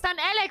Fick ist dann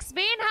Alex?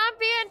 Wen haben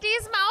wir in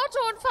diesem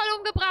Autounfall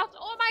umgebracht?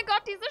 Oh mein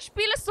Gott, dieses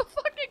Spiel ist so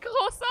fucking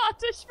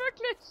großartig,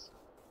 wirklich.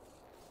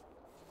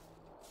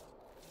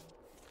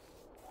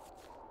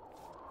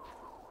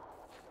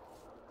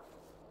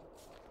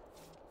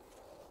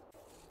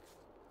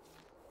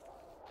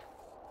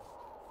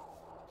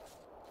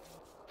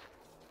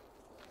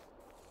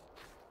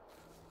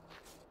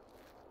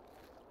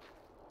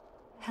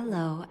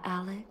 Hello,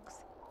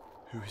 Alex.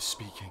 Who is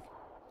speaking?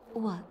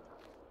 What?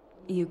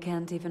 You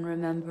can't even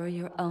remember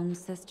your own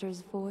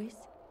sister's voice?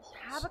 Ich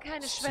habe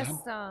keine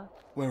Schwester.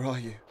 Where are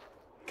you?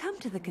 Come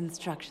to the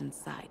construction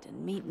site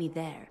and meet me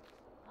there.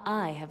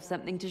 I have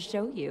something to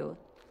show you.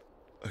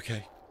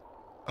 Okay,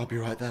 I'll be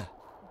right there.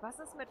 Was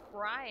ist mit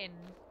Brian?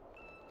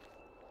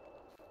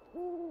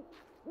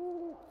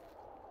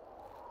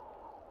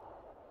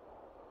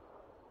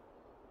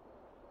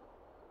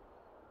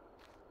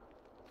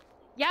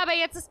 Ja, aber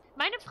jetzt ist...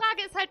 Meine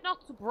Frage ist halt noch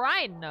zu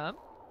Brian, ne?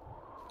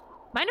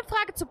 Meine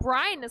Frage zu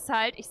Brian ist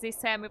halt... Ich sehe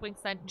Sam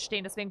übrigens da hinten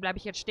stehen, deswegen bleibe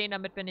ich jetzt stehen,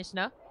 damit wir nicht,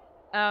 ne?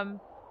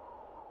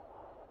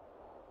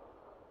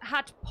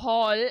 Hat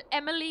Paul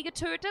Emily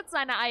getötet,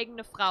 seine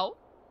eigene Frau?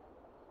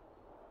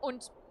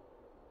 Und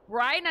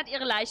Brian hat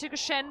ihre Leiche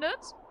geschändet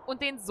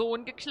und den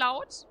Sohn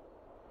geklaut?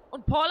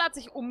 Und Paul hat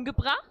sich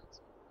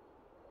umgebracht?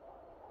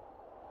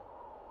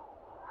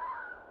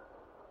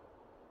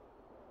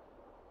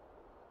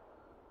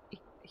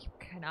 Ich habe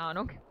keine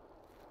Ahnung.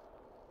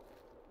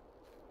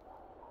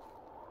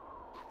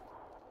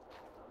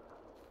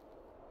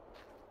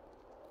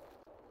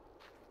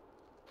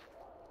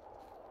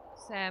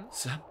 Sam?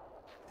 Sam?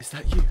 Is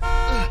that you?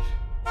 What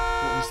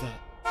was that?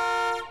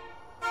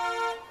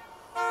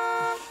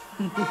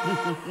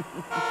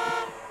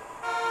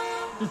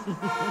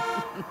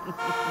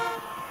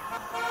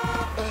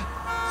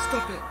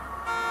 Stop it!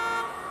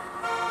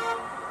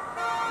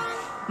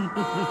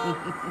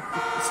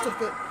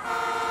 Stop it!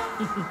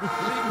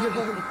 Leave me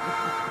alone!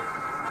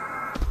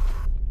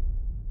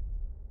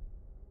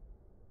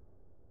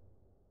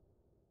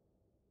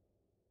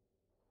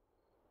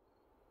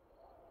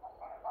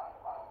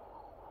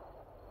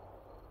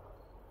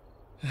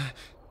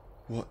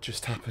 What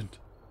just happened?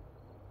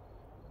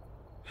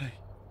 Hey,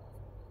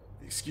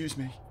 excuse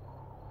me.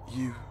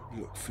 You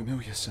look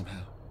familiar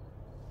somehow.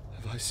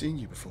 Have I seen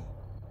you before?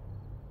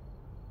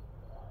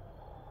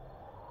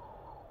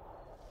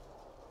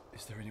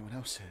 Is there anyone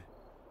else here?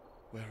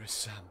 Where is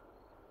Sam?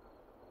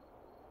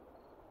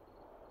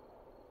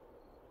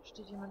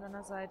 Steht jemand an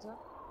der Seite?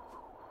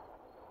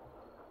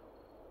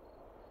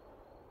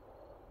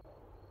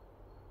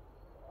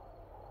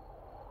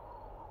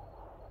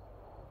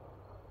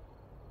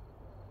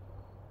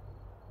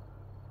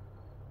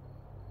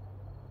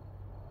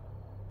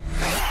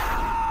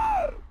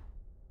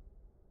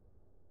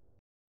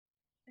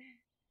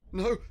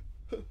 No!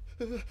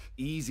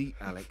 Easy,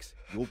 Alex.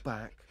 You're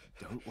back.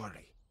 Don't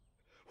worry.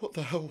 What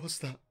the hell was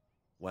that?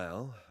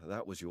 Well,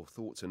 that was your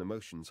thoughts and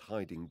emotions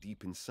hiding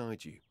deep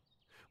inside you.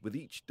 With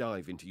each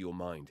dive into your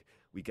mind,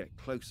 we get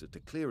closer to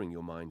clearing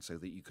your mind so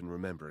that you can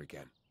remember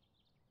again.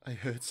 I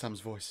heard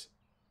Sam's voice.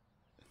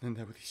 And then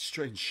there were these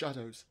strange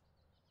shadows.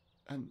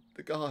 And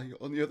the guy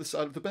on the other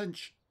side of the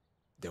bench.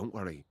 Don't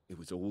worry, it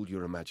was all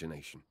your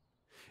imagination.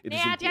 Er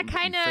hat ja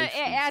keine,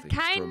 er hat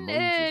kein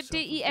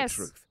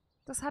DIS.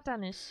 Das hat er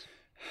nicht.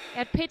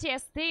 Er hat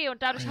PTSD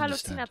und dadurch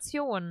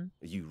Halluzinationen.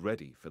 Are you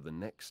ready for the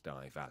next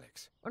dive,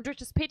 Alex? Und durch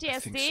das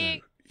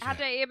PTSD hat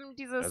er eben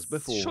dieses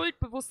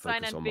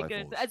Schuldbewusstsein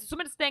entwickelt. Also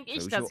zumindest denke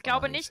ich das. Ich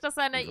glaube nicht, dass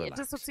er eine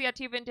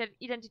dissoziative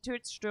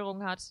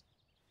Identitätsstörung hat.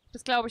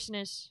 Das glaube ich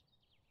nicht.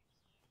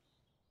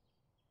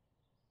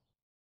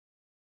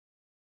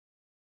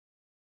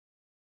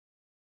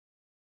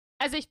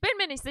 Also ich bin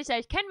mir nicht sicher.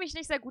 Ich kenne mich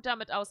nicht sehr gut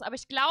damit aus. Aber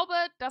ich glaube,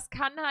 das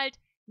kann halt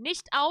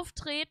nicht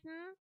auftreten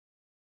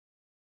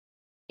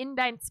in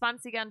deinen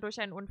 20ern durch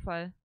einen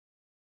Unfall.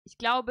 Ich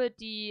glaube,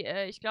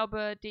 DIS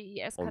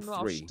kann nur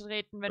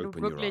auftreten, wenn du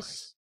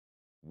wirklich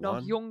noch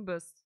jung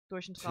bist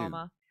durch ein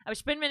Trauma. Aber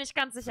ich bin mir nicht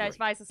ganz sicher, ich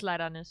weiß es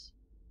leider nicht.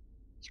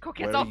 Ich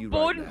gucke jetzt auf den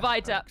Boden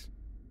weiter.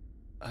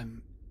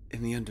 I'm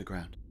in the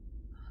underground.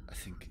 I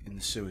think in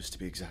the sewers to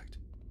be exact.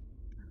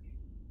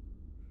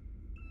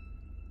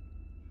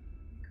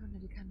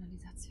 Die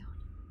Kanalisation.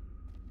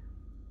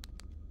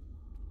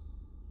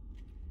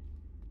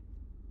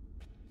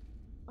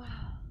 Oh.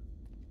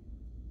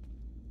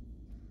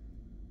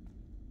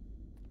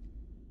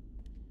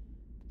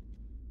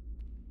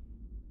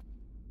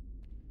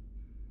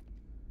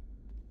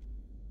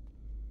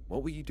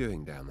 What were you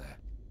doing down there?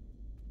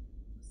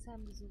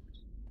 Sam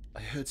besucht. I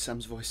heard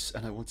Sam's voice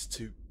and I wanted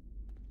to...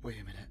 Wait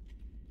a minute.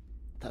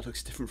 That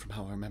looks different from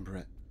how I remember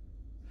it.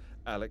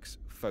 Alex,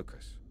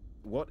 focus.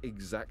 What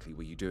exactly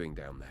were you doing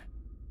down there?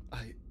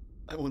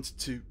 I wanted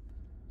to...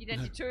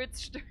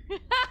 Identitätsstörung.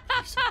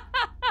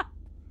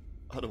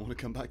 I don't want to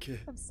come back here.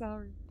 I'm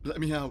sorry. Let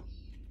me out.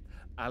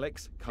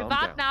 Alex, Wir calm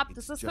warten down. ab,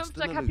 das It's ist just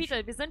 5. an Kapitel.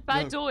 illusion. Wir sind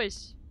bald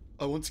durch.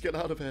 I want to get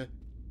out of here.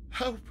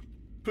 Help!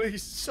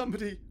 Please,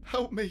 somebody,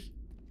 help me!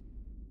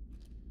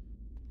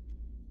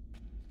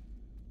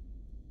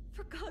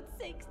 For God's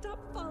sake, stop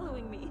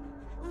following me.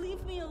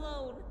 Leave me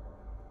alone.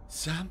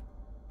 Sam?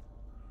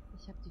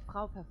 Ich habe die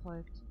Frau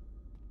verfolgt.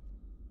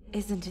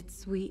 Isn't it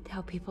sweet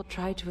how people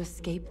try to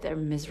escape their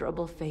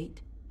miserable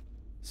fate?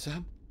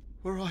 Sam,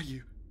 where are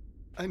you?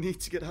 I need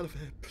to get out of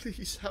here.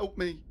 Please help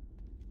me.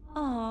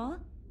 Aw,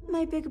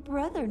 my big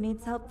brother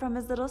needs help from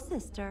his little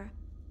sister.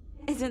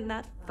 Isn't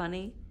that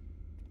funny?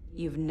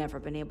 You've never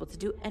been able to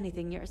do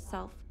anything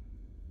yourself.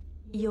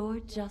 You're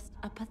just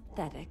a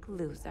pathetic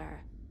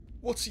loser.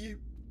 What are you...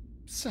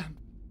 Sam,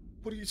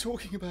 what are you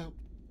talking about?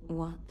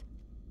 What?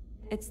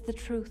 It's the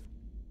truth.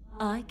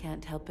 I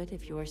can't help it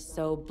if you're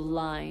so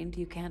blind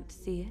you can't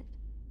see it.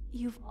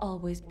 You've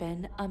always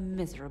been a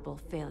miserable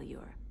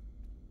failure.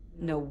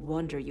 No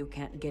wonder you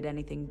can't get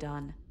anything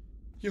done.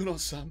 You're not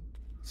Sam.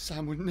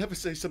 Sam would never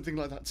say something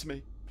like that to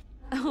me.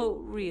 Oh,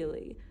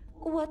 really?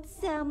 What's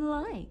Sam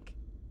like?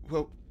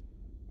 Well,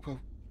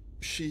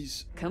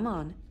 she's... Come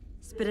on,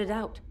 spit it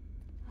out.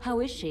 How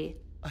is she?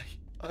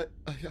 I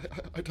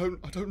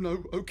don't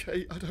know,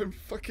 okay? I don't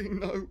fucking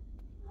know.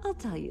 I'll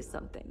tell you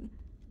something.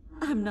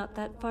 I'm not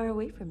that far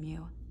away from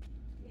you.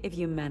 If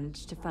you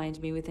manage to find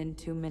me within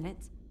 2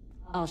 minutes,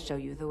 I'll show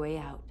you the way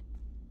out.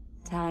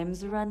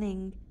 Time's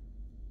running.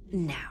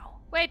 Now.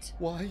 Wait.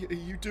 Why are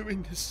you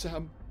doing this,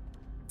 Sam?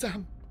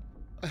 Damn,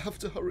 I have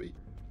to hurry.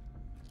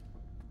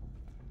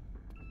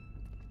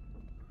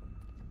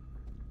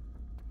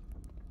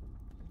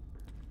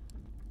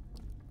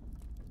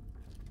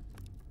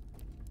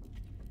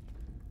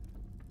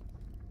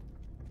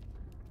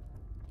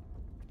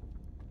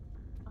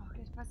 Oh,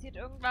 gleich passiert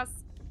irgendwas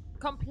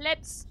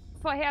komplett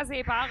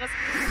Vorhersehbares.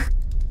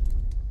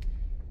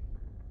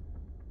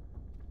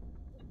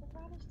 Ich bin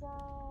gar nicht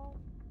da.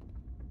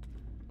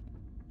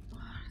 Oh,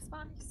 das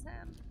war nicht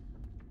Sam.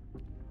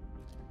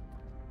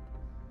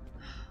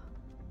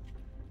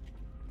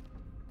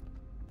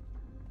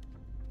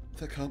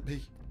 That can't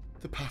be.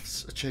 The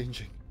paths are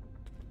changing.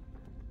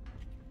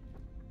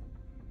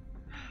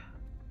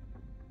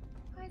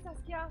 Hi,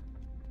 Saskia.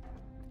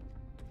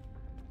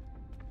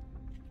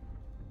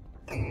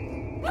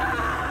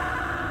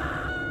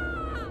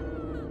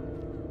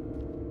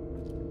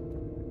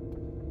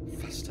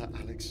 Faster,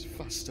 Alex,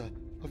 faster.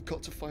 I've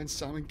got to find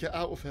Sam and get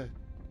out of here.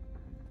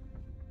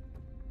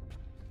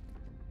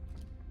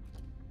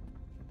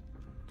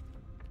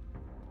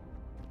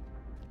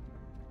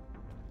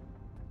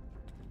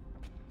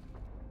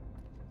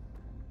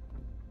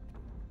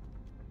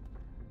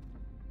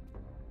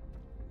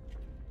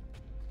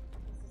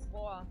 Das ist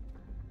Rohr.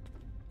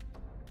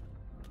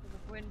 Wo wir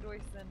vorhin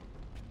durch sind.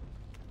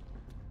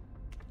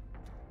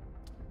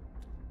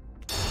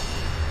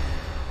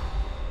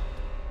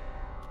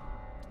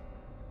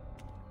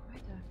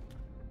 Weiter.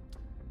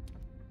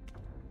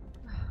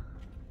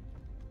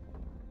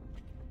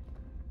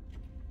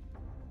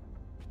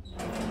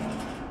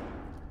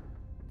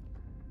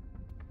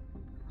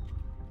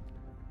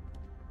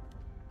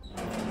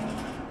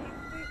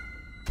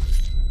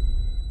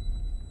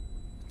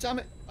 Damn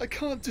it, I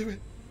can't do it.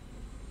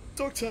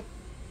 Doctor,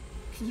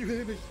 can you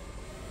hear me?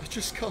 I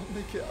just can't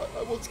make it.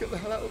 I want to get the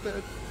hell out of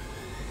bed.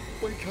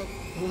 Wake up.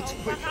 I want to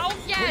wake up.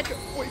 Wake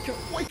up, wake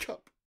up, wake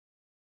up.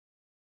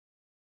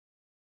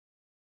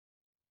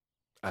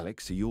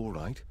 Alex, are you all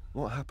right?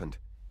 What happened?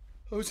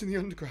 I was in the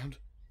underground.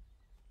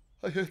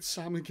 I heard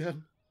Sam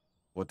again.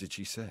 What did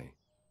she say?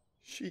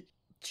 She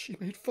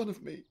made fun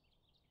of me.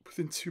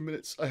 Within 2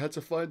 minutes, I had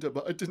to find her,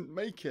 but I didn't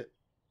make it.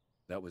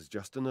 That was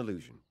just an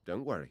illusion.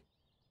 Don't worry.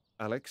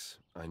 Alex,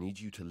 I need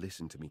you to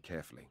listen to me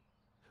carefully.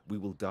 We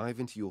will dive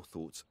into your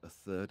thoughts a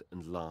third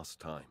and last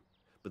time.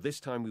 But this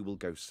time we will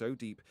go so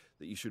deep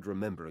that you should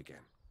remember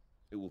again.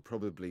 It will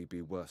probably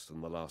be worse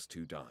than the last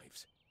 2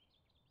 dives.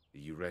 Are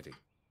you ready?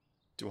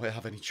 Do I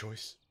have any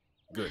choice?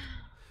 Good.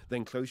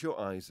 Then close your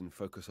eyes and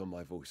focus on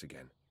my voice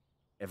again.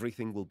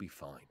 Everything will be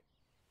fine.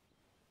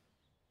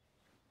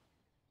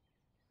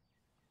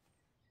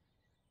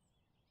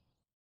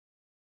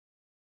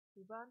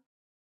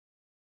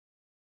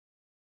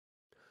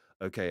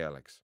 Okay,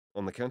 Alex.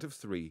 On the count of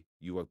 3,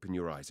 you open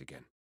your eyes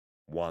again.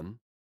 1,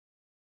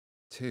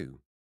 2,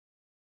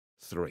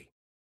 3.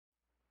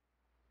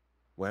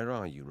 Where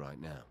are you right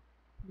now?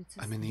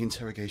 I'm in the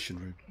interrogation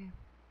room. Okay.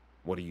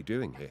 What are you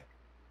doing here?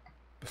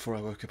 Before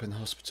I woke up in the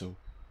hospital,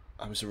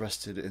 I was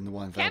arrested in the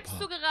Wine Valley Kämpfst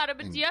Park. du gerade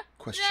mit dir?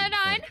 Questioned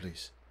by the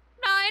police.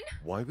 Nein.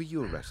 Why were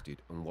you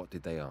arrested and what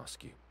did they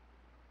ask you?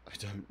 I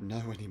don't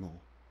know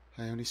anymore.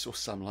 I only saw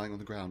Sam lying on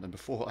the ground, and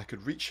before I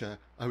could reach her,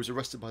 I was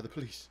arrested by the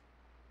police.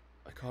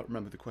 I can't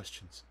remember the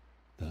questions.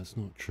 That's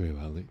not true,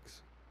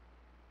 Alex.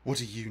 What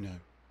do you know?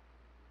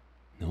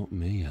 Not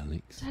me,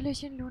 Alex.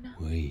 Hallöchen, Luna.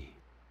 We.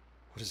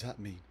 What does that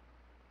mean?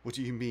 What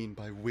do you mean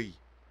by we?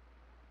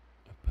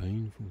 A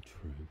painful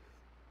truth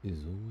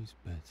is always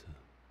better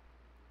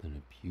than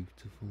a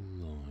beautiful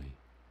lie.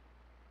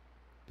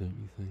 Don't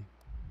you think?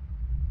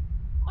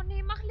 Oh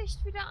nee, mach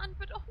Licht wieder an,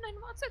 bitte. Oh nein,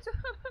 warte.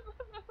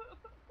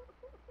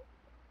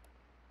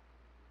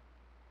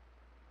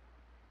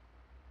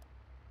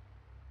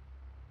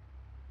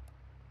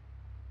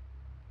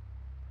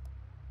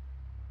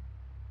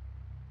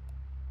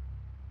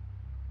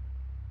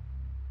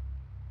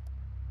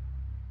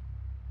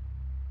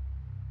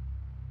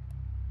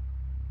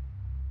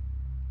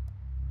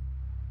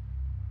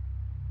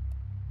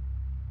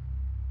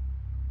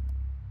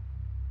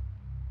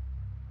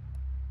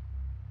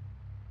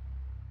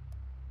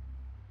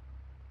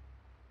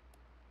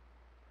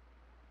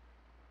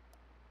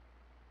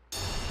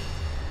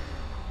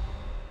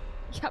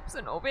 Ich hab's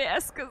in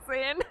OBS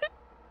gesehen.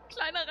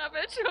 Kleinerer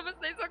Bildschirm ist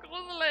nicht so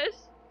gruselig.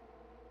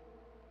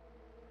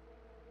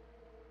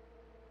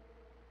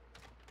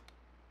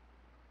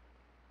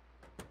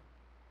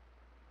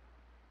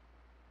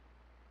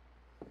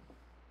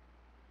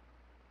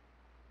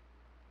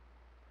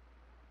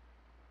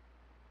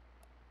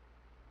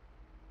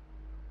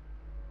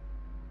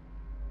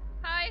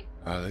 Hi.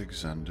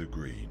 Alexander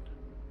Green.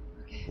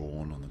 Okay.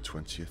 Born on the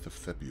 20th of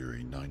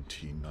February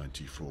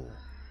 1994.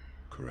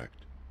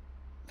 Correct?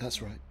 That's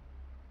right.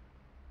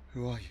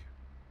 Who are you?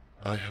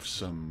 I have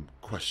some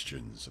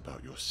questions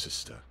about your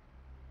sister.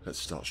 Let's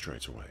start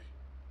straight away.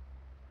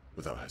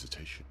 Without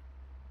hesitation.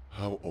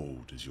 How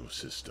old is your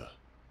sister?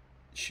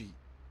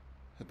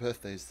 Her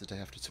birthday is the day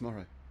after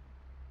tomorrow.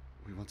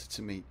 We wanted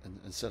to meet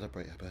and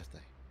celebrate her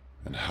birthday.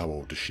 And how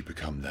old does she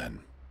become then?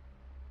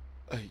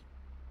 I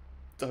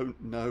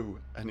don't know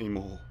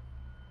anymore.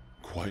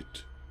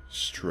 Quite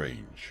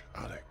strange,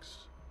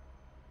 Alex.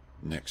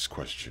 Next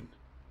question.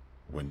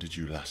 When did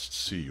you last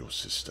see your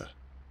sister?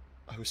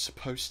 I was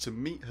supposed to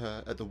meet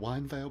her at the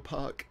Winevale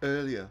Park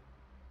earlier.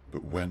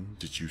 But when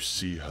did you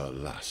see her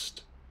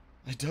last?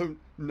 I don't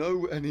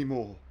know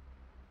anymore.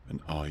 And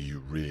are you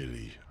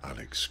really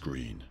Alex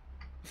Green?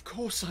 Of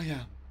course I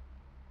am.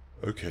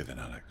 Okay then,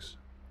 Alex.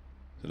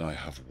 Then I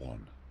have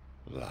one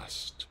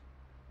last,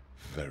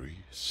 very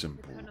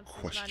simple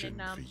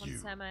question for you.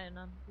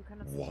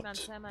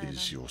 What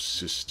is your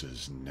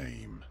sister's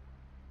name?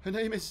 Her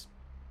name is...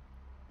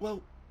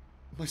 Well,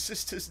 my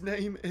sister's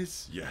name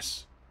is...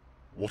 Yes.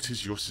 What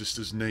is your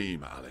sister's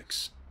name,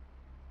 Alex?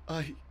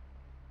 I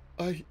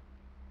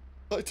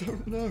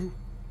don't know.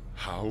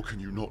 How can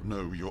you not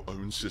know your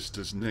own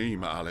sister's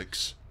name,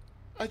 Alex?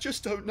 I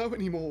just don't know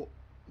anymore.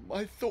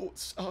 My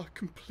thoughts are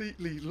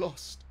completely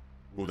lost.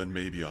 Well, then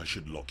maybe I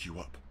should lock you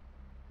up.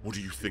 What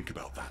do you think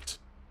about that?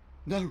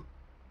 No.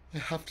 I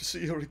have to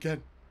see her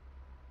again.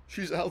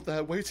 She's out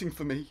there waiting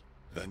for me.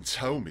 Then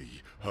tell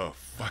me her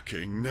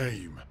fucking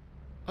name.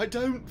 I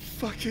don't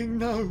fucking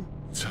know.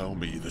 Tell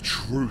me the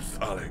truth,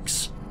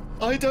 Alex.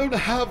 I don't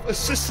have a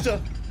sister.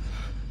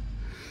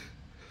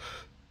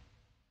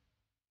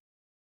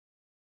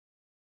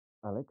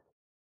 Alex?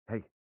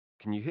 Hey,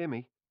 can you hear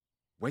me?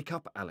 Wake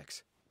up,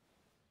 Alex.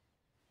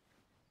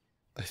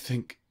 I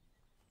think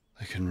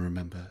I can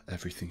remember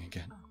everything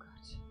again. Oh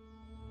Gott.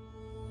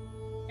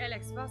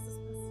 Alex, was ist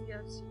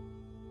passiert?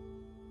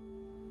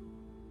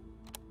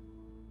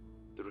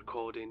 The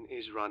recording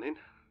is running.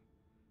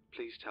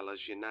 Please tell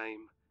us your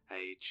name,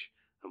 age,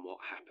 and what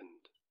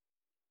happened.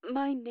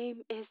 My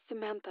name is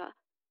Samantha,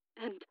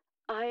 and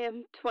I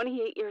am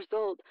 28 years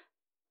old.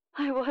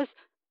 I was...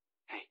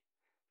 Hey,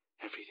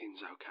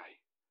 everything's okay.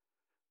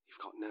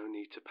 You've got no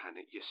need to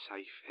panic. You're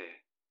safe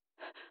here.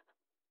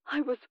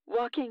 I was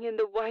walking in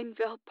the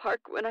Winevale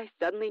Park when I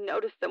suddenly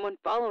noticed someone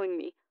following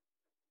me.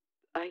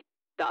 I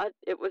thought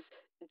it was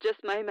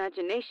just my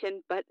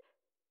imagination, but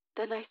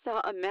then I saw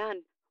a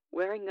man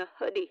wearing a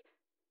hoodie.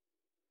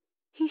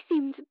 He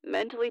seemed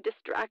mentally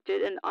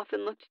distracted and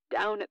often looked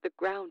down at the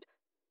ground,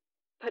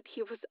 but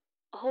he was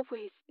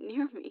always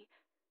near me.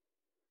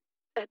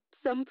 At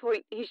some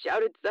point, he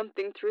shouted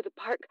something through the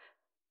park.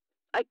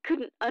 I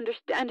couldn't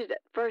understand it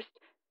at first,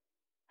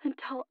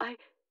 until I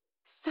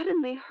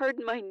suddenly heard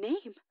my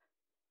name.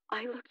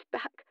 I looked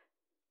back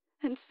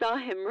and saw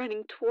him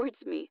running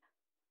towards me.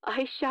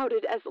 I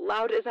shouted as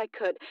loud as I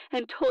could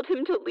and told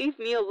him to leave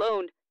me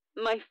alone.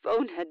 My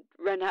phone had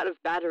run out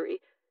of battery,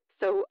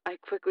 so I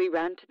quickly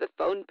ran to the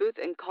phone booth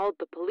and called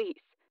the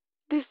police.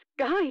 This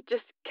guy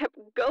just kept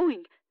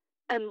going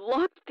and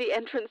locked the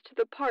entrance to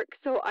the park,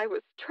 so I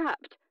was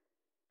trapped.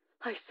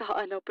 I saw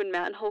an open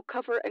manhole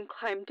cover and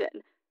climbed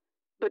in,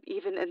 but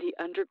even in the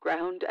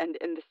underground and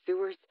in the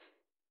sewers,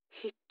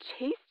 he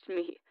chased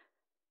me.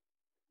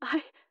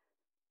 I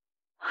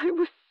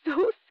was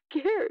so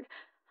scared.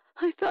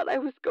 I thought I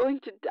was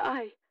going to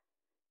die.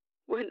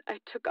 When I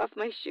took off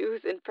my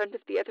shoes in front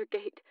of the other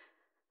gate,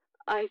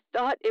 I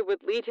thought it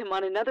would lead him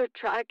on another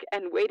track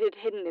and waited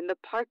hidden in the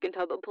park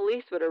until the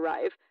police would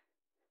arrive.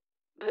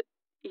 But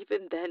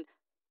even then,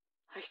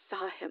 I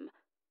saw him,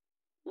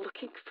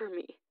 looking for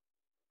me.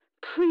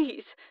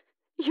 Please,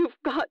 you've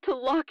got to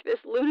lock this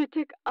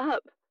lunatic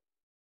up.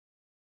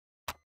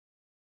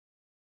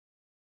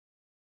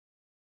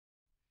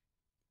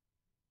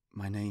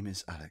 My name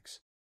is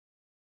Alex.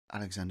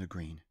 Alexander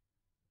Green.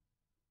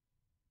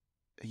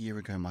 A year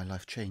ago, my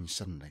life changed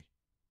suddenly.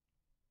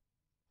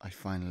 I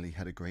finally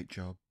had a great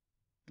job,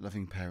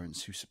 loving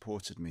parents who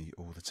supported me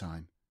all the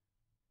time,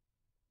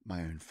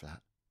 my own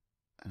flat,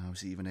 and I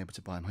was even able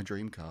to buy my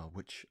dream car,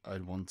 which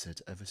I'd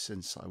wanted ever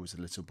since I was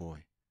a little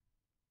boy.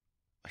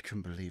 I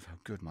couldn't believe how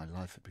good my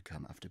life had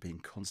become after being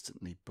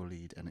constantly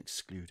bullied and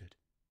excluded.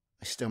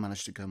 I still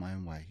managed to go my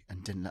own way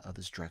and didn't let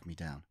others drag me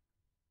down.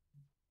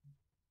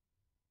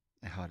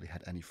 I hardly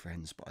had any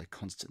friends, but I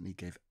constantly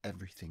gave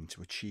everything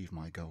to achieve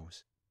my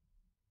goals.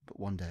 But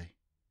one day,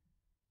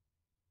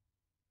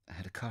 I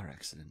had a car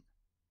accident,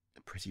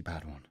 a pretty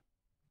bad one.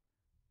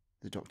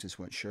 The doctors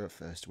weren't sure at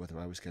first whether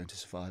I was going to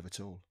survive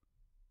at all.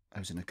 I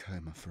was in a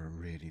coma for a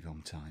really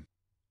long time.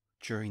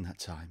 During that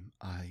time,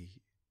 I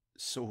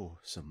saw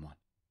someone.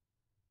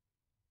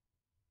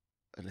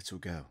 A little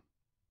girl.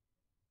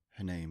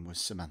 Her name was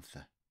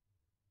Samantha.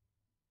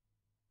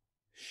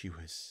 She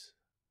was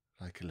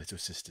like a little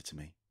sister to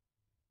me.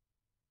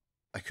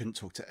 I couldn't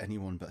talk to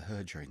anyone but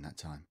her during that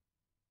time.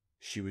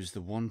 She was the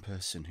one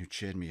person who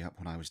cheered me up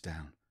when I was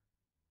down.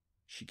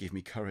 She gave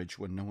me courage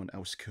when no one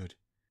else could.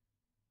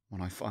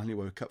 When I finally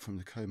woke up from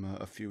the coma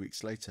a few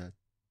weeks later,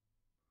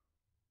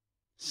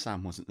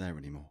 Sam wasn't there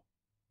anymore.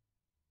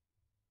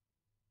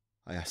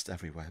 I asked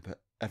everywhere,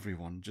 but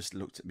everyone just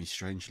looked at me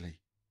strangely.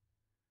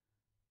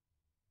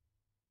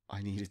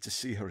 I needed to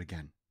see her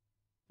again,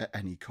 at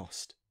any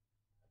cost.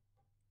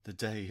 The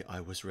day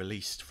I was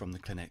released from the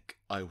clinic,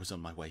 I was on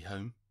my way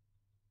home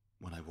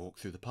when I walked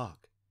through the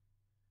park.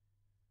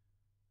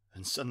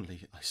 And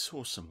suddenly I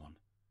saw someone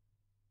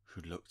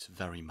who looked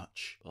very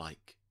much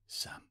like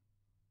Sam.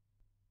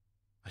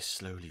 I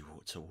slowly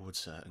walked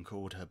towards her and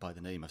called her by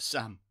the name of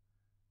Sam,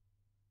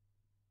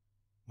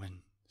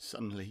 when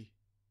suddenly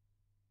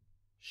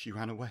she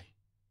ran away.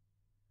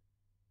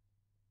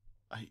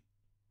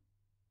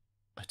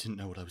 I didn't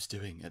know what I was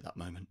doing at that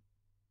moment.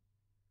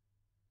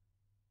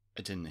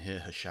 I didn't hear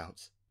her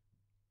shout.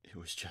 It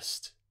was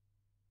just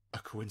a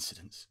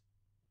coincidence.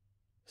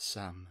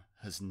 Sam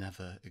has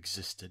never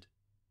existed.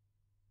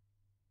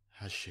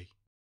 Has she?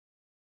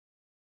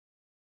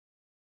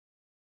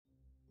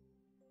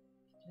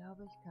 Ich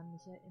glaube, ich kann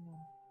mich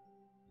erinnern.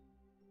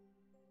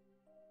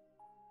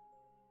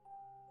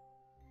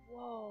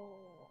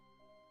 Wow.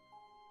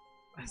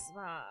 Das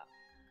war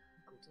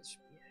ein gutes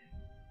Spiel.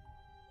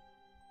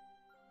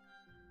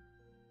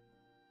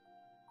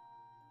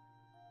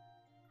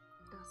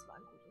 Das war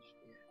ein gutes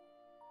Spiel.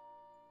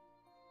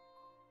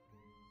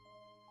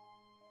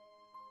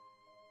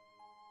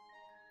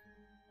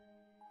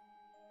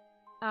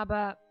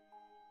 Aber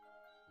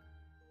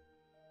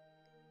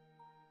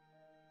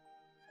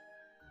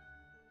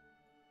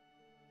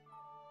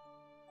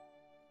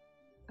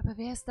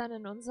wer ist dann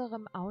in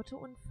unserem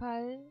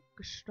Autounfall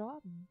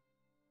gestorben?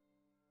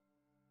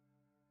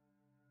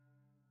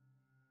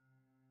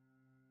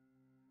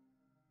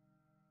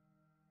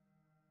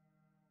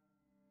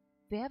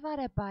 Wer war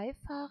der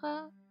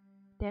Beifahrer,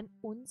 der in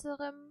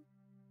unserem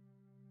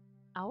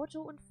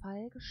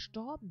Autounfall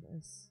gestorben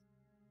ist?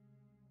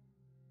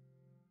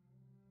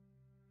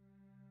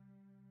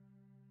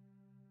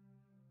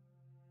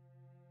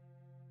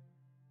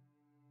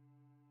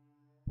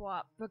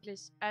 Boah,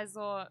 wirklich,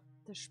 also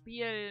das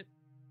Spiel...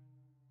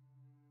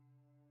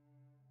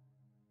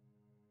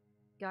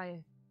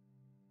 Geil.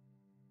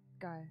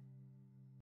 Geil.